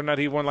it up. Turned out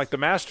he won like the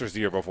Masters the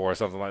year before or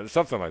something like that. But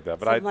Something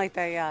like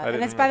that, yeah.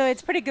 And by the way,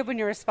 it's pretty good when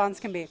your response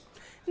can be,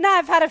 "No,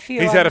 I've had a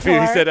few." He's had a few.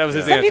 He said that was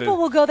his answer. Some people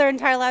will go their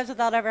entire lives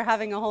without ever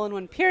having a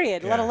hole-in-one,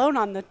 period, let alone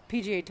on the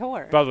PGA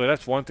Tour. By the way,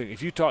 that's one thing.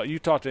 If you talk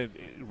to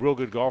real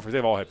good golfers,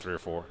 they've all had 3 or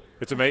 4.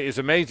 It's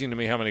amazing to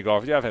me how many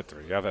golfers. Yeah, I've had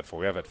 3. Yeah, I've had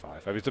 4. Yeah, I've had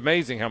 5. I mean, it's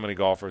amazing how many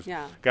golfers.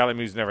 Yeah. Guy like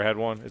me's never had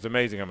one. It's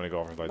amazing how many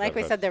golfers like that. Like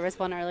we said, there was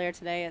one earlier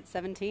today at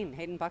 17,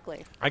 Hayden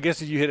Buckley. I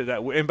guess if you hit it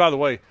that way. And by the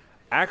way,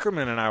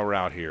 Ackerman and I were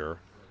out here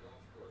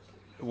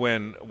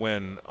when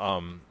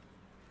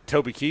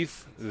Toby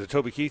Keith, the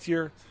Toby Keith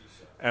year,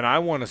 and I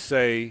want to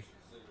say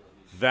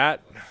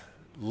that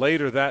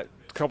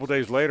couple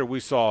days later,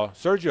 we saw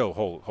Sergio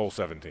hole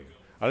 17.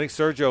 I think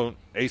Sergio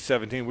ace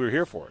 17. We were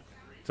here for it,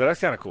 so that's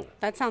kind of cool.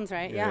 That sounds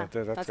right. Yeah,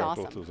 that's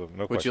awesome. Cool too, so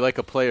no Would question. you like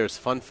a player's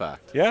fun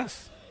fact?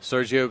 Yes.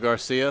 Sergio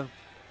Garcia,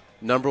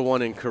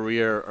 #1 in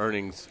career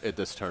earnings at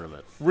this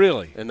tournament.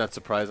 Really? Isn't that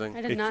surprising?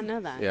 I did not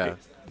know that. Yeah.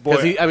 Boy,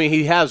 Because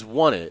he has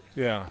won it.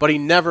 Yeah. But he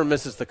never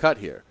misses the cut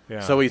here.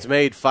 Yeah. So he's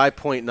made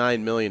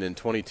 $5.9 million in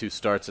 22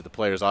 starts at the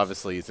Players.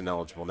 Obviously, he's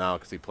ineligible now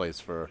because he plays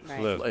for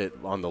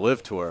on the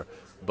Live Tour.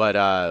 But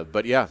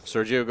yeah,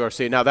 Sergio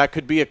Garcia. Now that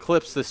could be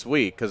eclipsed this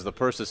week because the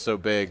purse is so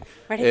big.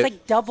 Right, it's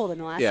like doubled in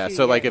the last. Yeah. few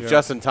So like years. if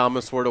Justin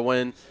Thomas were to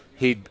win,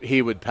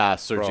 he would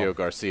pass Sergio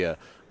Garcia.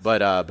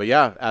 But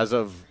yeah,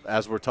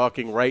 as we're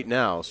talking right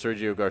now,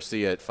 Sergio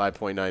Garcia at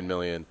 $5.9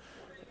 million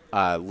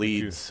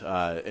leads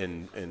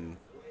in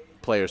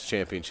Players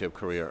Championship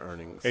career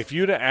earnings. If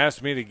you'd have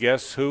asked me to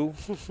guess who,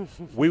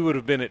 we would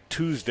have been at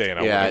Tuesday, and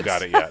I wouldn't have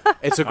got it yet.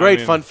 It's a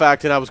great fun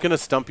fact, and I was going to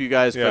stump you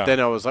guys, but then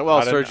I was like,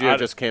 well, Sergio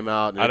just came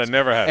out. I'd have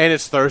never had it. And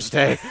it's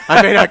Thursday.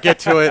 I may not get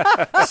to it.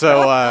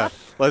 So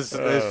it's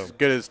as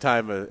good as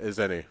time as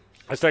any.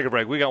 Let's take a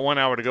break. We got 1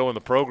 hour to go in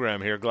the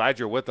program here. Glad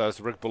you're with us.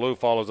 Rick Ballou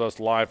follows us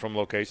live from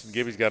location.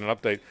 Gibby's got an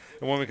update.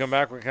 And when we come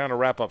back, we'll kind of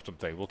wrap up some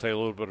things. We'll tell you a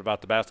little bit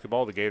about the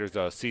basketball. The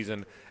Gators'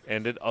 season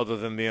ended, other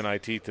than the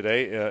NIT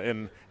today,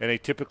 in a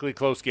typically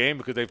close game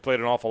because they've played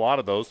an awful lot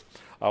of those.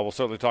 We'll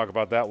certainly talk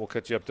about that. We'll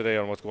catch you up today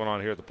on what's going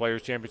on here at the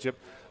Players' Championship.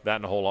 That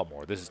and a whole lot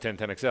more. This is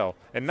 1010XL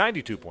and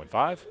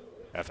 92.5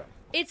 FM.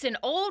 It's an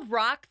Old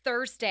Rock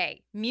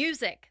Thursday.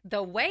 Music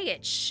the way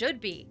it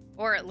should be,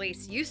 or at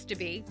least used to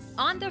be,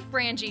 on The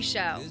Frangie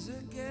Show. Is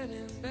it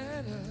getting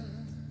better?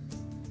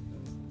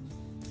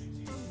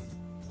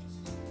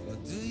 Or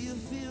do you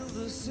feel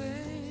the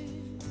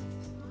same?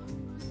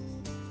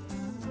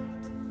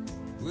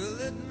 Will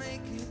it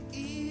make it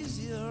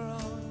easier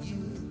on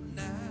you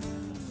now?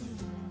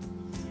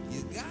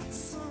 You got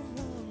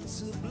someone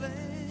to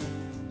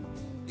blame.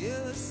 You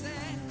said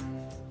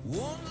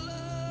one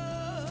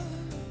love,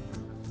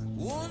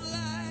 one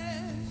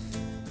life.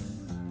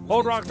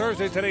 Old Rock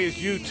Thursday today is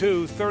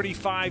U2.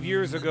 35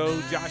 years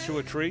ago,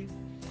 Joshua Tree,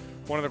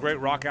 one of the great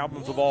rock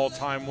albums of all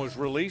time, was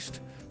released.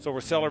 So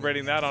we're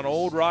celebrating that on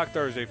Old Rock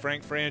Thursday.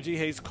 Frank Frangie,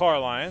 Hayes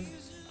Carline,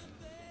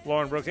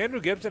 Lauren Brooks,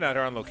 Andrew Gibson out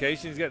here on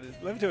location. He's got,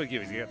 let me tell you what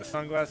Gibby, he's got the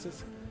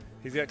sunglasses.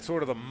 He's got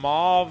sort of the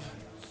mauve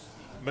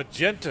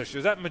magenta.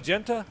 Is that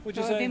magenta, would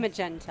you It say? would be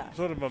magenta.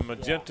 Sort of a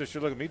magenta.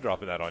 Look at me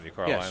dropping that on you,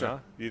 Carline, Yeah, sure. huh?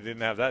 You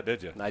didn't have that,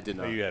 did you? I did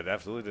not. You had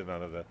absolutely did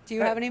not have that. Do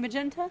you have any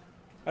magenta?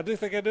 I do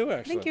think I do, I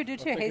actually. think you do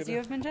too. think I Hayes, do. you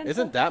have magenta?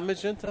 Isn't that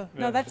magenta?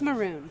 No, that's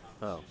maroon.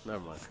 Oh, never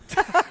mind.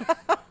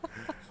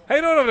 How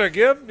you doing over there,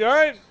 Gib? You all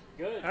right?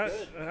 Good,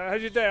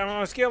 How's your day? I'm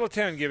on a scale of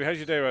 10, Gibby. How's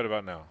your day right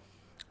about now?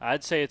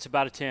 I'd say it's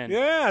about a 10.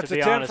 Yeah, to it's a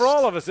be 10 honest. for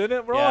all of us, isn't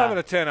it? We're all Yeah. having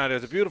a 10 out here.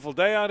 It's a beautiful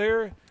day out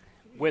here.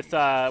 With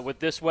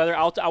this weather,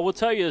 I will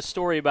tell you a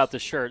story about the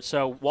shirt.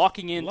 So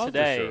walking in Love the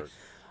today,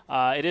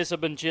 shirt. it is a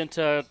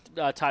magenta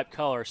type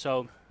color.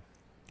 So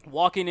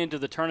walking into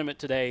the tournament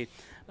today,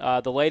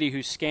 the lady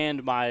who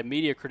scanned my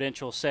media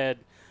credentials said,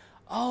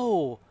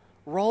 "Oh,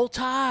 Roll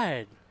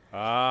Tide,"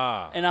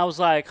 and I was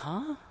like,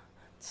 "Huh?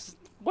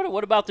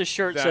 What about this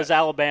shirt That- says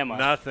Alabama?"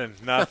 Nothing.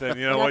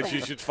 You know what? Nothing.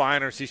 You should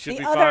find her. She should The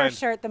be other fine.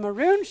 shirt, the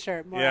maroon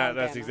shirt, more Yeah,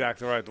 Alabama. that's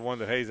exactly right. The one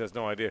that Hayes has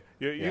no idea.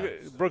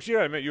 Brooks, you got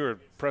to admit you were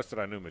impressed that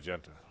I knew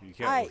magenta. You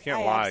can't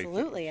I lie.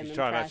 absolutely am She's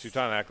impressed.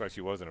 trying to act like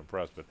she wasn't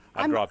impressed, but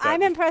I I'm dropped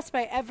that. impressed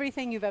by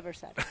everything you've ever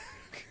said.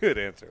 Good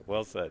answer.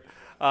 Well said.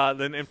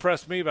 Then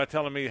impress me by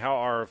telling me how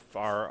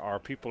our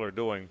people are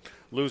doing.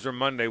 Loser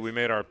Monday, we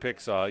made our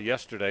picks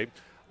yesterday.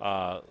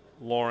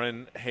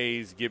 Lauren,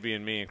 Hayes, Gibby,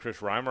 and me, and Chris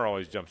Reimer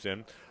always jumps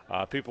in.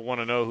 People want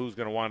to know who's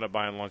going to wind up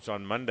buying lunch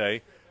on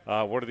Monday.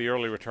 What are the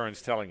early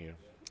returns telling you?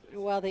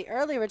 Well, the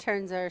early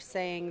returns are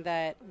saying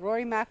that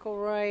Rory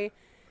McIlroy,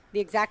 the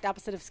exact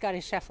opposite of Scotty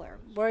Scheffler.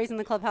 Rory's in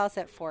the clubhouse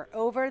at 4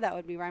 over. That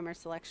would be Reimer's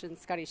selection.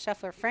 Scotty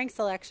Scheffler, Frank's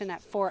selection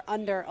at 4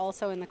 under,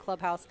 also in the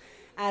clubhouse,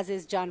 as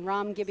is John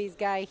Rahm, Gibby's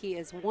guy. He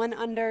is 1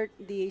 under.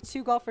 The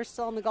 2 golfers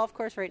still on the golf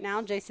course right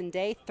now. Jason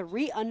Day,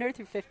 3 under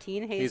through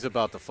 15. Hayes, He's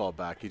about to fall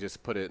back. He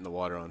just put it in the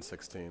water on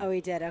 16. Oh, he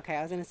did. Okay,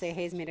 I was going to say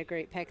Hayes made a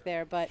great pick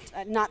there, but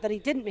not that he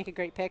didn't make a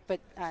great pick, but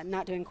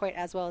not doing quite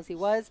as well as he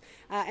was.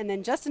 And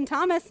then Justin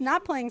Thomas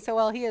not playing so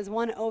well. He is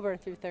 1 over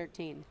through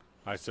 13.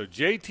 All right, so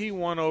JT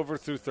 1 over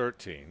through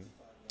 13.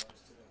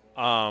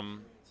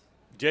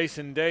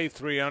 Jason Day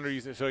 3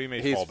 under, so he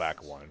may He's- fall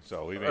back 1.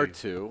 So he may, Or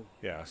 2.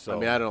 Yeah, so I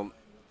mean, I don't.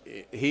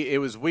 It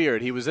was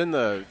weird. He was in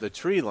the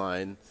tree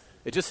line.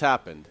 It just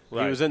happened.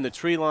 Right. He was in the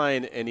tree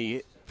line and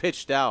he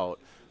pitched out,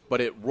 but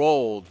it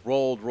rolled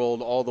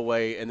all the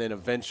way, and then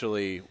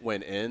eventually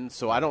went in.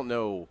 So I don't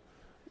know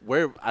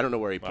where. I don't know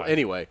where he. Right.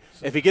 Anyway,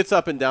 if he gets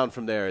up and down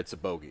from there, it's a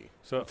bogey.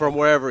 So- from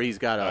wherever he's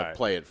got to All right.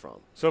 play it from.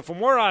 So from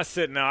where I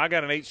sit now, I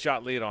got an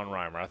 8-shot lead on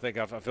Reimer. I think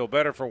I feel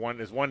better for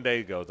one as one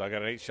day goes. I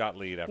got an 8-shot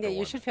lead after Yeah, one.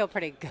 you should feel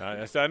pretty good.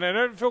 I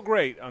don't feel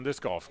great on this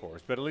golf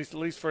course, but at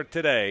least for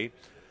today,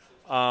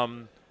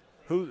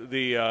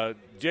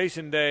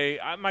 Jason Day?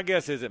 My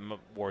guess is at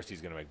worst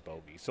he's going to make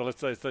bogey. So let's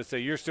say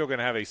you're still going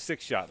to have a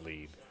 6-shot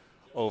lead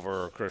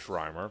over Chris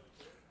Reimer.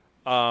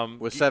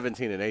 With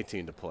 17 and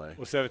 18 to play.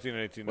 With 17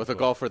 and 18. With to a play.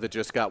 golfer that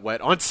just got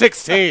wet on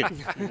 16.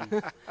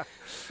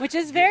 Which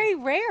is very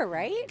rare,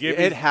 right?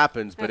 It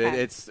happens, but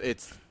Okay.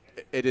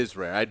 it is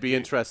rare. I'd be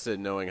interested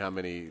in knowing how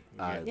many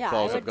Yeah, I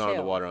balls have would gone in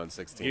the too. water on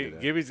 16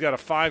 today. Gibby's got a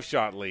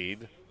 5-shot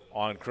lead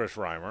on Chris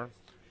Reimer.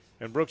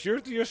 And Brooks, you're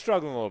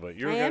struggling a little bit.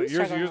 I am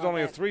struggling a yours little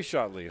only a bit.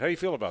 3-shot lead. How you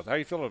feel about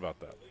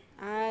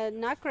that?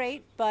 Not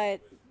great, but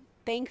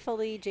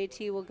thankfully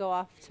JT will go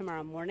off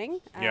tomorrow morning.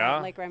 Yeah.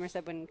 Like Reimer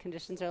said, when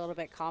conditions are a little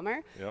bit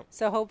calmer. Yep.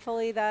 So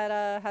hopefully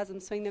that has him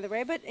swing the other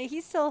way. But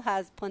he still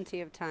has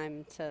plenty of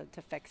time to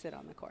fix it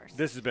on the course.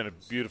 This has been a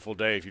beautiful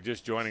day. If you're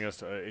just joining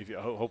us,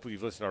 hopefully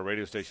you've listened to our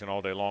radio station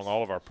all day long.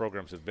 All of our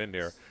programs have been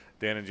here.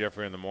 Dan and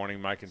Jeffrey in the morning,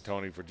 Mike and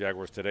Tony for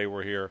Jaguars today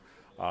were here.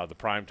 The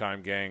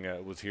Primetime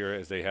gang was here,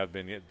 as they have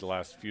been the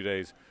last few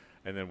days.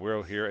 And then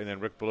we're here. And then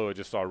Rick Ballou, I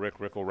just saw Rick.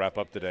 Rick will wrap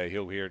up today.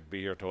 He'll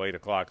be here till 8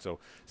 o'clock. So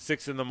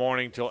 6 in the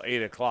morning till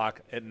 8 o'clock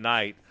at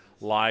night,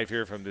 live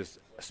here from this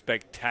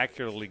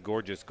spectacularly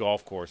gorgeous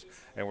golf course.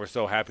 And we're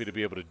so happy to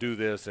be able to do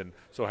this and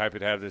so happy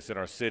to have this in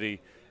our city.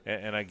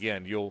 And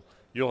again, you'll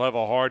have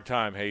a hard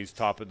time, Hayes,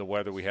 topping the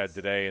weather we had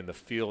today and the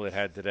feel it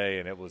had today,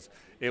 and it was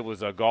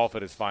a golf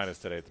at its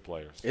finest today at the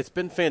Players. It's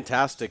been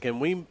fantastic,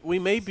 and we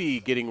may be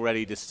getting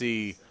ready to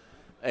see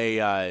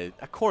a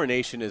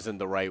coronation isn't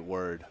the right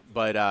word,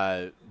 but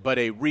a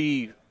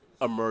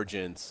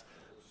re-emergence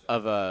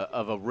of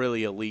a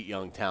really elite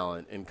young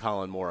talent in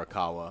Colin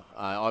Morikawa.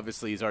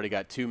 Obviously, he's already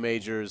got 2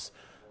 majors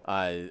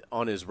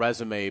on his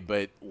resume,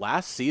 but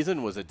last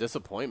season was a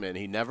disappointment.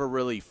 He never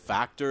really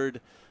factored.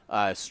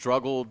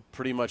 Struggled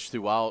pretty much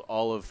throughout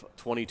all of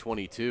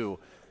 2022,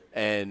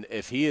 and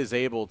if he is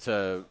able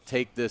to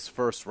take this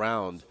first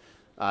round,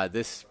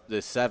 this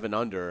 7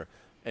 under,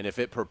 and if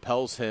it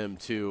propels him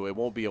to, it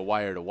won't be a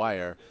wire to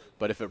wire,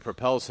 but if it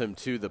propels him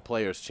to the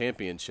Players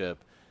Championship,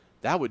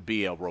 that would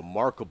be a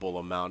remarkable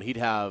amount. He'd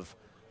have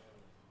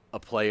a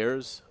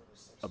Players,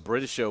 a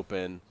British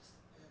Open,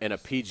 and a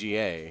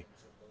PGA,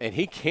 and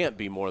he can't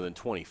be more than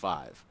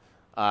 25.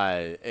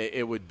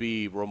 It would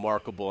be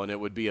remarkable, and it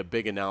would be a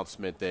big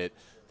announcement that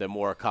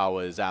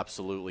Morikawa is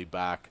absolutely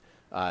back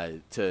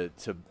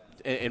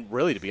and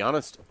really, to be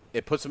honest,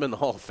 it puts him in the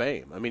Hall of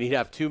Fame. I mean, he'd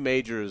have 2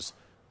 majors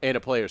and a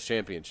Players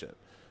Championship.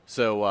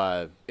 So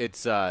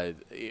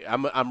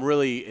I'm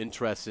really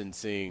interested in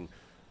seeing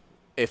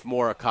if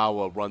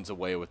Morikawa runs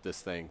away with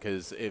this thing,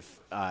 because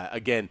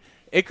again,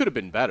 it could have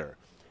been better.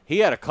 He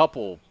had a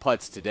couple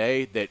putts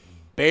today that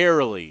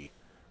barely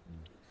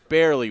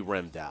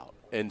rimmed out.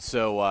 And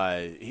so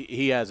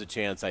he has a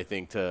chance, I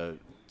think, to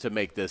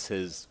make this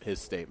his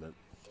statement.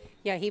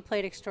 Yeah, he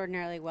played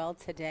extraordinarily well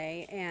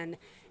today. And,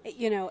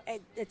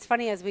 it's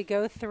funny as we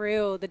go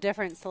through the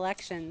different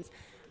selections,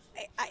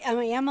 I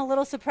am a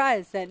little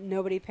surprised that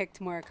nobody picked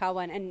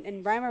Morikawa.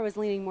 And Reimer was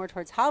leaning more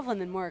towards Hovland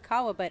than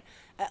Morikawa, but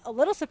a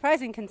little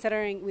surprising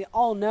considering we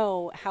all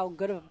know how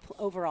good of an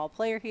overall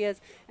player he is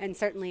and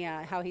certainly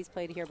how he's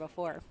played here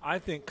before. I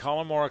think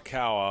Colin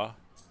Morikawa,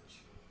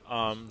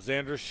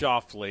 Xander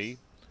Schauffele,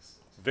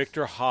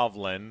 Victor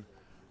Hovland,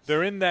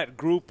 they're in that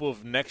group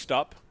of next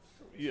up.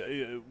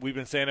 We've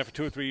been saying that for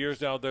 2 or 3 years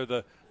now.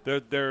 They're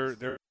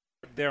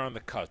on the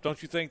cusp.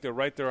 Don't you think they're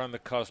right there on the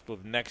cusp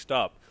of next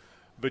up?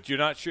 But you're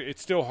not sure.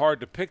 It's still hard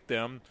to pick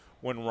them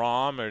when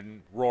Rahm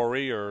and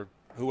Rory or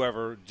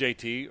whoever,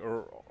 JT,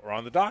 are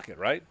on the docket,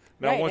 right?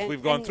 Now, right, once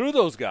we've gone through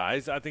those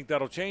guys, I think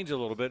that'll change a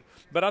little bit.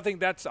 But I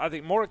think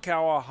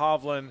Morikawa,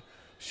 Hovland,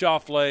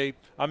 Schauffele,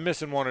 I'm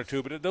missing 1 or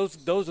 2, but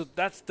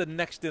that's the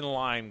next in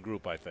line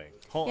group, I think.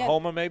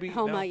 Homa, maybe?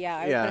 Homa, no? yeah.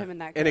 I would put him in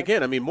that group. And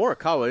again, I mean,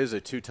 Morikawa is a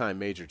 2-time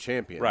major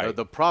champion. Right.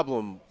 The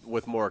problem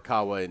with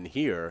Morikawa in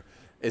here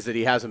is that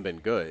he hasn't been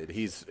good.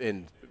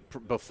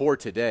 Before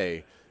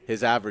today,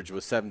 his average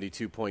was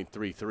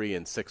 72.33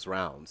 in 6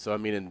 rounds. So, I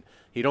mean,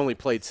 he'd only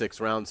played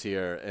 6 rounds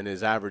here, and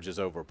his average is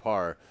over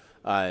par.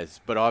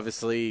 But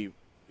obviously,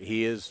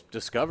 he has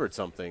discovered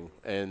something.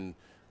 And,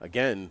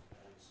 again,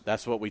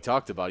 that's what we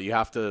talked about.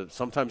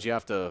 Sometimes you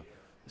have to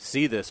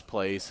see this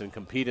place and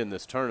compete in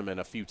this tournament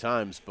a few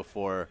times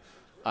before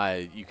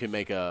you can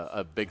make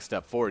a big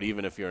step forward,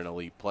 even if you're an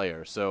elite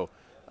player. So,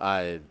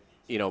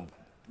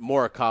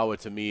 Morikawa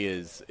to me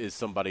is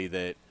somebody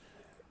that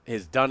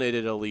has done it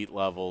at elite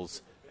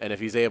levels, and if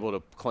he's able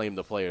to claim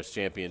the Players'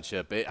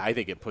 Championship, I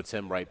think it puts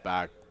him right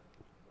back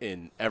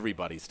in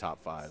everybody's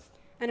top 5.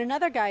 And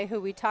another guy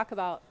who we talk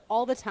about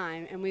all the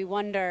time, and we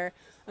wonder,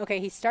 okay,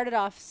 he started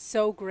off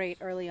so great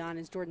early on,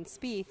 is Jordan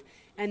Spieth,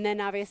 and then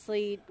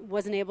obviously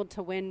wasn't able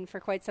to win for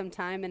quite some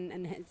time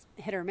and his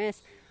hit or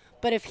miss.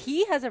 But if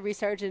he has a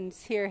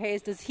resurgence here,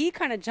 Hayes, does he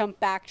kind of jump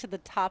back to the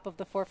top of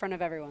the forefront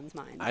of everyone's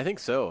mind? I think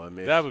so. I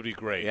mean, that would be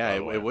great. Yeah,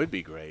 it would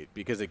be great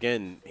because,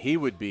 again, he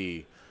would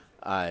be,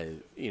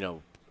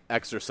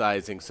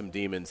 exercising some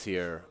demons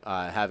here,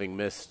 having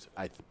missed,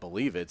 I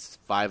believe it's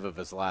 5 of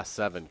his last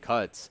 7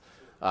 cuts.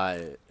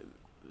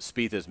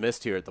 Spieth has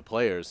missed here at the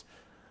Players.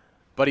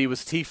 But he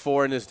was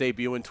T4 in his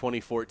debut in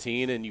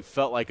 2014, and you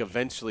felt like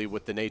eventually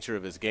with the nature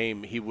of his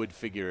game, he would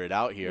figure it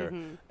out here.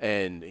 Mm-hmm.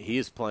 And he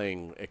is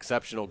playing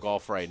exceptional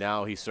golf right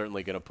now. He's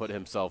certainly going to put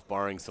himself,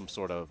 barring some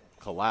sort of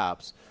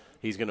collapse,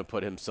 he's going to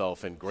put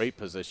himself in great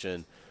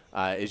position.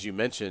 As you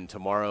mentioned,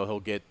 tomorrow he'll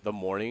get the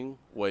morning,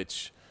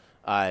 which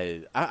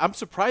I'm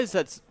surprised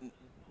that's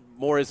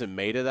more isn't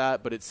made of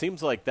that, but it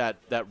seems like that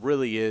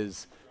really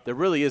is – there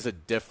really is a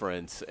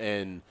difference.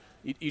 And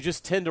you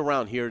just tend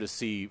around here to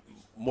see –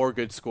 more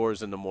good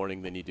scores in the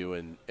morning than you do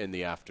in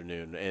the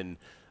afternoon. And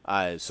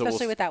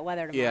especially with that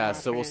weather tomorrow. Yeah,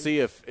 so we'll see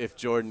if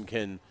Jordan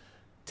can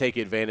take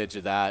advantage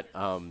of that.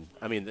 I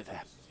mean, that'd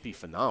be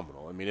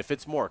phenomenal. I mean, if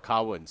it's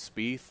Morikawa and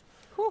Spieth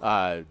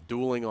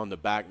dueling on the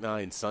back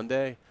nine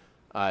Sunday,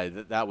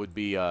 that would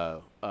be, I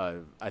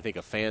think,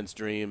 a fan's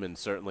dream, and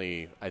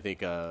certainly I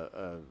think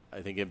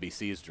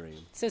NBC's dream.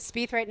 So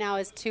Spieth right now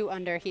is 2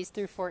 under. He's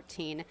through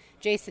 14.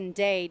 Jason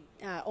Day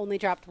only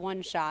dropped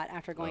 1 shot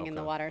after going in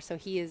the water, so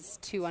he is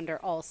 2 under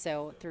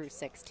also through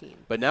 16.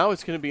 But now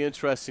it's going to be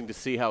interesting to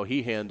see how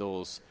he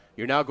handles.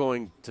 You're now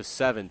going to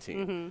 17.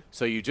 Mm-hmm.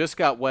 So you just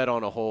got wet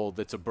on a hole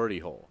that's a birdie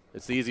hole.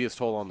 It's the easiest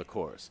hole on the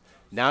course.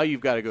 Now you've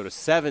got to go to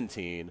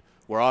 17,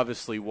 where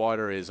obviously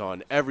water is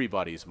on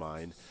everybody's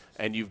mind.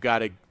 and you've got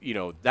to,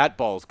 that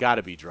ball's got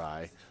to be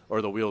dry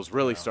or the wheels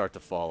really start to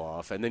fall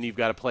off. And then you've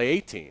got to play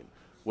 18,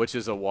 which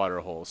is a water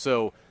hole.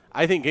 So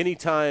I think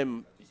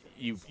anytime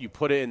you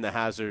put it in the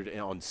hazard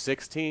on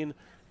 16,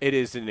 it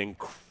is an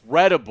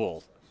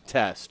incredible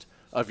test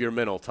of your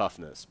mental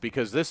toughness,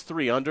 because this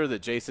 3-under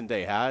that Jason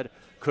Day had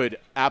could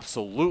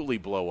absolutely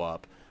blow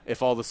up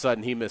if all of a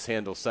sudden he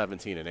mishandles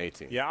 17 and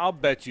 18. Yeah, I'll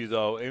bet you,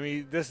 though. I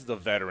mean, this is a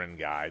veteran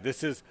guy.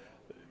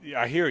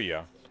 I hear you,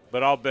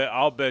 but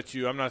I'll bet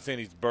you. I'm not saying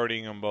he's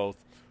birdieing them both,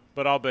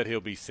 but I'll bet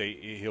he'll be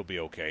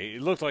okay.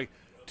 It looks like,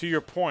 to your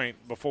point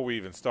before we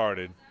even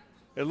started,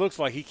 it looks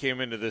like he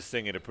came into this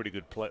thing at a pretty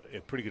good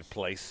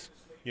place,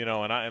 and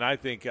I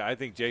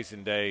think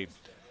Jason Day.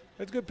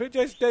 It's a good pick.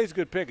 Jason Day's a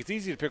good pick. It's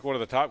easy to pick one of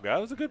the top guys.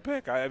 It was a good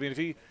pick. I mean, if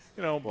he,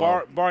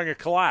 barring a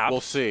collapse,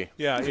 we'll see.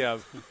 Yeah.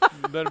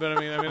 but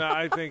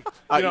I think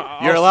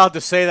you're allowed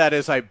to say that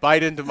as I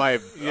bite into my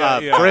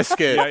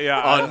brisket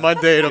on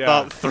Monday at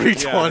about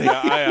 3:20.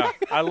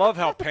 I love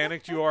how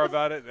panicked you are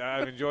about it.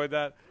 I've enjoyed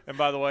that. And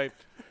by the way,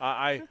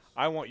 I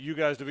want you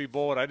guys to be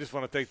bold. I just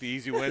want to take the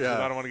easy wins because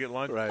I don't want to get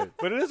lunch. Right.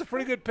 But it is a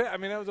pretty good pick. I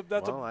mean,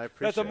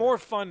 that's a more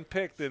fun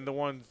pick than the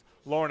ones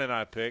Lauren and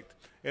I picked.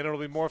 And it'll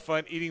be more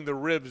fun eating the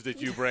ribs that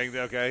you bring.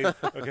 Okay.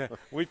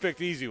 We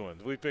picked easy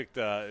ones. We picked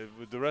the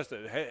rest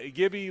of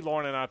Gibby,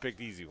 Lauren, and I picked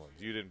easy ones.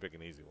 You didn't pick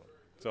an easy one.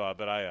 So,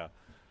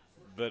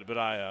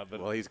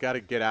 well, he's got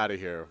to get out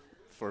of here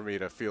for me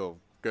to feel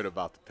good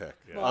about the pick.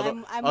 Yeah.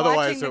 Well, I'm Otherwise,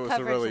 watching it the was a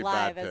coverage really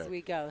live bad as pick.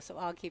 we go, so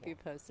I'll keep you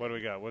posted. What do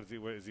we got? What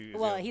is he?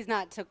 Well, he's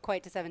not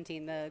quite to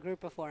 17. The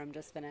group before him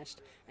just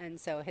finished, and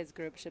so his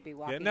group should be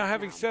walking. Yeah, now,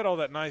 having said all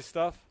that nice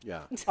stuff,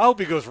 yeah, I hope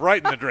he goes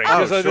right in the drink.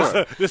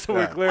 Sure. Just so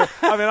we're clear.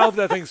 I mean, I hope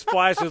that thing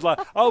splashes.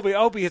 I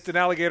hope he hits an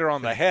alligator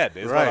on the head.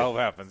 Is what I hope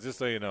happens. Just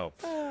so you know.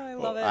 Oh, I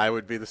love it. I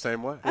would be the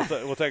same way.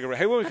 We'll take a break.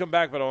 Hey, when we come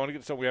back, but I want to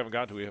get to something we haven't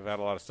gotten to. We have had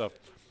a lot of stuff.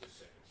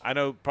 I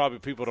know probably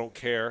people don't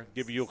care.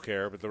 Gibby, you'll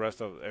care, but the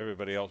rest of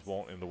everybody else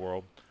won't in the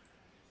world.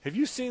 Have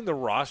you seen the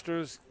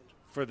rosters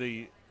for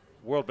the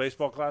World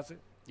Baseball Classic?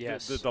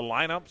 Yes. The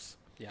lineups?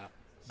 Yeah.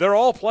 They're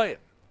all playing.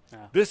 Yeah.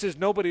 This is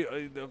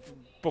nobody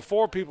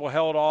before people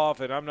held off,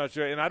 and I'm not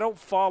sure. And I don't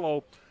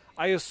follow.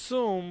 I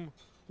assume,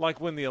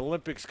 like when the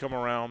Olympics come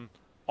around,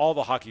 all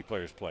the hockey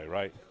players play,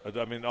 right?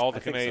 I mean, all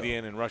the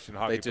Canadian and Russian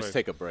hockey players. They just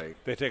take a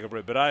break. They take a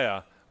break.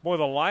 But more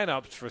the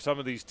lineups for some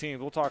of these teams,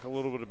 we'll talk a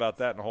little bit about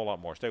that and a whole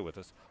lot more. Stay with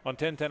us on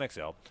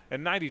 1010XL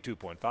and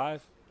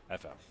 92.5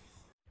 FM.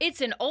 It's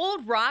an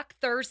old rock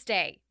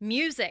Thursday.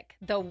 Music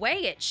the way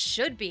it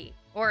should be,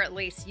 or at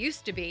least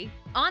used to be,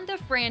 on The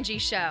Frangie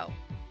Show.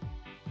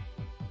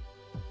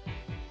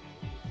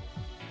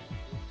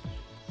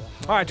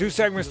 All right, 2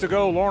 segments to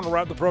go. Lauren will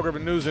wrap the program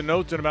in news and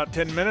notes in about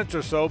 10 minutes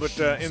or so. But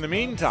in the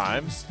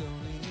meantime,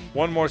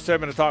 one more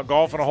segment to talk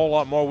golf and a whole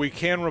lot more. We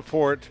can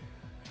report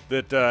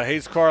that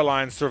Hayes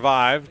Carline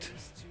survived.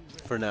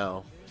 For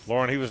now.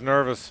 Lauren, he was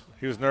nervous.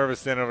 He was nervous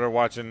standing over there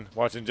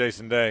watching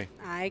Jason Day.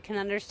 I can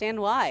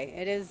understand why.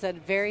 It is a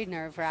very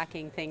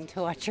nerve-wracking thing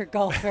to watch your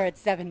golfer at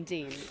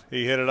 17.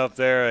 He hit it up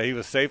there. He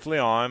was safely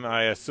on.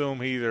 I assume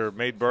he either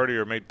made birdie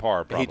or made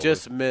par, probably. He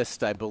just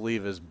missed, I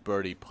believe, his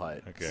birdie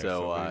putt. Okay,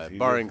 so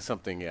barring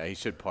something, he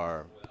should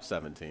par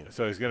 17.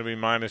 So he's going to be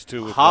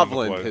 -2 with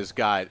Hovland has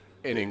got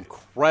an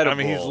incredible. I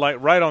mean, he's like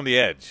right on the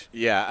edge.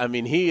 Yeah, I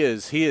mean, he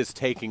is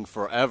taking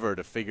forever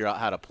to figure out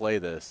how to play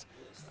this.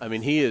 I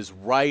mean, he is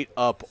right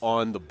up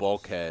on the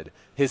bulkhead.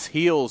 His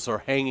heels are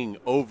hanging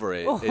over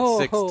it at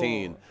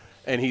 16,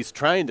 and he's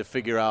trying to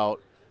figure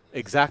out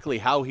exactly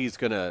how he's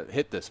going to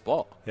hit this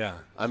ball. Yeah.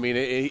 I mean,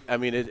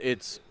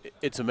 it's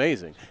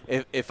amazing.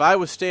 If I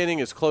was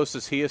standing as close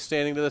as he is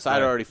standing to this,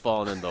 I'd already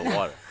fallen in the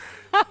water.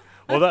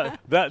 Well,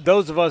 that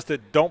those of us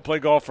that don't play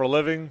golf for a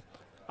living,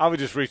 I would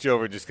just reach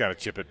over and just kind of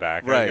chip it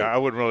back. Right. I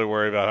wouldn't really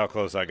worry about how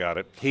close I got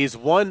it. He's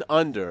 1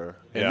 under,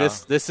 and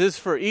this is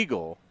for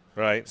eagle.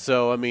 Right.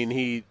 So, I mean,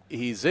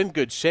 he's in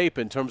good shape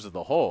in terms of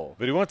the hole.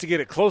 But he wants to get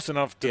it close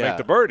enough to make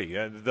the birdie.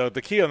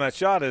 The key on that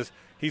shot is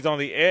he's on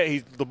the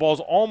edge. The ball's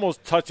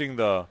almost touching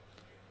the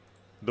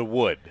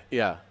wood.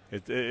 Yeah.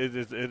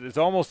 It's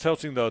almost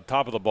touching the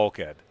top of the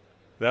bulkhead.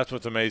 That's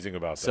what's amazing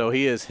about that. So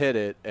he has hit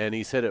it, and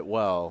he's hit it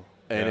well,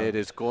 and it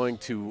is going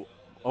to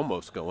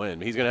almost go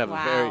in. He's going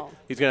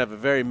to have a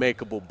very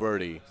makeable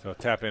birdie. So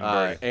tap in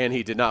birdie. And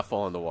he did not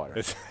fall in the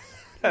water.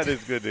 That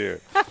is good to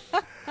hear.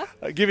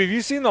 Gibby, have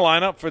you seen the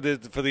lineup for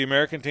the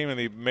American team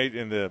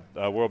in the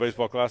World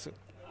Baseball Classic?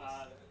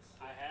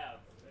 I have.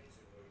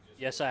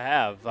 Yes, I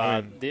have.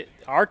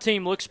 Our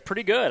team looks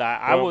pretty good.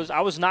 I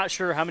was not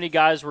sure how many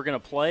guys were going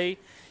to play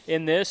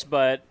in this,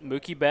 but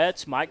Mookie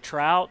Betts, Mike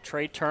Trout,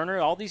 Trey Turner,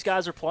 all these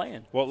guys are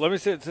playing. Well, let me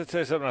say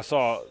something I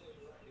saw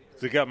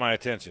that got my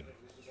attention.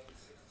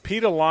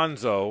 Pete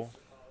Alonso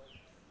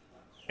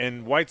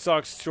and White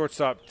Sox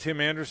shortstop Tim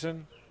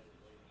Anderson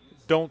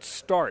don't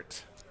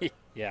start.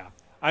 Yeah.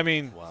 I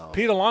mean,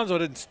 Pete Alonso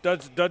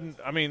doesn't.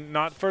 I mean,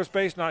 not first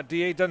base, not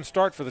DA, doesn't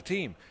start for the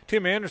team.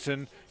 Tim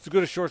Anderson, as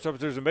good as shortstop as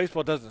there is in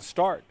baseball, doesn't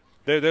start.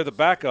 They're the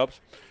backups.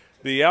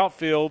 The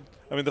outfield.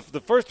 I mean, the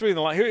first three in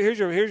the line. Here's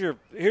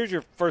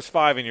your first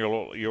 5 in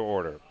your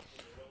order: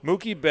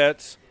 Mookie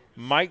Betts,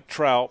 Mike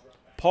Trout,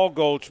 Paul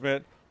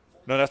Goldschmidt.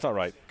 No, that's not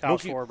right. Kyle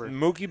Schwarber.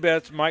 Mookie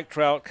Betts, Mike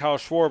Trout, Kyle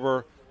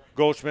Schwarber,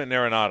 Goldschmidt, and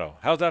Arenado.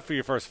 How's that for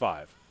your first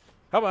 5?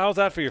 How's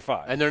that for your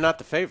 5? And they're not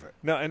the favorite.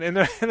 No, and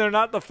they're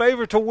not the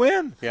favorite to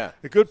win. Yeah.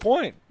 A good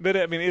point. But,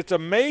 I mean, it's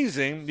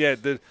amazing. Yeah,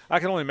 I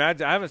can only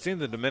imagine. I haven't seen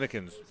the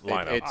Dominicans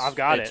lineup. I've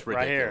got it's it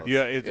right here.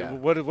 Yeah,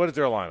 What is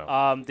their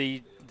lineup?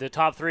 The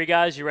top 3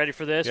 guys, you ready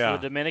for this? Yeah.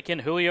 For the Dominican,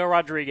 Julio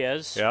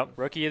Rodriguez, Yep.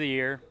 Rookie of the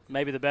Year,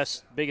 maybe the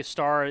biggest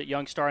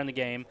young star in the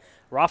game.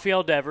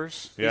 Rafael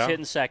Devers, he's Yeah.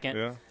 hitting second.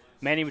 Yeah.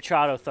 Manny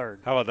Machado third.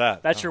 How about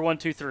that? That's your 1,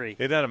 2, 3.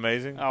 Isn't that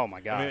amazing? Oh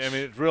my gosh! I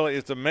mean,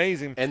 it's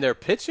amazing. And their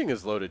pitching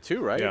is loaded too,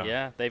 right? Yeah.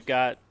 Yeah, they've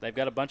got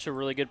a bunch of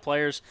really good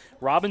players.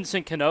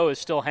 Robinson Cano is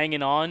still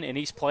hanging on, and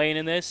he's playing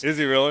in this. Is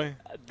he really?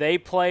 They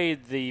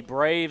played the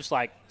Braves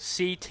like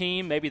C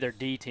team, maybe their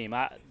D team.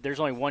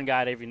 There's only one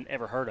guy I've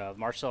ever heard of.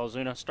 Marcell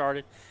Ozuna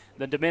started.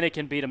 The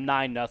Dominican beat them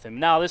 9-0.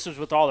 Now this was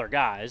with all their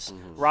guys.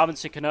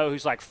 Robinson Cano,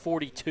 who's like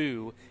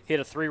 42, hit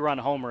a 3-run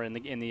homer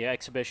in the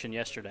exhibition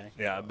yesterday.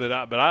 Yeah, but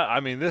I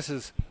mean, this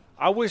is.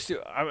 I wish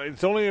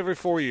it's only every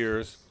 4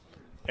 years,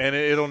 and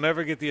it'll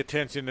never get the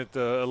attention that the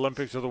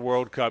Olympics or the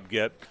World Cup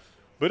get.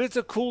 But it's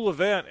a cool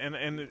event, and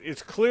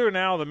it's clear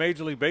now the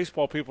Major League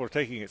Baseball people are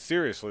taking it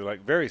seriously,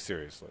 like very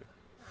seriously.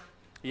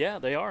 Yeah,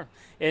 they are,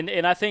 and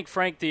I think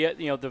Frank, the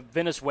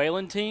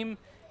Venezuelan team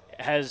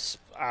has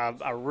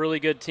a really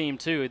good team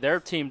too. Their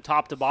team,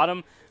 top to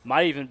bottom,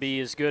 might even be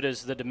as good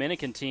as the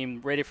Dominican team.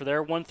 Ready for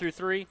their 1 through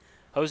 3?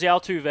 Jose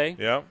Altuve,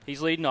 Yep.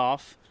 he's leading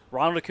off.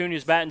 Ronald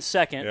Acuna's batting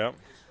second. Yep.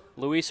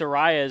 Luis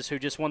Arias, who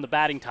just won the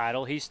batting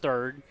title, he's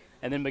third,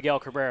 and then Miguel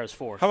Cabrera's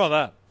fourth. How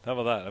about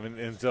that? I mean,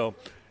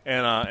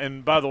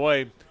 and by the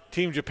way,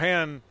 Team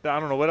Japan, I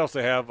don't know what else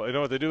they have. You know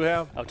what they do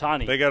have?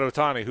 Ohtani. They got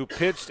Ohtani, who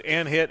pitched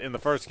and hit in the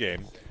first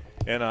game.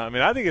 And, I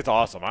mean, I think it's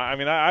awesome.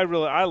 I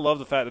really love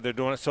the fact that they're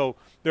doing it. So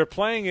they're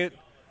playing it.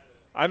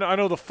 I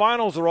know the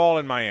finals are all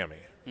in Miami.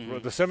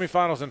 The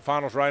semifinals and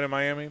finals right in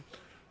Miami.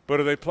 But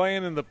are they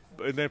playing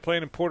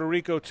in Puerto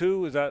Rico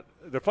too? Is that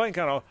they're playing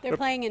kind of? They're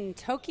playing in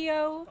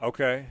Tokyo,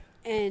 Okay.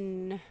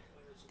 in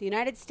the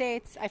United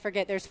States. I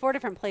forget. There's 4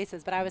 different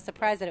places, but I was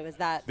surprised that it was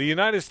that. The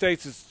United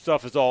States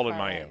stuff is all in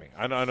Right. Miami.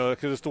 I know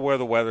because it's where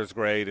the weather's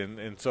great,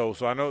 and so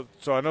I know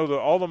that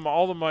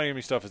all the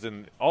Miami stuff is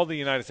in all the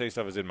United States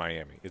stuff is in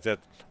Miami. It's at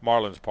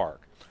Marlins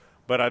Park,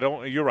 but I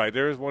don't. You're right.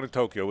 There is one in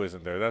Tokyo,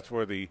 isn't there? That's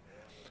where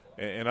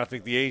and I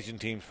think the Asian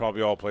teams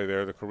probably all play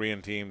there. The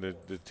Korean team,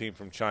 the team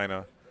from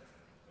China.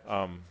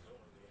 But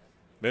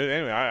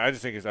anyway, I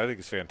think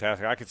it's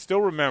fantastic. I can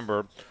still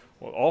remember.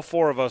 Well, all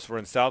 4 of us were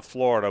in South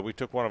Florida. We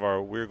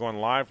were going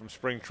live from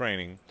spring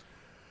training.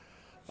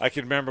 I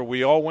can remember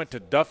we all went to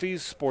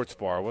Duffy's Sports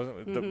Bar.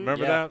 Wasn't it?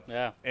 Remember that?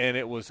 Yeah. And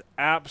it was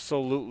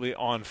absolutely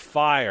on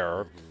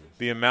fire,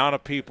 the amount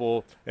of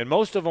people. And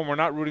most of them were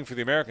not rooting for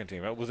the American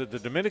team. Was it the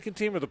Dominican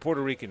team or the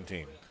Puerto Rican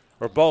team?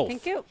 Or both?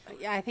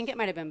 I think it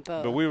might have been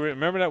both. But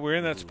remember that we were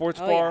in that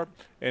sports Oh, bar,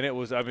 and it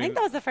was, I think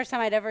that was the first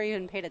time I'd ever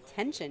even paid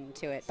attention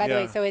to it. By the Yeah.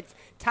 way, so it's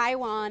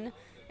Taiwan,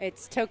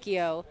 it's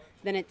Tokyo,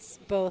 then it's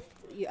both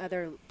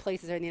other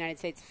places in the United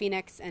States,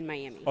 Phoenix and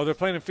Miami. Oh, they're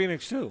playing in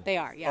Phoenix too? They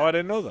are, yeah. Oh, I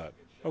didn't know that.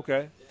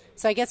 Okay.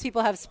 So I guess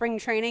people have spring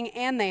training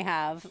and they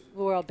have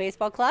World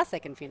Baseball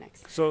Classic in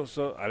Phoenix.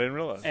 So I didn't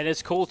realize. And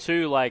it's cool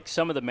too, like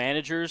some of the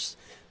managers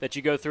that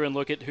you go through and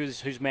look at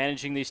who's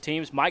managing these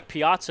teams. Mike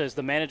Piazza is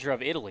the manager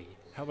of Italy.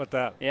 How about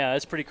that? Yeah,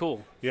 that's pretty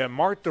cool. Yeah,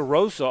 Mark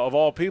DeRosa, of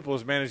all people,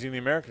 is managing the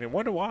American team.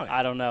 Wonder why.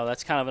 I don't know.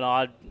 That's kind of an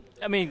odd.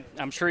 I mean,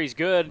 I'm sure he's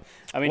good.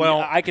 I mean, Well-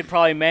 I could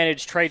probably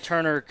manage Trey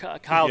Turner,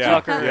 Kyle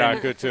Tucker. Yeah, I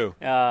and- could too.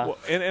 Well,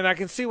 and I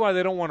can see why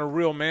they don't want a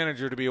real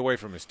manager to be away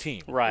from his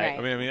team. Right. Right.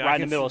 I mean, right I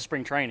in the can middle see- of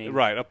spring training.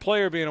 Right. A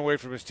player being away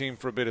from his team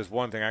for a bit is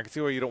one thing. I can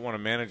see why you don't want a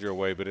manager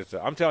away, but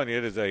I'm telling you,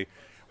 it is a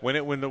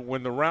when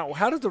the round.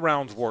 How does the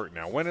rounds work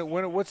now?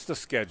 What's the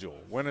schedule?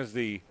 When is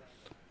the?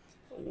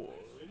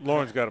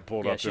 Lauren's got it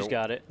pulled Yeah, up. she's there.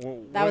 got it.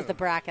 That was the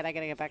bracket. I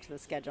got to get back to the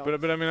schedule.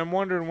 But I mean, I'm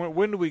wondering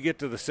when do we get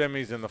to the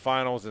semis and the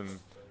finals and.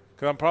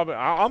 Because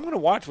I'm going to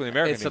watch when the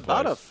American It's team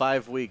about plays.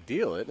 a 5-week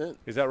deal, isn't it?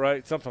 Is that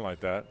right? Something like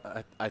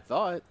that. I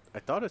thought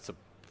it's a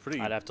pretty.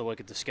 I'd have to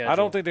look at the schedule. I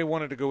don't think they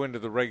wanted to go into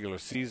the regular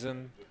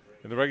season.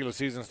 And the regular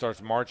season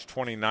starts March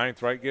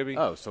 29th, right, Gibby?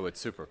 Oh, so it's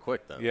super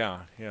quick then. Yeah.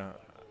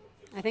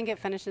 I think it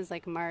finishes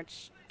like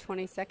March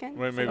 22nd.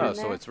 Right, maybe. somewhere Oh, in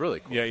so there. it's really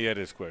quick. Yeah, it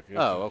is quick.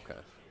 Oh, okay.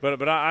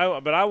 But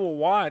I will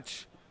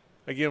watch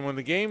again when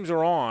the games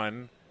are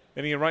on.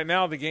 And again, right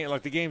now the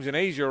games in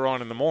Asia are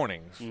on in the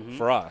mornings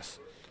for us.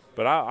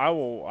 But I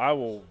will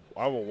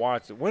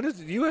watch. When does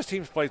the U.S.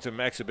 teams play some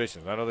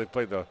exhibitions? I know they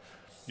played the.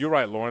 You're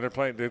right, Lauren.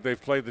 They've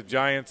played the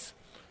Giants,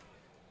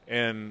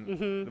 and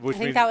which I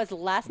think means that was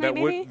last night,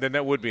 maybe? then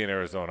that would be in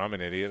Arizona. I'm an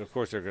idiot. Of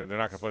course, they're not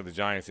going to play the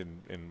Giants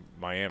in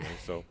Miami.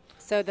 So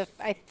So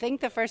I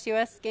think the first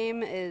U.S.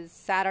 game is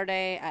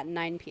Saturday at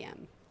 9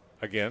 p.m.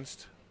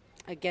 against.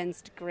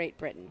 against Great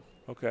Britain.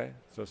 Okay,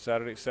 so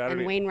Saturday,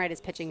 And Wainwright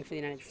is pitching for the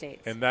United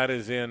States. and that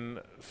is in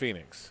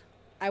Phoenix.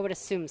 I would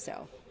assume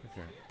so.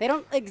 Okay. They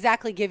don't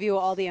exactly give you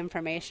all the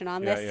information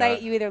on this Yeah,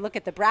 site. yeah. You either look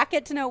at the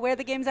bracket to know where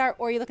the games are,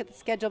 or you look at the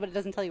schedule, but it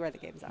doesn't tell you where the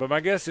games are. But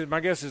my guess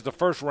is the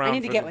first round. I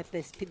need to for get the-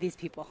 with these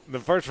people. The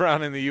first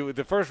round in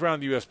the first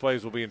round U.S.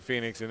 plays will be in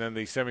Phoenix, and then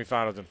the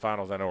semifinals and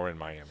finals I know are in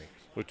Miami,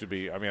 which would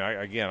be. I mean,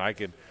 I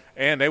could,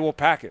 and they will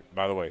pack it.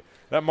 By the way,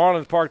 that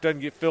Marlins Park doesn't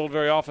get filled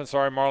very often.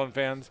 Sorry, Marlin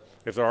fans,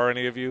 if there are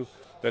any of you,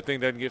 that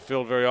thing doesn't get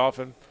filled very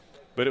often,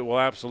 but it will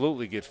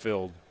absolutely get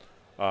filled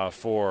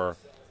for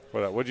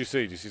that. What did you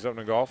see? Did you see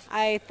something in golf?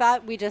 I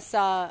thought we just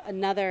saw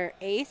another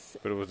ace.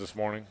 But it was this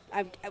morning.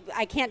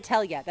 I can't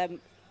tell yet.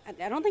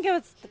 I don't think it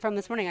was from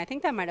this morning. I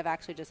think that might have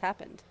actually just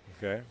happened.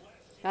 Okay.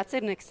 That's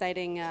an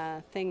exciting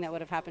thing that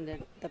would have happened to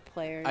the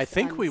players. I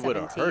think on we would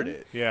have 17. heard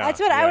it. Yeah. That's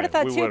what I would have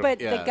thought we too. would've- But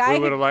yeah. the guy we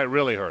who would have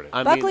really heard it.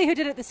 I Buckley, mean, who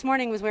did it this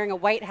morning, was wearing a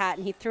white hat,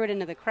 and he threw it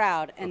into the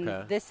crowd. And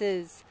Okay. this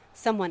is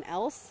someone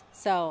else,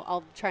 so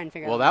I'll try and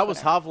figure out. well, on that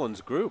was Twitter.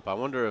 Hovland's group. I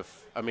wonder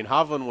if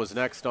Hovland was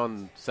next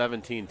on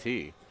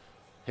 17T,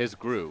 his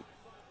group.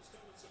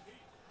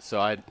 So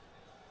I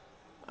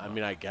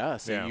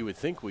guess Yeah. you would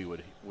think we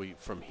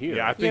from here.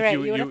 Yeah, I You're think right,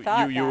 you would've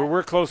thought that.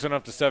 we're close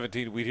enough to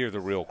 17. We'd hear the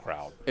real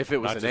crowd if it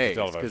was not an just the egg,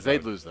 television because they'd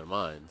crowd. lose their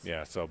minds.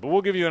 Yeah, but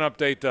we'll give you an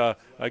update.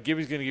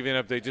 Gibby's going to give you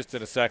an update just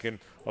in a second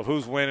of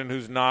who's winning,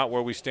 who's not,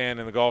 where we stand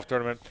in the golf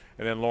tournament,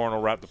 and then Lauren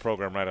will wrap the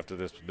program right after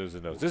this with news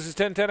and notes. This is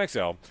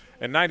 1010XL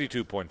and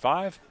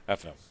 92.5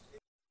 FM.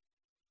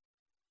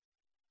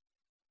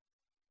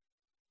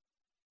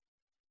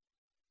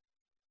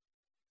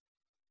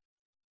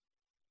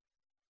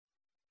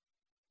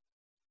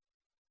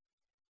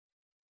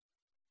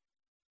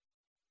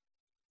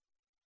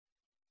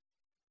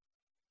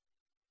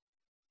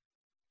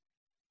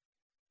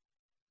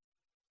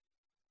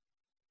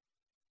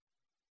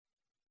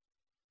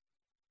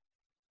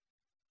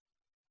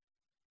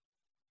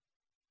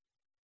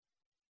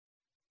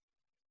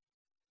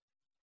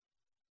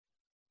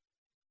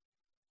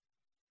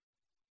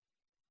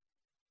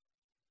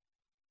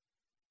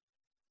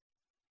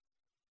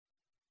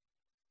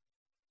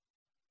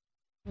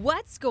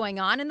 What's going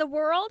on in the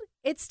world?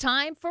 It's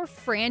time for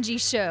Frangie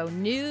Show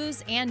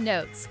news and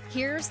notes.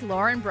 Here's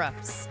Lauren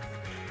Brooks.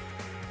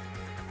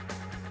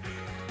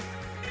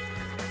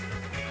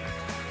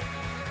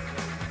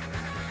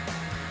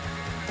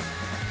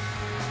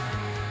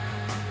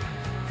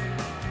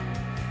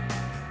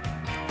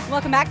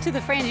 Welcome back to the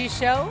Frangie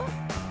Show,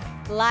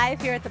 live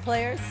here at the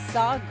Players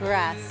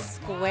Sawgrass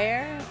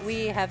Square.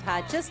 We have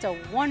had just a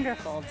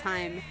wonderful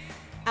time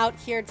out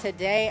here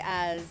today,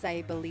 as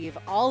I believe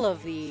all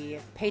of the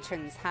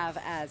patrons have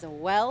as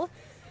well.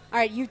 All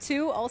right, you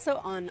two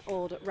also on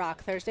Old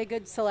Rock Thursday.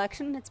 Good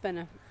selection. It's been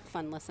a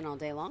fun listen all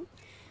day long.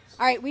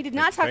 All right, we did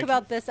not talk Thank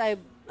about this. I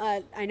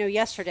know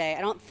yesterday.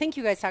 I don't think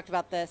you guys talked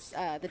about this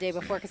the day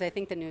before, because I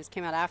think the news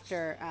came out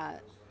after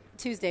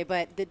Tuesday.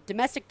 But the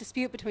domestic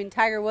dispute between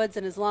Tiger Woods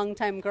and his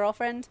longtime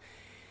girlfriend,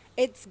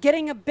 it's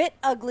getting a bit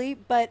ugly.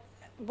 But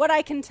what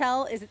I can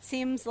tell is it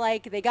seems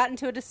like they got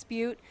into a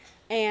dispute,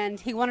 and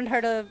he wanted her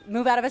to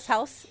move out of his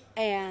house,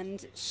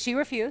 and she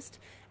refused.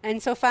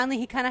 And so finally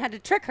he kind of had to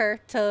trick her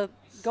to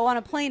go on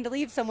a plane to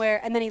leave somewhere,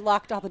 and then he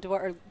locked all the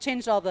door, or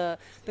changed all the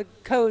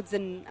codes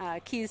and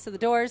keys to the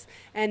doors,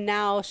 and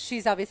now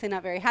she's obviously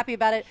not very happy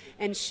about it,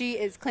 and she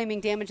is claiming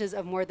damages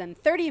of more than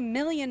 $30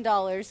 million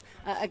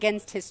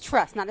against his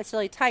trust. Not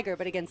necessarily Tiger,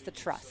 but against the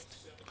trust.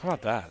 How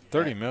about that?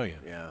 $30 million.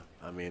 Yeah,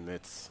 I mean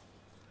it's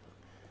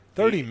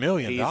 $30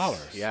 million.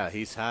 Yeah,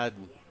 he's had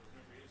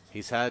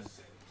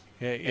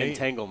Yeah,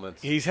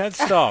 entanglements. He's had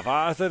stuff.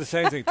 I said the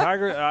same thing.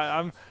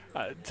 Tiger,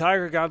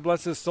 Tiger, God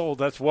bless his soul.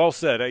 That's well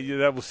said.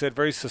 That was said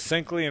very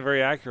succinctly and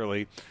very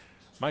accurately.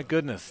 My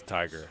goodness,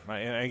 Tiger.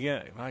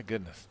 My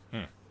goodness.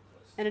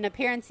 In an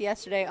appearance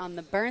yesterday on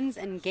the Burns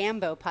and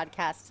Gambo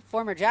podcast,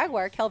 former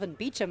Jaguar Kelvin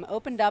Beachum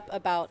opened up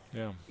about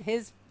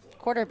his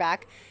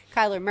quarterback,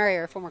 Kyler Murray,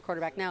 or former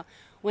quarterback now.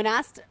 When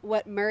asked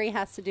what Murray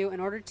has to do in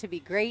order to be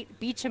great,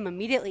 Beachum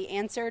immediately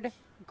answered,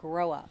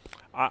 grow up.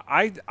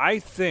 I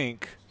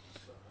think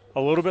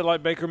a little bit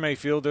like Baker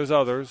Mayfield, there's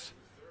others,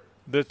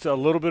 that a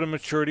little bit of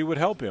maturity would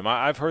help him.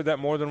 I've heard that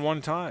more than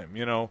one time.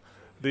 You know,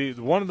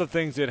 one of the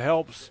things that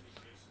helps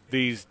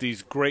these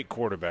great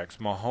quarterbacks,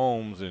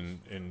 Mahomes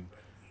and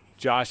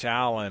Josh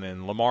Allen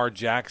and Lamar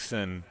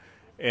Jackson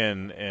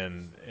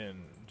and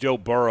Joe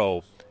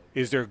Burrow,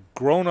 is they're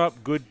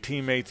grown-up good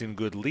teammates and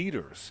good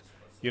leaders.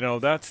 You know,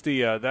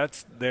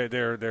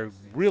 they're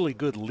really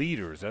good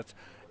leaders.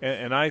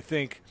 And I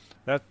think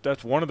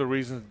that's one of the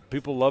reasons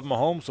people love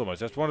Mahomes so much.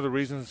 That's one of the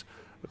reasons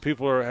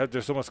people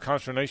there's so much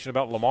consternation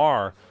about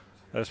Lamar.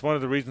 That's one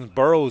of the reasons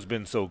Burrow's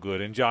been so good.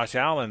 And Josh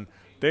Allen,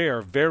 they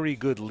are very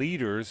good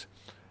leaders.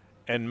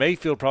 And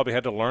Mayfield probably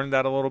had to learn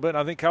that a little bit. And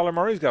I think Kyler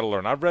Murray's got to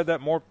learn. I've read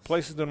that more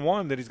places than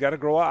one, that he's got to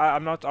grow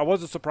up. I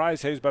wasn't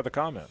surprised, Hayes, by the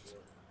comments.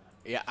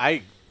 Yeah,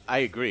 I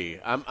agree.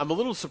 I'm a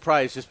little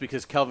surprised just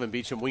because Kelvin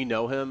Beachum, we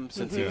know him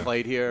since he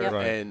played here. Yep.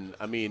 Right. And,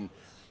 I mean,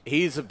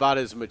 he's about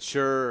as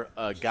mature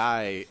a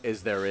guy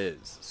as there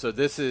is. So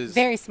this is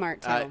Very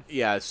smart, too.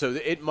 yeah, so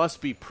it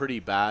must be pretty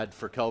bad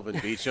for Kelvin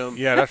Beachum.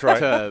 Yeah, that's right.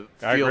 To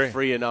I feel agree.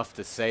 free enough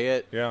to say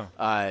it. Yeah.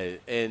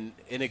 And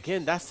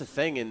again, that's the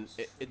thing.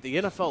 At the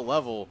NFL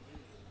level,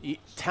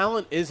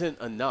 talent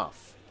isn't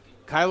enough.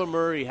 Kyler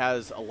Murray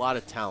has a lot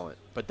of talent,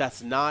 but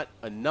that's not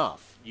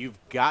enough. You've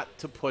got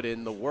to put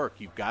in the work.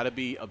 You've got to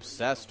be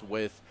obsessed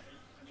with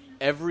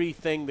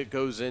everything that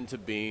goes into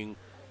being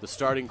the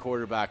starting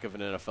quarterback of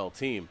an NFL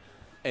team.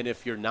 And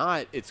if you're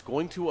not, it's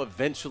going to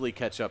eventually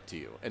catch up to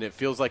you. And it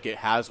feels like it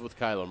has with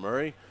Kyler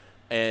Murray.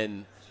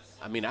 And,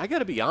 I mean, I got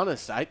to be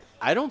honest, I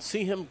don't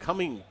see him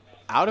coming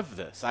out of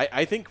this.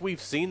 I think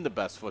we've seen the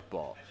best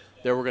football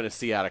that we're going to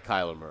see out of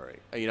Kyler Murray.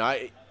 You know,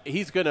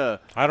 he's going to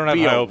I don't have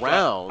be high hopes.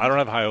 around. I don't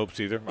have high hopes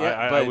either. Yeah,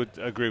 I would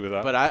agree with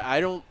that. But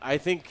I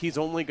think he's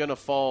only going to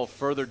fall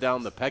further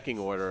down the pecking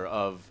order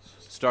of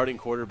starting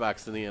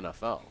quarterbacks in the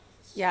NFL.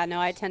 Yeah, no,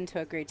 I tend to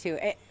agree, too.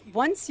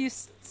 Once you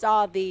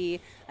saw the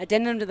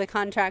addendum to the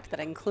contract that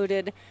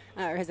included,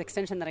 or his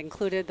extension that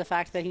included the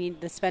fact that he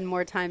needed to spend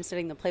more time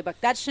studying the playbook,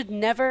 that should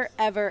never,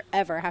 ever,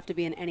 ever have to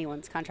be in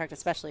anyone's contract,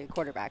 especially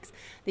quarterbacks.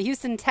 The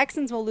Houston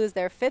Texans will lose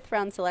their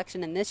 5th-round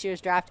selection in this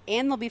year's draft,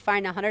 and they'll be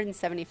fined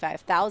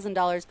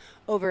 $175,000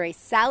 over a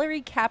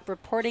salary cap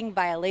reporting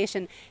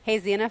violation.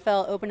 Hayes, the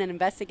NFL opened an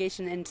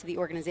investigation into the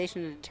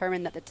organization and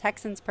determined that the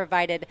Texans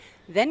provided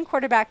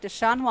then-quarterback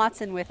Deshaun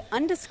Watson with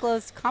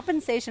undisclosed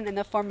compensation in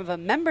the form of a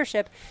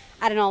membership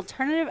at an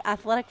alternative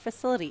athletic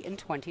facility in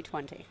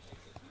 2020.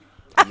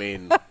 I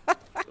mean,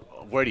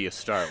 where do you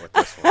start with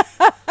this one?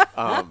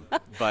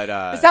 But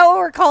Is that what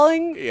we're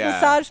calling yeah,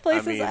 massage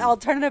places? I mean,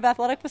 alternative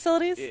athletic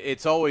facilities?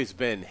 it's always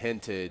been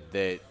hinted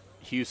that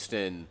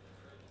Houston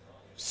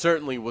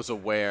certainly was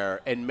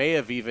aware and may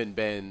have even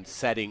been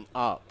setting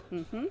up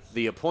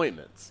the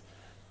appointments.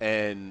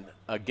 And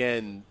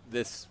again,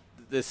 this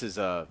is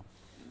a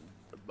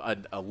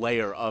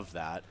layer of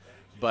that.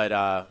 But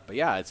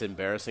yeah, it's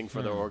embarrassing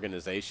for their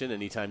organization.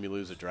 Anytime you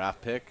lose a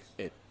draft pick,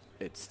 it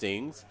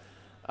stings.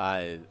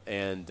 It's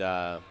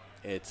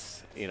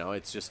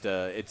just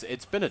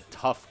it's been a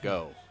tough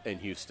go in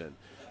Houston.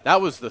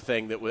 That was the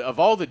thing that of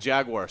all the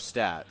Jaguar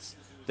stats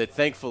that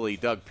thankfully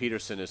Doug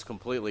Peterson has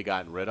completely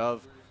gotten rid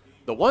of,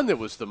 the one that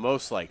was the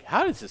most like,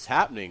 how is this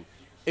happening,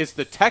 is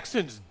the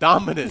Texans'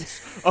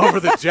 dominance over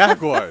the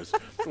Jaguars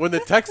when the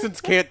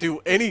Texans can't do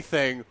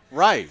anything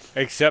right.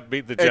 Except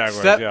beat the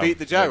Jaguars. Beat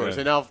the Jaguars.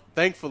 And now,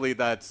 thankfully,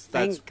 that's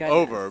Thank goodness.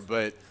 over.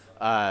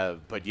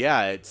 But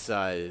yeah,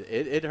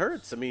 it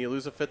hurts. I mean, you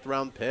lose a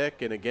 5th-round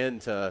pick, and again,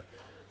 to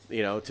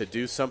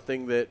do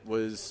something that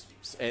was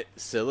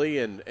silly,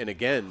 and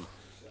again,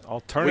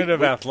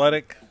 Alternative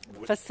athletic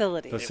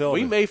Facility.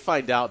 facility. we may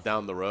find out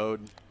down the road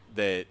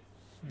that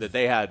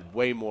they had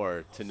way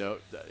more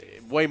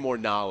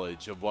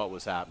knowledge of what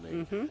was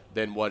happening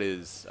than what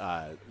has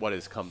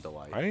come to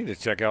light. I need to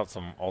check out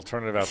some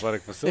alternative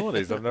athletic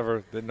facilities.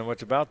 Didn't know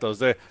much about those.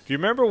 Do you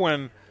remember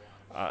when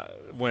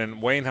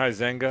Wayne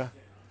Huizenga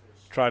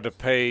tried to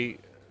pay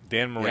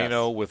Dan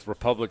Marino with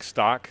Republic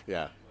stock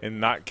Yeah, and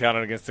not count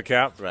it against the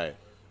cap? right.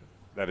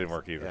 That didn't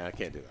work either. Yeah, I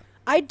can't do that.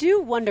 I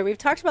do wonder, we've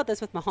talked about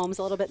this with Mahomes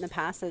a little bit in the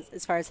past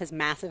as far as his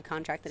massive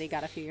contract that he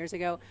got a few years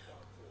ago.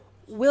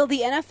 Will the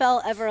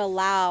NFL ever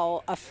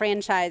allow a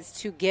franchise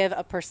to give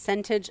a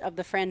percentage of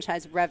the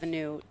franchise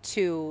revenue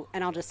to,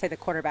 and I'll just say the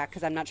quarterback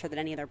because I'm not sure that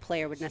any other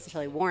player would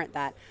necessarily warrant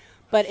that,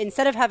 but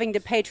instead of having to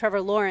pay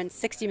Trevor Lawrence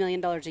 $60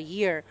 million a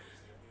year,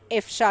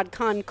 if Shad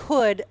Khan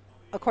could,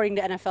 according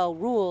to NFL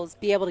rules,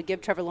 be able to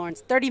give Trevor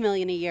Lawrence $30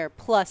 million a year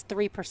plus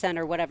 3%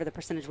 or whatever the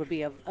percentage would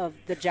be of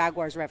the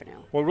Jaguars' revenue?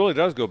 Well, it really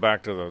does go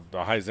back to the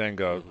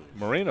Huizenga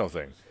Marino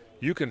thing.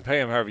 You can pay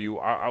him however you.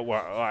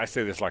 I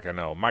say this like I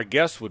know. My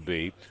guess would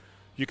be,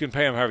 you can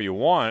pay him however you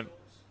want,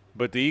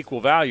 but the equal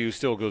value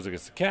still goes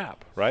against the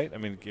cap, right? I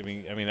mean,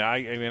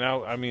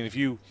 if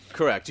you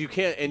Correct. You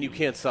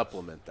can't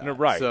supplement that. no,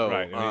 right, So,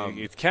 right. I mean,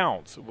 it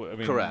counts. I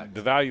mean, correct.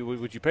 The value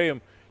would you pay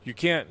him? You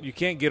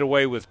can't get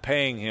away with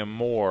paying him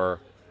more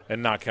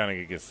and not counting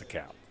against the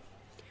cap.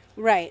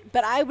 Right,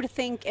 but I would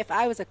think if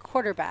I was a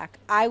quarterback,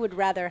 I would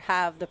rather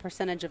have the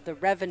percentage of the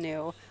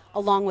revenue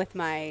along with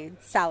my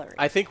salary.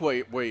 I think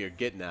where you're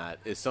getting at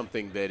is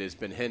something that has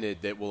been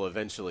hinted that will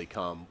eventually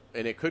come,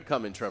 and it could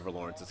come in Trevor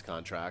Lawrence's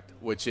contract,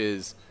 which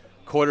is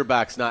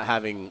quarterbacks not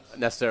having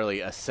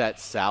necessarily a set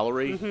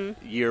salary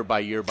year by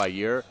year by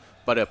year,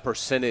 but a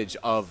percentage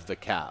of the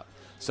cap.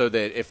 So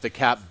that if the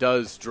cap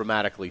does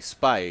dramatically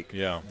spike,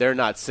 they're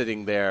not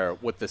sitting there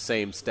with the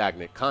same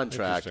stagnant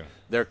contract.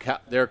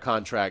 Their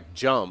contract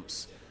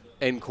jumps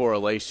in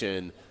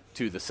correlation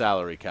to the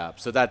salary cap.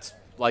 So that's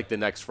like the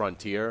next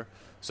frontier.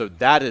 So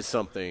that is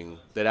something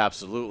that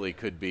absolutely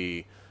could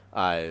be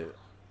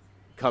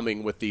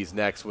coming with these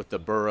next, with the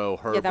Burrow,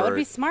 Herbert, that would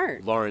be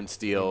smart. Lawrence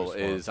deal.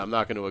 Is I'm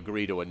not going to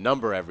agree to a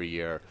number every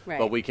year,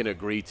 but we can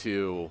agree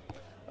to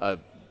a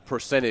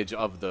percentage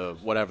of the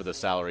whatever the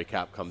salary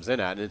cap comes in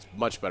at, and it's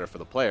much better for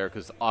the player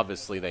because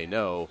obviously they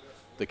know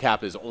the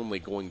cap is only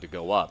going to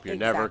go up. You're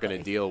never going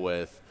to deal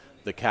with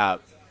the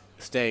cap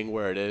staying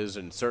where it is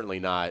and certainly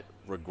not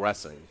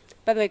regressing.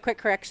 By the way, quick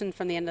correction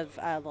from the end of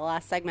the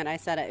last segment. I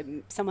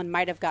said someone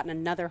might have gotten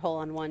another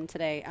hole-in-one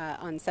today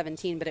on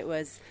 17, but it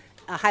was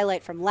a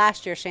highlight from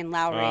last year, Shane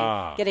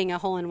Lowry getting a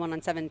hole-in-one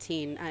on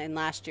 17 in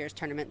last year's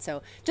tournament.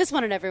 So just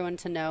wanted everyone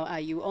to know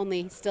you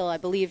only still, I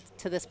believe,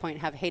 to this point,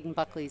 have Hayden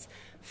Buckley's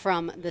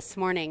from this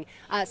morning.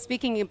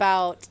 Speaking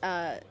about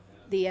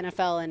the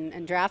NFL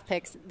and draft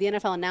picks, the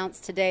NFL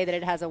announced today that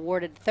it has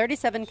awarded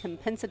 37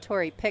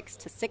 compensatory picks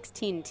to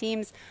 16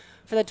 teams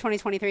for the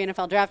 2023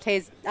 NFL Draft.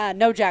 Hayes,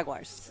 no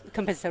Jaguars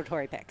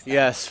compensatory picks. Though.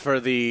 Yes, for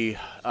the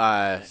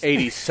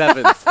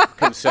 87th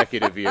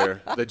consecutive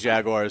year, the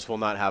Jaguars will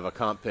not have a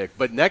comp pick.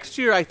 But next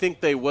year, I think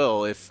they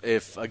will.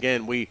 If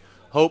again, we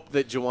hope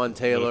that Jawan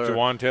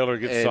Taylor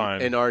gets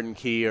signed and Arden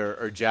Key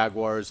are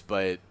Jaguars.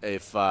 But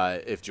if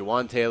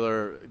Jawan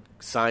Taylor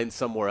signs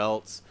somewhere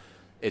else,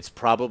 it's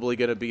probably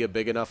going to be a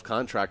big enough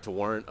contract to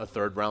warrant a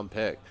third-round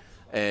pick.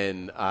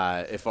 And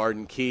if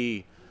Arden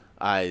Key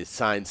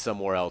signed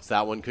somewhere else,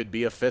 that one could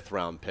be a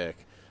fifth-round pick.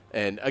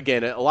 And,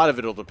 again, a lot of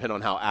it will depend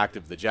on how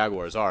active the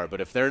Jaguars are.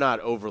 But if they're not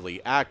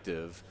overly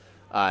active,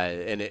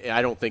 and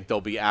I don't think they'll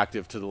be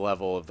active to the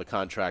level of the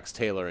contracts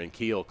Taylor and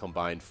Keel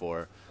combined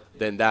for,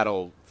 then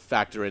that'll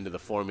factor into the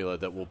formula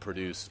that will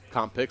produce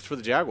comp picks for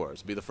the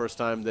Jaguars. It'll be the first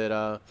time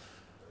that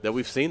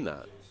we've seen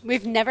that.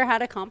 We've never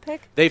had a comp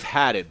pick? They've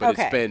had it, but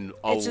Okay. it's been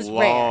a It's just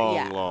long,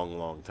 rare, yeah.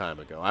 long time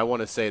ago. I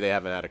want to say they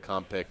haven't had a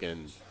comp pick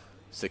in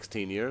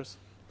 16 years,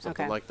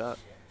 something Okay. like that.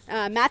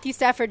 Matthew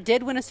Stafford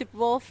did win a Super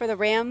Bowl for the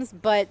Rams,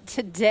 but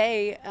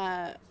today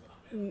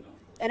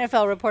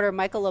NFL reporter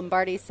Michael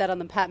Lombardi said on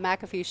the Pat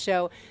McAfee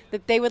show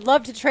that they would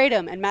love to trade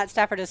him, and Matt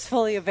Stafford is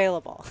fully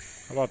available.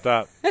 How about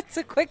that? It's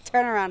a quick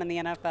turnaround in the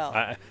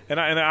NFL.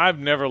 I've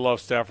never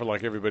loved Stafford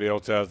like everybody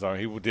else has.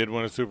 He did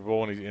win a Super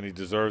Bowl, and he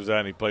deserves that,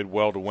 and he played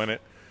well to win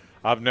it.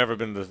 I've never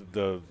been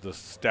the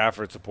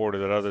Stafford supporter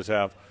that others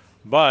have,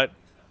 but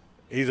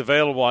he's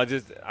available. I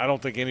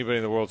don't think anybody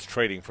in the world's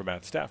trading for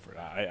Matt Stafford.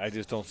 I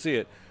just don't see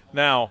it.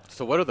 Now,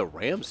 So what are the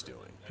Rams doing?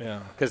 yeah,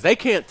 Because they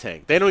can't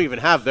tank. They don't even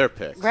have their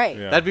picks. Right.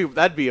 Yeah.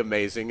 That'd be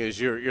amazing. Is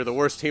you're the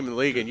worst team in the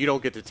league and you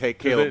don't get to take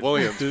Caleb they-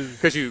 Williams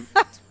because you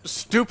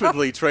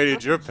stupidly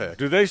traded your pick.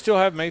 do they still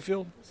have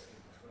Mayfield?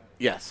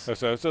 Yes.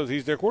 So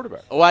he's their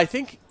quarterback, Well, I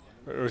think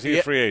or is he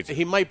a free agent?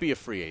 He might be a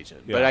free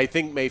agent, Yeah. but I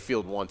think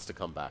Mayfield wants to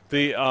come back. By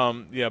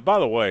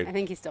the way, I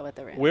think he's still with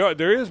the Rams.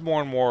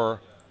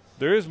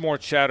 there is more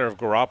chatter of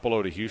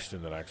Garoppolo to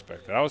Houston than I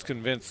expected. I was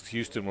convinced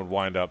Houston would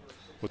wind up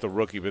with a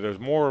rookie, but there's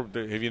more.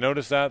 Have you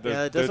noticed that?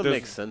 Yeah, it doesn't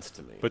make sense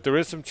to me. But there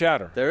is some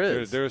chatter. There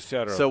is. There is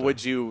chatter. So out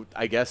would you?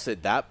 I guess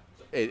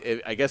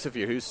I guess if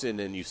you're Houston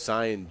and you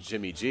sign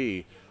Jimmy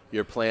G,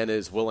 your plan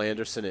is Will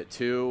Anderson at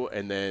 2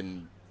 and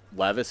then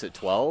Levis at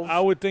 12. I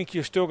would think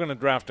you're still going to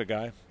draft a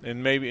guy,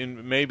 and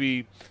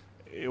maybe.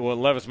 Well,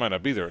 Levis might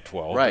not be there at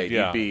 12. Right, but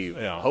yeah, you'd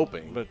be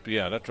hoping. But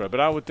yeah, that's right.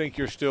 But I would think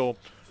you're still.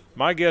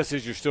 My guess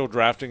is you're still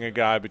drafting a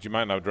guy, but you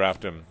might not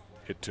draft him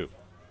at 2.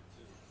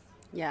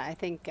 Yeah, I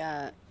think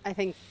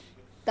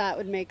that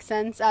would make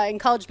sense. In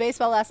college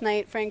baseball last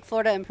night, Frank,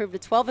 Florida improved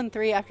to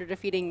 12-3 after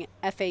defeating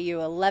FAU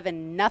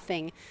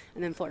 11-0,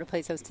 and then Florida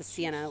plays host to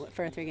Siena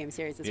for a 3-game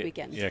series this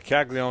weekend. Yeah,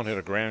 Caglione hit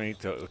a Grammy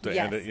to Yes,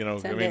 end it. You know,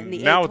 to I end it in mean,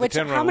 the now eighth, with the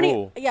which 10-run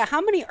rule. Yeah,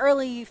 how many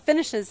early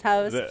finishes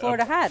has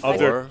Florida had? Of Like,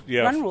 their,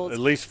 run rules. at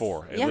least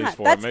 4. At least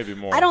 4, that's- maybe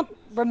more. I don't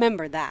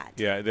remember that.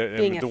 Yeah,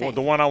 being a thing.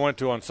 the one I went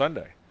to on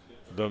Sunday,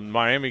 the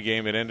Miami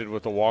game, it ended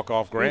with a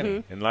walk-off granny,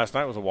 Mm-hmm. and last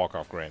night was a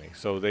walk-off granny.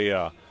 So they,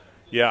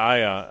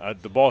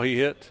 the ball he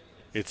hit,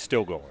 it's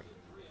still going.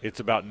 It's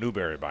about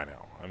Newberry by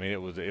now. I mean,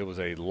 it was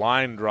a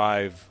line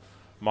drive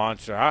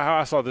monster.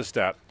 I saw this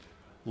stat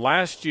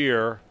last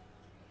year.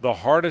 The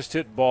hardest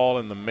hit ball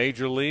in the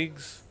major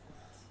leagues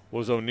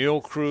was O'Neal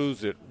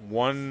Cruz at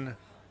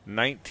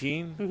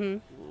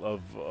 119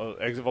 of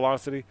exit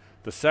velocity.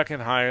 The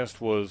second highest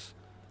was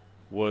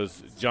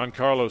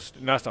Giancarlo.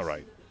 No, that's not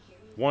right.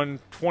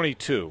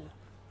 122.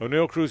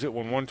 O'Neal Cruz hit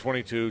one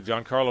 122.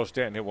 Giancarlo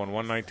Stanton hit one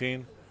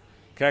 119.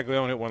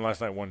 Caglione hit one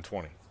last night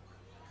 120.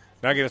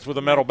 Now again, it's with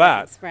a metal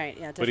bat. That's right.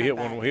 Yeah, But he hit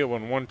different one. bat. He hit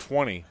one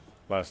 120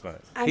 last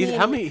night. I He's mean,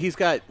 how many? He's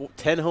got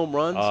 10 home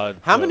runs. No,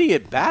 How many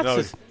at bats? No,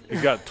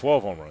 he's got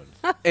 12 home runs.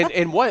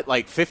 and what?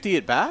 Like 50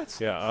 at bats?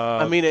 Yeah.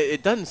 I mean,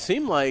 it doesn't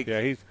seem like.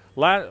 Yeah, he's.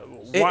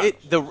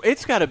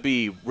 It's got to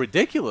be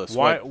ridiculous.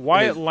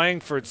 Wyatt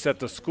Langford set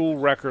the school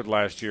record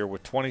last year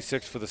with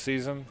 26 for the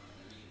season.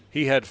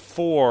 He had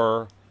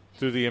 4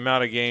 through the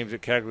amount of games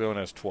that Caglione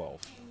has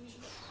 12.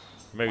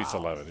 Maybe it's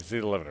 11. It's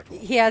either 11 or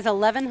 12. He has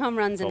 11 home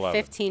runs in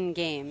 11. 15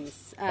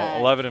 games.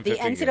 11 and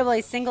 15 The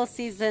NCAA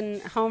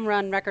single-season home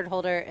run record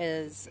holder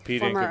is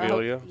Pete former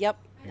Incaviglia? Yep.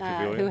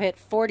 Incaviglia? Who hit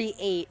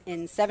 48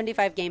 in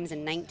 75 games in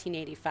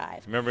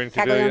 1985. Remember Incaviglia?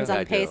 Caglione's on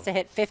I pace do. to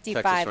hit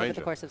 55 Texas over the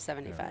Ranger. course of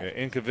 75. Yeah,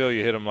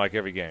 Incaviglia hit him like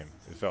every game.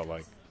 It felt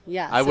like.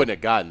 Yeah, I so- wouldn't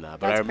have gotten that,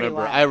 but That's pretty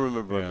wild. I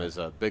remember him Yeah. as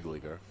a big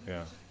leaguer.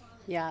 Yeah.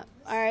 Yeah.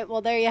 All right.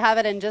 Well, there you have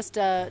it. And just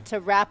to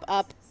wrap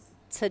up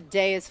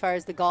today as far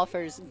as the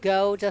golfers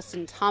go.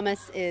 Justin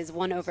Thomas is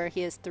 1 over.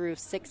 He is through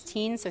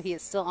 16, so he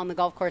is still on the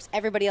golf course.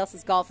 Everybody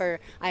else's golfer,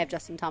 I have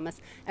Justin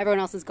Thomas. Everyone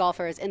else's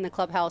golfer is in the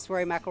clubhouse.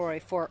 Rory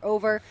McIlroy 4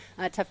 over.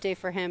 Tough day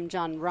for him.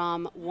 John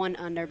Rahm 1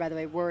 under. By the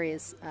way, Rory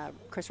is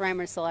Chris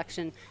Reimer's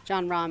selection.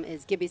 John Rahm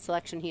is Gibby's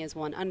selection. He is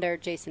 1 under.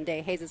 Jason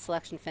Day Hayes'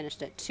 selection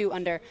finished at 2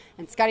 under.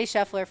 And Scotty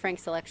Scheffler,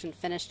 Frank's selection,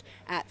 finished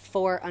at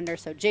 4 under.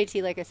 So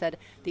JT, like I said,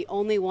 the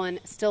only one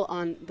still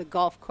on the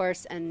golf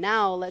course. And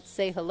now let's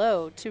say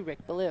hello to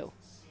Rick Ballou.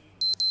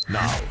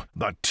 Now,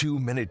 the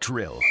 2-minute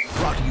drill,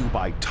 brought to you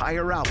by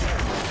Tire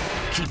Outlet.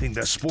 Keeping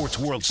the sports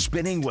world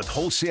spinning with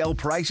wholesale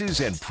prices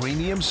and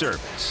premium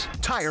service.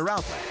 Tire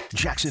Outlet,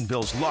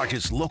 Jacksonville's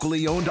largest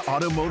locally owned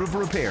automotive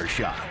repair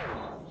shop.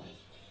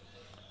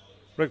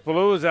 Rick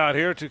Ballou is out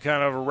here to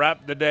kind of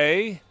wrap the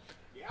day.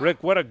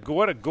 Rick, what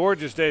a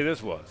gorgeous day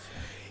this was.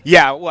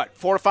 Yeah, what,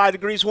 4 or 5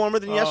 degrees warmer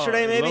than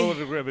yesterday, maybe? A little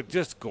degree, but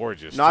just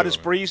gorgeous. Not too. as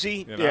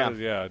breezy? You know,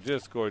 yeah,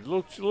 just gorgeous.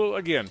 Little,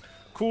 again,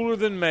 cooler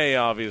than May,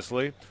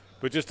 obviously,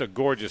 but just a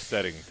gorgeous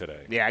setting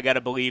today. Yeah, I got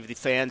to believe the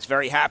fans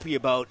very happy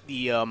about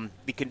the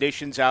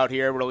conditions out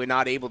here. Really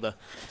not able to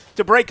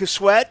break a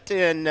sweat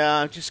and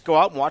just go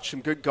out and watch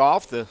some good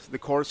golf. The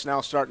course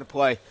now starting to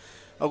play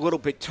a little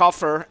bit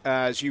tougher,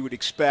 as you would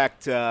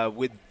expect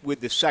with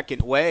the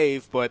second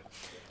wave, but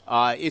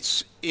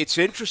it's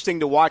interesting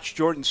to watch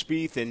Jordan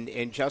Spieth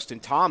and Justin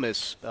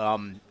Thomas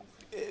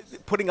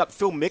putting up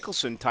Phil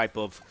Mickelson type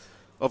of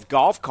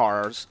golf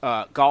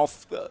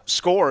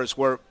scores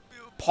where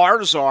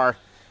pars are,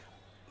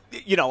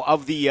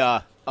 of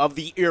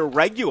the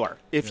irregular,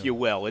 if you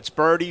will. It's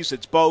birdies,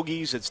 it's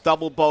bogeys, it's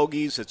double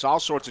bogeys, it's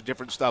all sorts of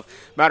different stuff.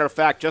 Matter of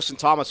fact, Justin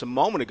Thomas a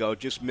moment ago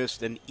just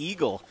missed an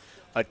eagle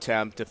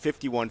attempt, a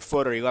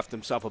 51-footer. He left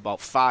himself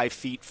about 5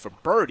 feet for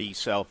birdie.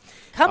 So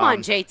come on,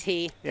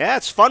 JT. Yeah,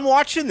 it's fun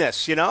watching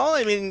this.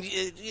 I mean,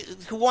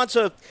 who wants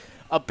a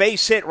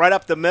base hit right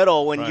up the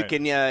middle when you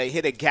can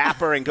hit a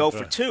gapper and go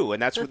for 2?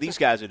 And that's what these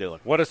guys are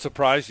doing. What has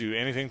surprised you?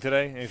 Anything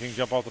today? Anything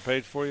jump off the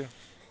page for you?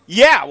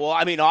 Yeah, well,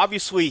 I mean,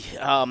 obviously,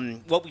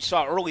 what we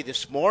saw early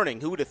this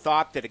morning, who would have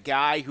thought that a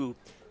guy who,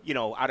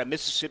 out of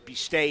Mississippi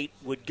State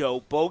would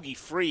go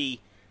bogey-free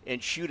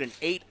and shoot an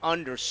 8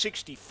 under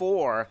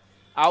 64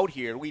 out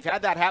here. We've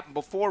had that happen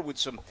before with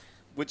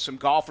some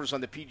golfers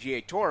on the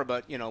PGA Tour,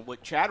 but,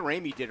 what Chad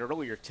Ramey did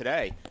earlier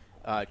today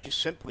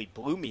just simply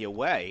blew me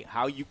away.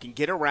 How you can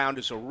get around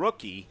as a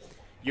rookie,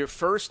 your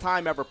first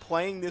time ever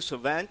playing this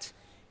event,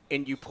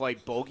 and you play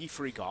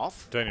bogey-free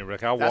golf. I'm telling you, Rick,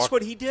 that's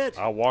what he did.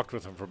 I walked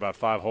with him for about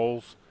 5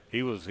 holes.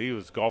 He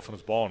was golfing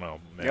his ball now,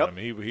 man. Yep. I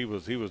mean, he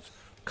was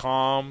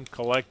calm,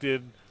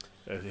 collected,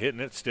 hitting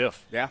it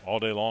stiff all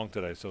day long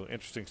today. So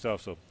interesting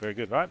stuff. So very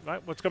good. All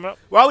right, what's coming up?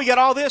 Well, we got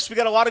all this. We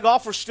got a lot of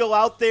golfers still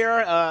out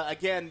there.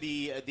 Again,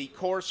 the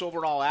course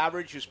overall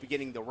average is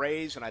beginning to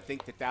raise, and I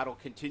think that'll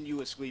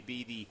continuously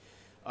be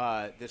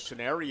the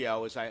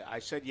scenario. As I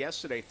said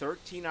yesterday,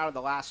 13 out of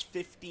the last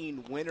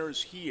 15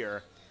 winners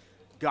here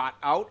got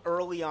out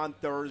early on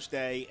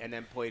Thursday and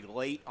then played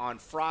late on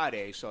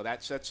Friday. So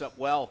that sets up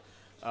well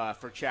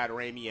for Chad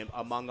Ramey,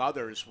 among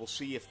others. We'll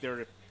see if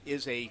there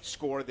is a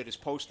score that is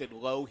posted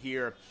low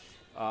here,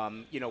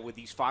 with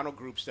these final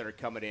groups that are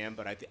coming in.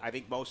 But I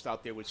think most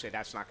out there would say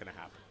that's not going to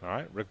happen. All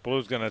right, Rick Ballou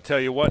is going to tell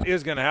you what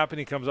is going to happen.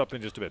 He comes up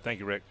in just a bit. Thank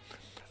you, Rick.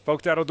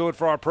 Folks, that'll do it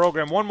for our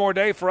program. One more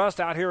day for us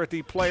out here at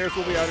the Players.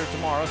 We'll be out here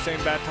tomorrow.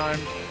 Same bat time,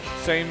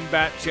 same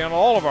bat channel.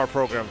 All of our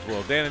programs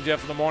will. Dan and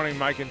Jeff in the morning,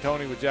 Mike and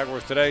Tony with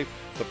Jaguars Today.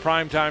 The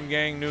primetime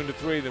gang, noon to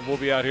 3. Then we'll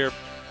be out here.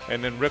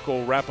 And then Rick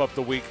will wrap up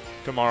the week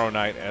tomorrow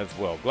night as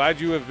well. Glad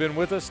you have been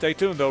with us. Stay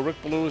tuned, though.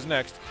 Rick Ballou is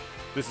next.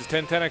 This is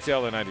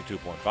 1010XL and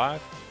 92.5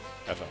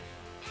 FM.